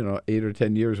spend 8 or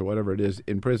 10 years or whatever it is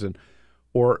in prison.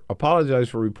 Or apologize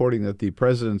for reporting that the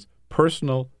president's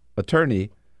personal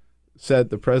attorney said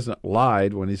the president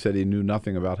lied when he said he knew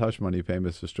nothing about hush money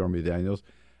payments to Stormy Daniels,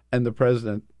 and the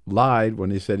president lied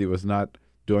when he said he was not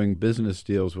doing business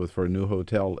deals for a new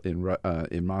hotel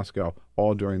in Moscow,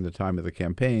 all during the time of the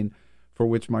campaign, for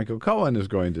which Michael Cohen is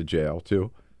going to jail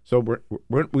too. So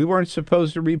we weren't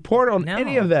supposed to report on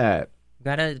any of that.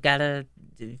 Gotta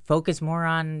focus more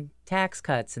on tax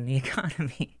cuts and the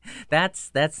economy. That's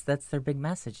their big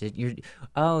message. The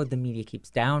media keeps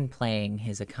downplaying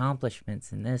his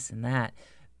accomplishments and this and that,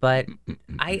 but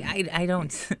I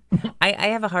don't. I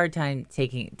have a hard time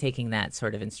taking that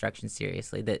sort of instruction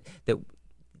seriously. That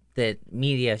that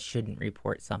media shouldn't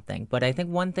report something. But I think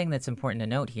one thing that's important to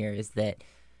note here is that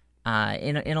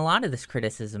in a lot of this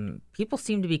criticism, people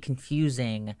seem to be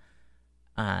confusing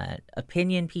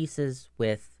opinion pieces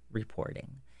with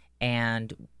reporting.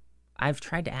 And I've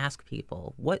tried to ask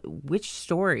people which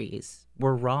stories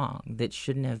were wrong that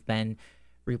shouldn't have been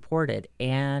reported.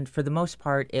 And for the most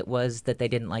part, it was that they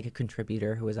didn't like a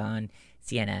contributor who was on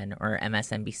CNN or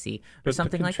MSNBC or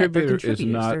something like that. The contributor is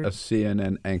not a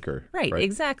CNN anchor. Right,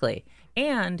 exactly.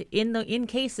 And in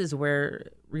cases where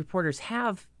reporters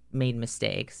have made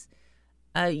mistakes,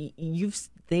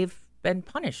 they've been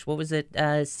punished. What was it?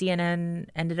 CNN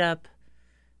ended up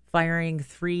firing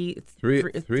three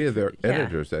of their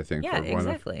editors, I think. Yeah,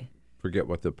 exactly. Forget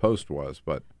what the post was,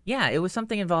 but yeah, it was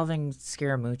something involving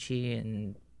Scaramucci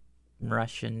and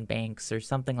Russian banks or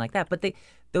something like that. But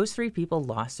those three people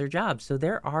lost their jobs, so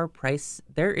there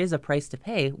is a price to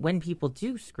pay when people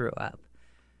do screw up.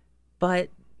 But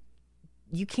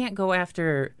you can't go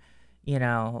after,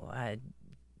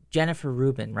 Jennifer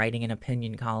Rubin writing an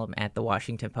opinion column at the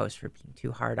Washington Post for being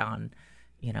too hard on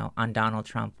Donald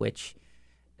Trump, which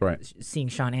seeing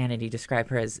Sean Hannity describe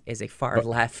her as a far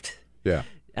left. Yeah.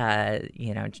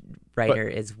 Writer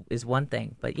is one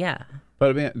thing, but yeah.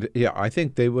 But I mean, yeah, I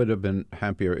think they would have been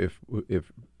happier if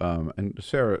and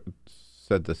Sarah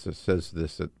says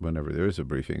this at whenever there is a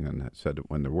briefing, and said it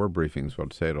when there were briefings, well,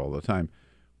 to say it all the time.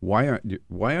 Why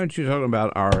aren't you talking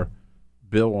about our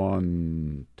bill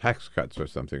on tax cuts or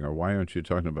something, or why aren't you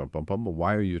talking about blah, blah, blah?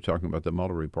 Why are you talking about the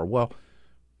Mueller report? Well,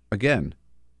 again,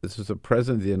 this is the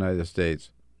president of the United States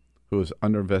who is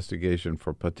under investigation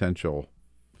for potential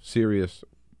serious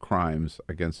crimes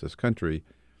against this country,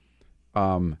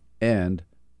 and an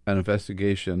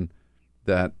investigation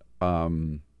that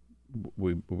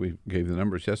we gave the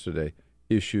numbers yesterday,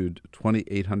 issued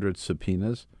 2,800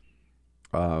 subpoenas,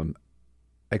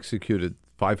 executed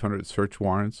 500 search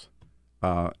warrants,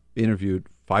 interviewed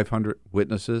 500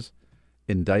 witnesses,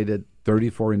 indicted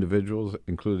 34 individuals,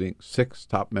 including 6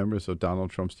 top members of Donald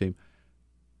Trump's team.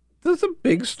 This is a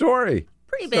big story.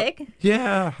 Pretty big.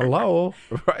 Yeah, hello.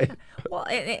 Right. Well,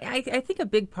 I think a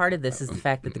big part of this is the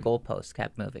fact that the goalposts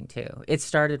kept moving, too. It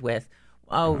started with,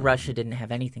 Russia didn't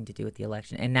have anything to do with the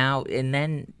election. And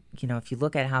then, if you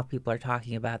look at how people are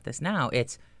talking about this now,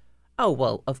 it's,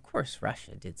 of course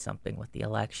Russia did something with the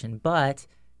election, but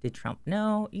did Trump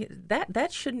know?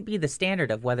 That shouldn't be the standard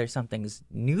of whether something's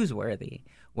newsworthy,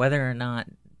 whether or not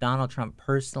Donald Trump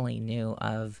personally knew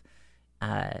of,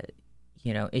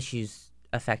 issues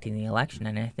affecting the election.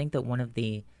 And I think that one of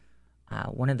the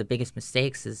biggest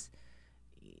mistakes is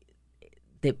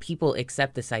that people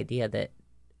accept this idea that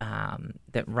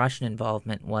that Russian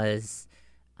involvement was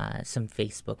some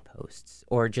Facebook posts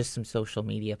or just some social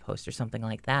media posts or something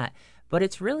like that. But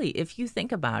it's really, if you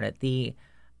think about it, the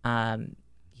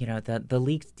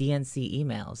leaked DNC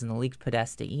emails and the leaked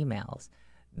Podesta emails,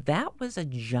 that was a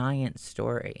giant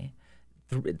story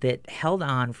that held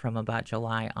on from about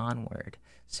July onward.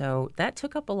 So that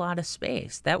took up a lot of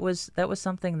space. That was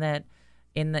something that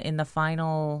in the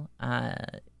final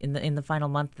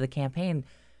month of the campaign,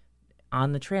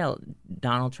 on the trail,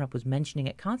 Donald Trump was mentioning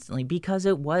it constantly because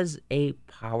it was a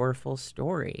powerful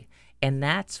story. And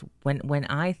that's when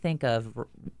I think of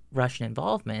Russian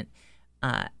involvement,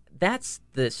 that's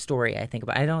the story I think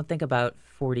about. I don't think about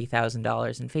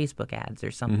 $40,000 in Facebook ads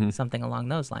or something along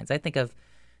those lines. I think of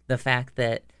the fact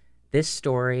that this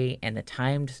story and the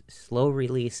timed slow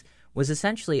release was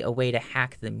essentially a way to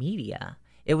hack the media.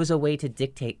 It was a way to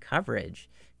dictate coverage.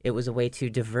 It was a way to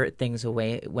divert things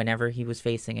away whenever he was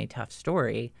facing a tough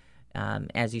story.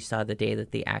 As you saw the day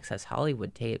that the Access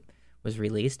Hollywood tape was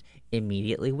released,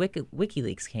 immediately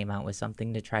WikiLeaks came out with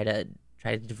something to try to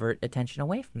divert attention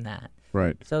away from that.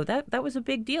 Right. So that was a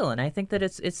big deal, and I think that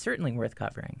it's certainly worth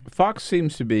covering. Fox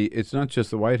seems to be, it's not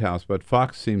just the White House, but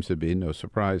Fox seems to be, no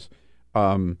surprise,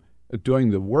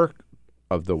 doing the work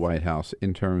of the White House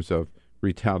in terms of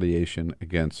retaliation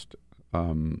against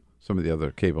some of the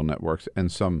other cable networks and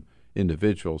some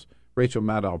individuals. Rachel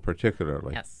Maddow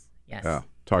particularly. Yes.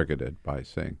 Targeted by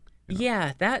saying.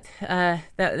 Yeah, that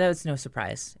was no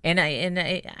surprise, and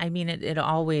I mean it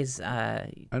always.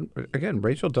 And again,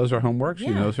 Rachel does her homework. She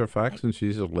knows her facts, and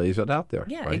she just lays it out there.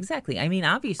 Yeah, right? Exactly. I mean,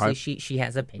 obviously she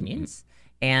has opinions,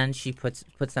 and she puts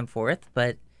them forth,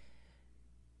 but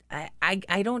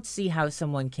I don't see how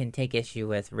someone can take issue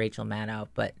with Rachel Maddow,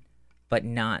 but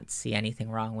not see anything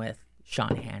wrong with Sean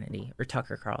Hannity or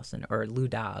Tucker Carlson or Lou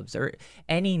Dobbs or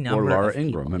any number or Laura of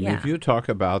Ingraham. people. I mean, if you talk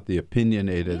about the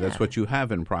opinionated, that's what you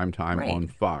have in prime time on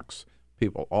Fox.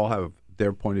 People all have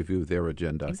their point of view, their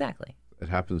agenda. Exactly. It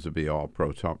happens to be all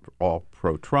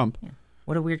pro-Trump.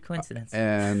 What a weird coincidence.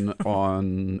 And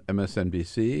on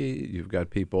MSNBC, you've got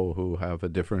people who have a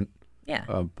different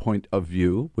point of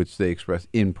view, which they express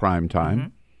in prime time. Mm-hmm.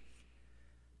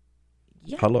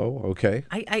 Yeah. Hello, okay.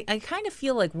 I kind of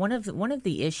feel like one of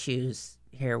the issues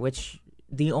here, which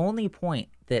the only point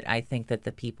that I think that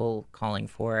the people calling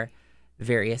for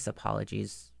various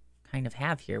apologies kind of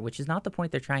have here, which is not the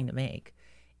point they're trying to make,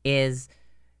 is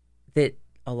that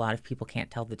a lot of people can't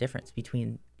tell the difference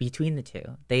between the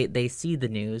two. They see the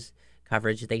news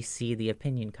coverage, they see the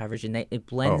opinion coverage, and it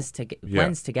blends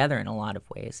blends together in a lot of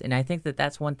ways. And I think that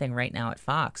that's one thing right now at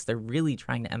Fox. They're really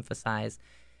trying to emphasize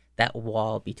that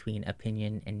wall between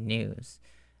opinion and news.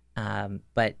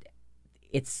 But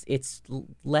it's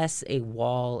less a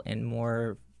wall and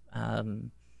more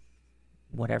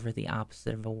whatever the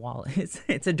opposite of a wall is.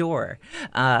 It's a door.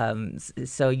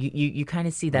 So you kind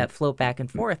of see that float back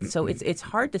and forth. So it's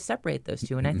hard to separate those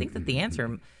two. And I think that the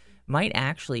answer might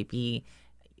actually be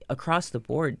across the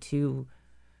board to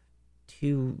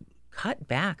cut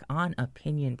back on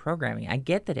opinion programming. I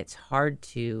get that it's hard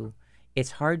to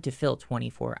fill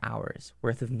 24 hours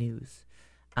worth of news.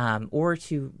 Or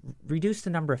to reduce the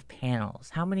number of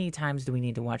panels. How many times do we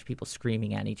need to watch people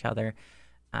screaming at each other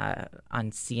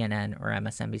on CNN or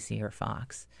MSNBC or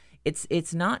Fox?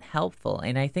 It's not helpful,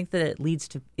 and I think that it leads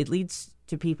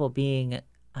to people being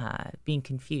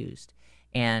confused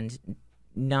and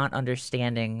not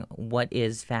understanding what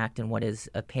is fact and what is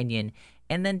opinion,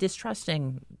 and then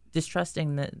distrusting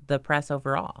the press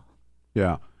overall.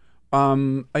 Yeah,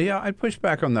 I'd push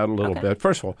back on that a little bit.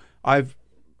 First of all, I've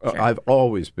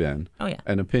always been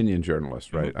an opinion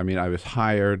journalist, right? Mm-hmm. I mean, I was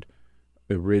hired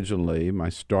originally,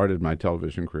 started my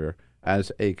television career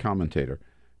as a commentator.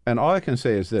 And all I can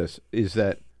say is this, is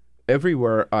that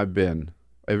everywhere I've been,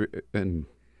 and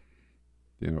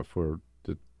for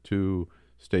the two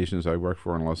stations I worked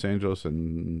for in Los Angeles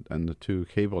and the two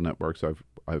cable networks I've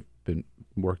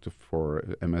worked for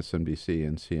MSNBC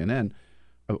and CNN,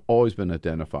 I've always been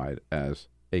identified as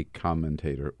a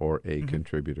commentator or a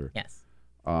contributor. Yes.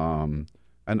 And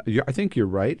I think you're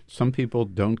right. Some people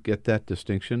don't get that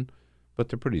distinction, but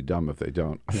they're pretty dumb if they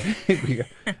don't.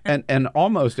 and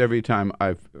almost every time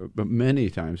many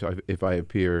times if I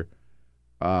appear,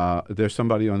 there's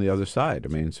somebody on the other side. I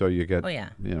mean, so you get,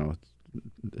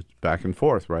 it's back and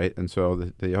forth, right? And so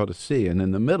they ought to see. And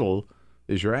in the middle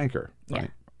is your anchor, right?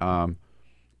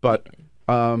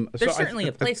 There's certainly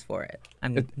a place for it.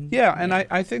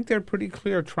 I think they're pretty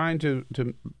clear trying to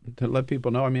let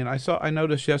people know. I mean, I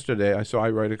noticed yesterday, I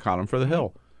write a column for The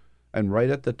Hill, and right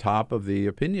at the top of the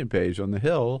opinion page on The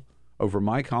Hill, over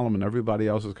my column and everybody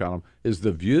else's column, is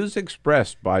the views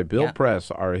expressed by Bill Press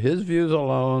are his views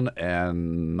alone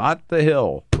and not The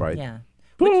Hill, right? Yeah.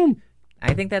 Boom!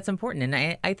 I think that's important.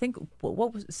 And I think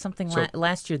what was something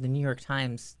last year, the New York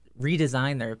Times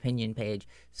redesigned their opinion page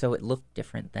so it looked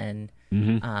different than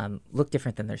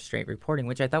their straight reporting,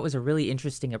 which I thought was a really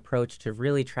interesting approach to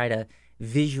really try to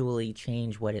visually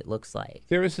change what it looks like.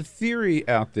 There is a theory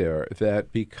out there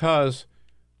that because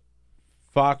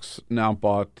Fox now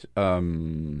bought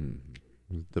the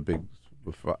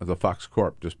Fox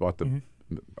Corp just bought the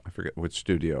I forget which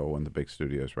studio, one of the big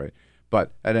studios, right?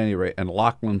 But at any rate, and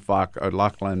Lachlan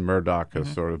Murdoch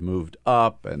has sort of moved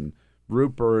up, and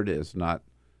Rupert is not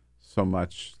so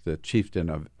much the chieftain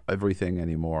of everything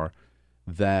anymore,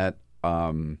 that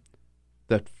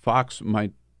Fox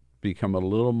might become a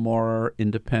little more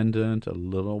independent, a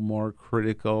little more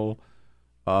critical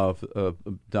of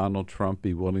Donald Trump,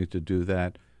 be willing to do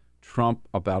that. Trump,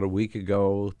 about a week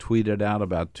ago, tweeted out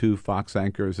about two Fox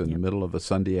anchors in the middle of a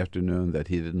Sunday afternoon that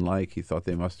he didn't like. He thought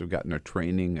they must have gotten their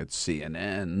training at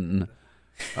CNN,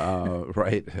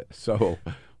 right? So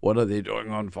what are they doing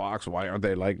on Fox? Why aren't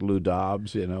they like Lou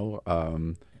Dobbs,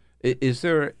 Is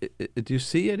there, do you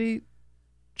see any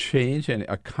change,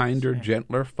 a kinder,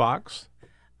 gentler Fox?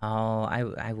 Oh,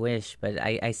 I wish, but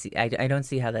I don't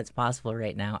see how that's possible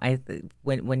right now.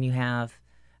 When you have,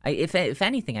 if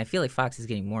anything, I feel like Fox is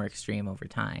getting more extreme over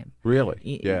time. Really?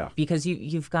 Yeah. Because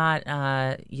you've got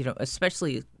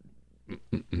especially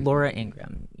Laura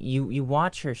Ingraham. You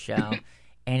watch her show,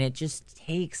 and it just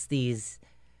takes these.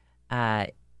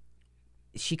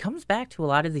 She comes back to a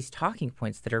lot of these talking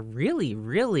points that are really,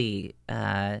 really.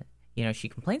 She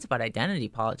complains about identity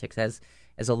politics as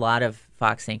a lot of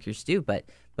Fox anchors do, but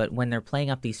when they're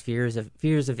playing up these fears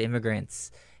of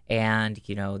immigrants and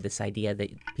this idea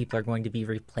that people are going to be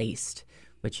replaced,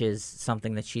 which is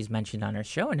something that she's mentioned on her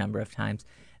show a number of times,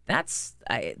 that's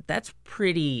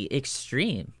pretty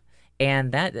extreme,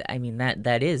 and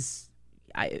that is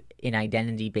an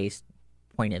identity based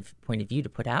point of view to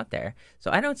put out there.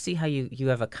 So I don't see how you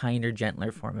have a kinder,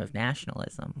 gentler form of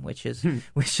nationalism, which is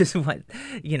what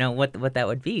what that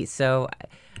would be. So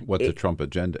the Trump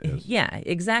agenda is. Yeah,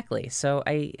 exactly. So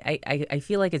I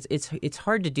feel like it's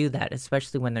hard to do that,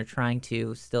 especially when they're trying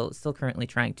to still currently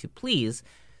trying to please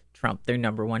Trump, their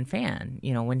number one fan.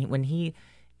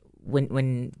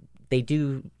 When they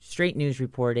do straight news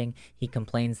reporting, he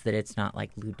complains that it's not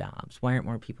like Lou Dobbs. Why aren't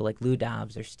more people like Lou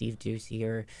Dobbs or Steve Doocy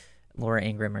or Laura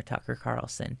Ingraham or Tucker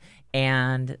Carlson?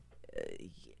 And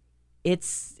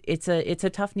it's a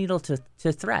tough needle to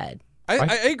thread.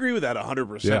 I agree with that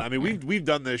 100%. Yeah. I mean, we've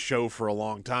done this show for a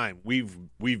long time. We've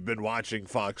been watching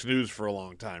Fox News for a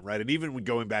long time, right? And even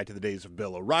going back to the days of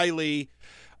Bill O'Reilly,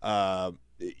 Bill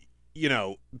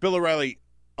O'Reilly,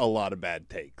 a lot of bad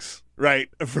takes, right?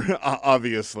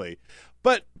 Obviously.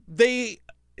 But they,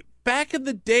 back in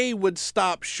the day, would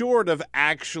stop short of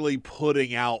actually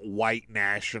putting out white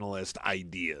nationalist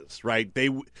ideas, right?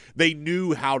 They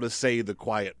knew how to say the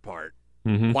quiet part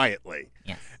quietly.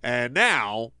 Yes. And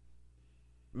now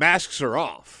masks are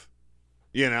off.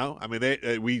 I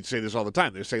mean, we say this all the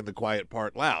time. They're saying the quiet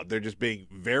part loud. They're just being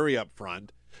very upfront.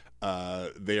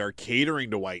 They are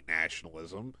catering to white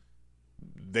nationalism.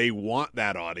 They want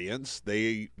that audience.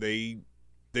 They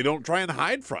don't try and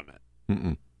hide from it.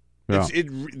 Mm-mm. Yeah.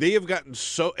 They have gotten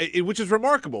which is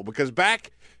remarkable because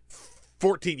back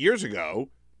 14 years ago,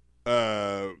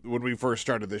 when we first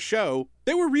started the show,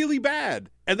 they were really bad,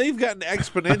 and they've gotten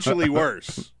exponentially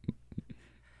worse.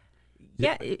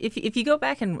 Yeah, if you go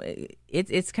back and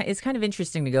it's kind of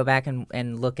interesting to go back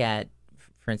and look at,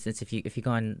 for instance, if you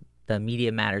go on the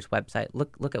Media Matters website,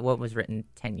 look at what was written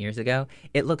 10 years ago.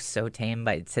 It looks so tame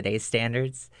by today's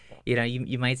standards.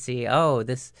 You might see,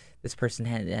 this person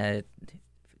had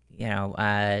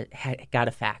got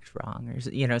a fact wrong,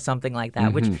 or something like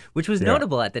that, which was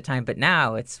notable at the time. But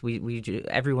now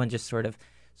everyone just sort of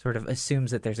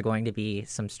assumes that there's going to be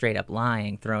some straight up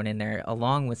lying thrown in there,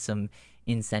 along with some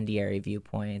incendiary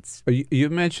viewpoints. You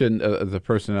mentioned the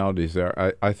personalities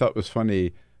there. I thought it was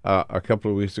funny a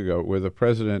couple of weeks ago where the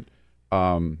president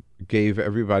gave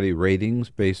everybody ratings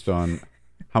based on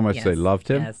how much they loved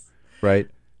him, right?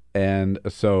 And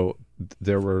so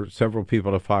there were several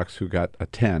people at Fox who got a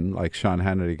 10, like Sean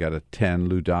Hannity got a 10,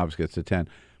 Lou Dobbs gets a 10,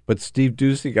 but Steve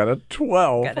Doocy got a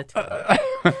 12.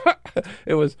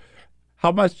 It was,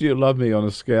 how much do you love me on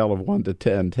a scale of 1 to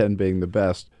 10, 10 being the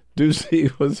best?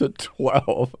 Doocy was a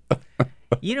 12.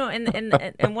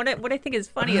 And what I think is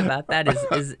funny about that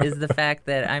is the fact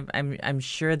that I'm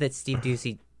sure that Steve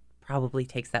Doocy probably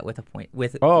takes that with a point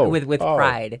with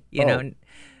pride. I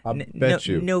bet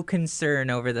you. No concern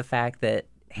over the fact that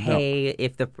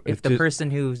if the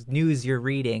person whose news you're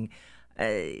reading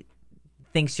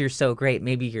thinks you're so great,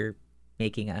 maybe you're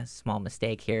making a small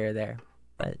mistake here or there.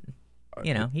 But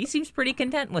he seems pretty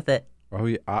content with it. Oh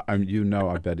yeah, I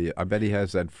bet he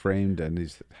has that framed and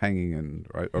he's hanging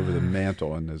right over the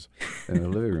mantle in the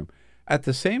living room. At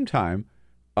the same time,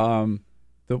 the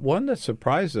one that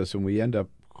surprised us, and we end up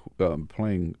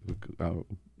playing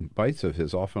bites of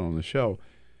his often on the show,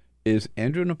 is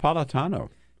Andrew Napolitano.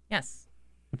 Yes,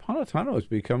 Napolitano has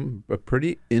become a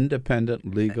pretty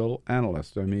independent legal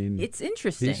analyst. I mean, it's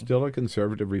interesting. He's still a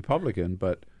conservative Republican,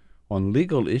 but on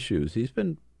legal issues, he's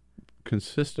been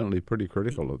consistently pretty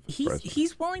critical of the president.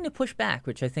 He's willing to push back,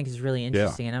 which I think is really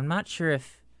interesting. And I'm not sure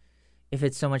if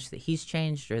it's so much that he's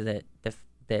changed or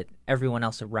that everyone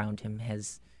else around him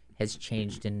has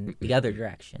changed in the other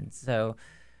direction. So,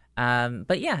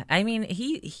 but yeah, I mean,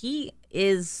 he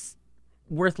is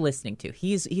worth listening to.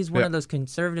 He's one of those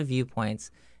conservative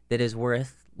viewpoints that is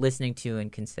worth listening to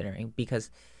and considering because,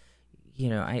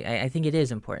 I think it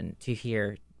is important to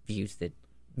hear views that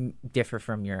differ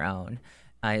from your own.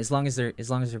 As long as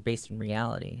they're based in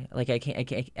reality, like I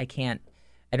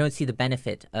don't see the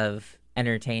benefit of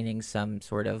entertaining some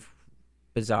sort of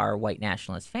bizarre white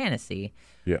nationalist fantasy.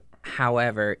 Yeah.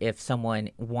 However, if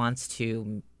someone wants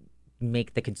to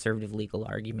make the conservative legal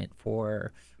argument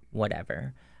for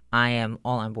whatever, I am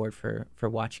all on board for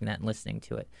watching that and listening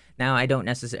to it. Now, I don't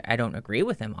agree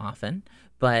with him often,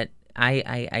 but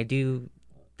I do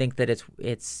think that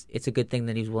it's a good thing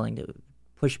that he's willing to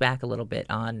push back a little bit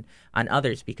on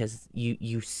others because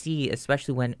you see,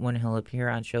 especially when he'll appear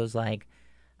on shows like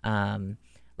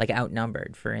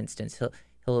Outnumbered, for instance,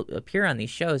 he'll appear on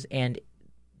these shows and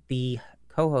the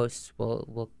co-hosts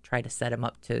will try to set him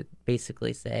up to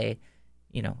basically say,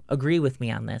 agree with me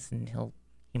on this, and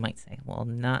he might say, well,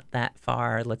 not that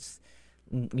far. Let's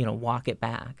walk it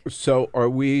back. So are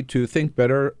we to think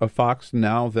better of Fox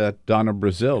now that Donna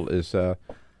Brazile is a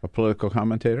political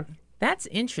commentator? That's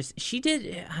interesting. She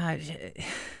did.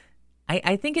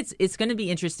 I think it's going to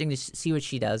be interesting to see what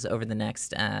she does over the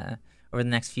next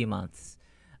few months.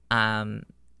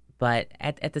 But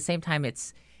at the same time,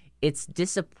 it's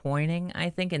disappointing, I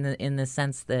think, in the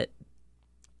sense that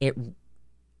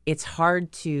it's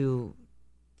hard to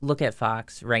look at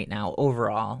Fox right now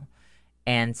overall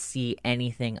and see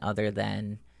anything other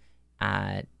than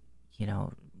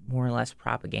more or less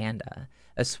propaganda,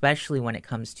 especially when it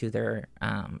comes to their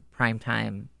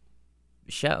primetime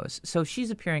shows. So she's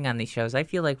appearing on these shows. I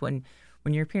feel like when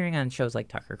you're appearing on shows like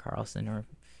Tucker Carlson or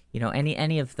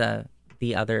any of the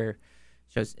other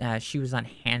shows, she was on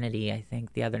Hannity, I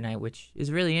think, the other night, which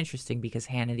is really interesting because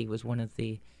Hannity was one of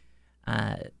the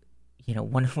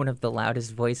one of the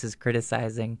loudest voices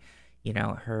criticizing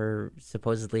her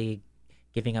supposedly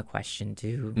giving a question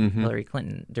to Hillary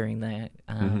Clinton during the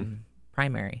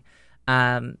primary.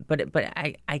 But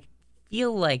I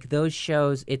feel like those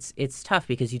shows, it's tough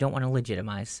because you don't want to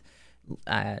legitimize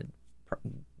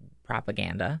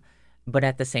propaganda, but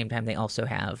at the same time they also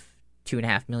have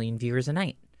 2.5 million viewers a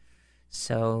night.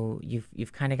 So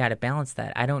you've kind of got to balance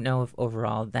that. I don't know if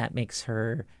overall that makes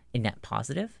her a net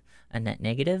positive, a net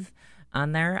negative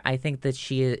on there. I think that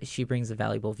she brings a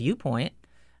valuable viewpoint,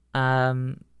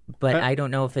 but I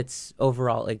don't know if it's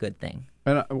overall a good thing.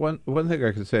 And one thing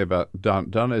I could say about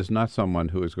Donna is not someone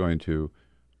who is going to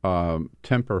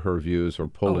temper her views or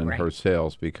pull in her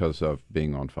sales because of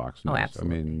being on Fox News. Oh,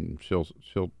 absolutely. I mean, she'll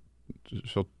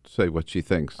say what she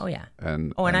thinks. Oh yeah.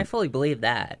 And I fully believe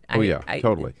that.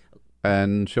 Totally.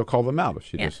 And she'll call them out if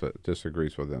she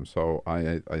disagrees with them. So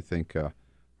I think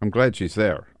I'm glad she's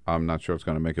there. I'm not sure it's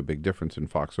going to make a big difference in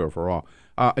Fox overall.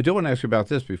 I do want to ask you about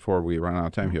this before we run out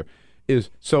of time here. It's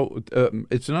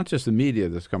not just the media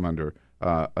that's come under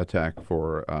attack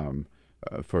for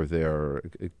their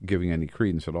giving any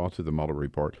credence at all to the Mueller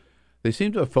report. They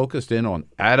seem to have focused in on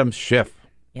Adam Schiff.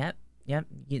 Yep.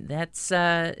 That's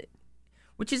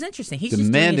which is interesting. He's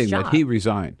demanding just doing his job. that he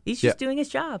resign. He's just doing his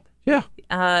job. Yeah.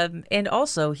 And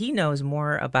also he knows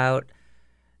more about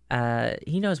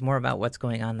what's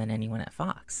going on than anyone at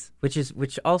Fox,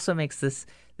 which also makes this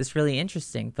really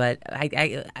interesting. But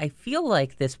I feel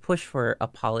like this push for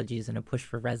apologies and a push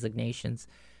for resignations,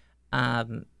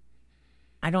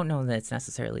 I don't know that it's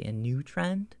necessarily a new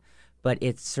trend, but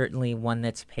it's certainly one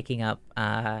that's picking up.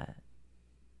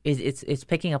 It's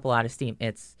picking up a lot of steam.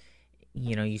 It's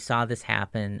you saw this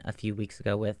happen a few weeks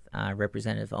ago with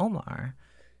Representative Omar,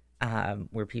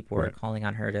 where people were calling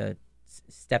on her to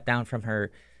step down from her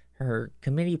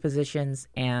committee positions,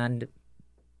 and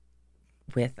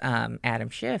with Adam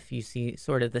Schiff, you see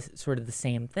sort of the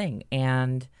same thing,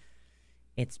 and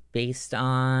it's based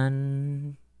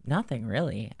on nothing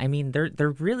really. I mean,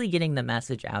 they're really getting the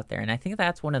message out there, and I think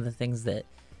that's one of the things that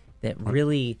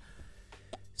really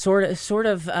sort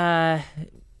of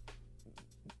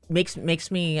makes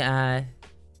me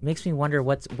wonder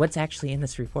what's actually in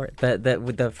this report.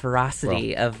 The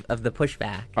ferocity of the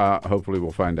pushback. Hopefully,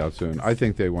 we'll find out soon. I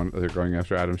think they're going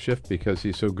after Adam Schiff because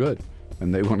he's so good,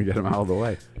 and they want to get him out of the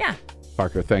way. Yeah.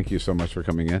 Parker, thank you so much for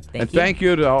coming in. Thank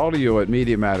you to all of you at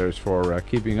Media Matters for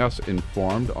keeping us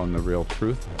informed on the real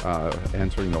truth,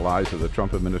 answering the lies of the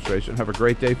Trump administration. Have a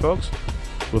great day, folks.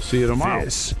 We'll see you tomorrow.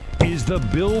 This is the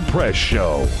Bill Press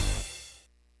Show.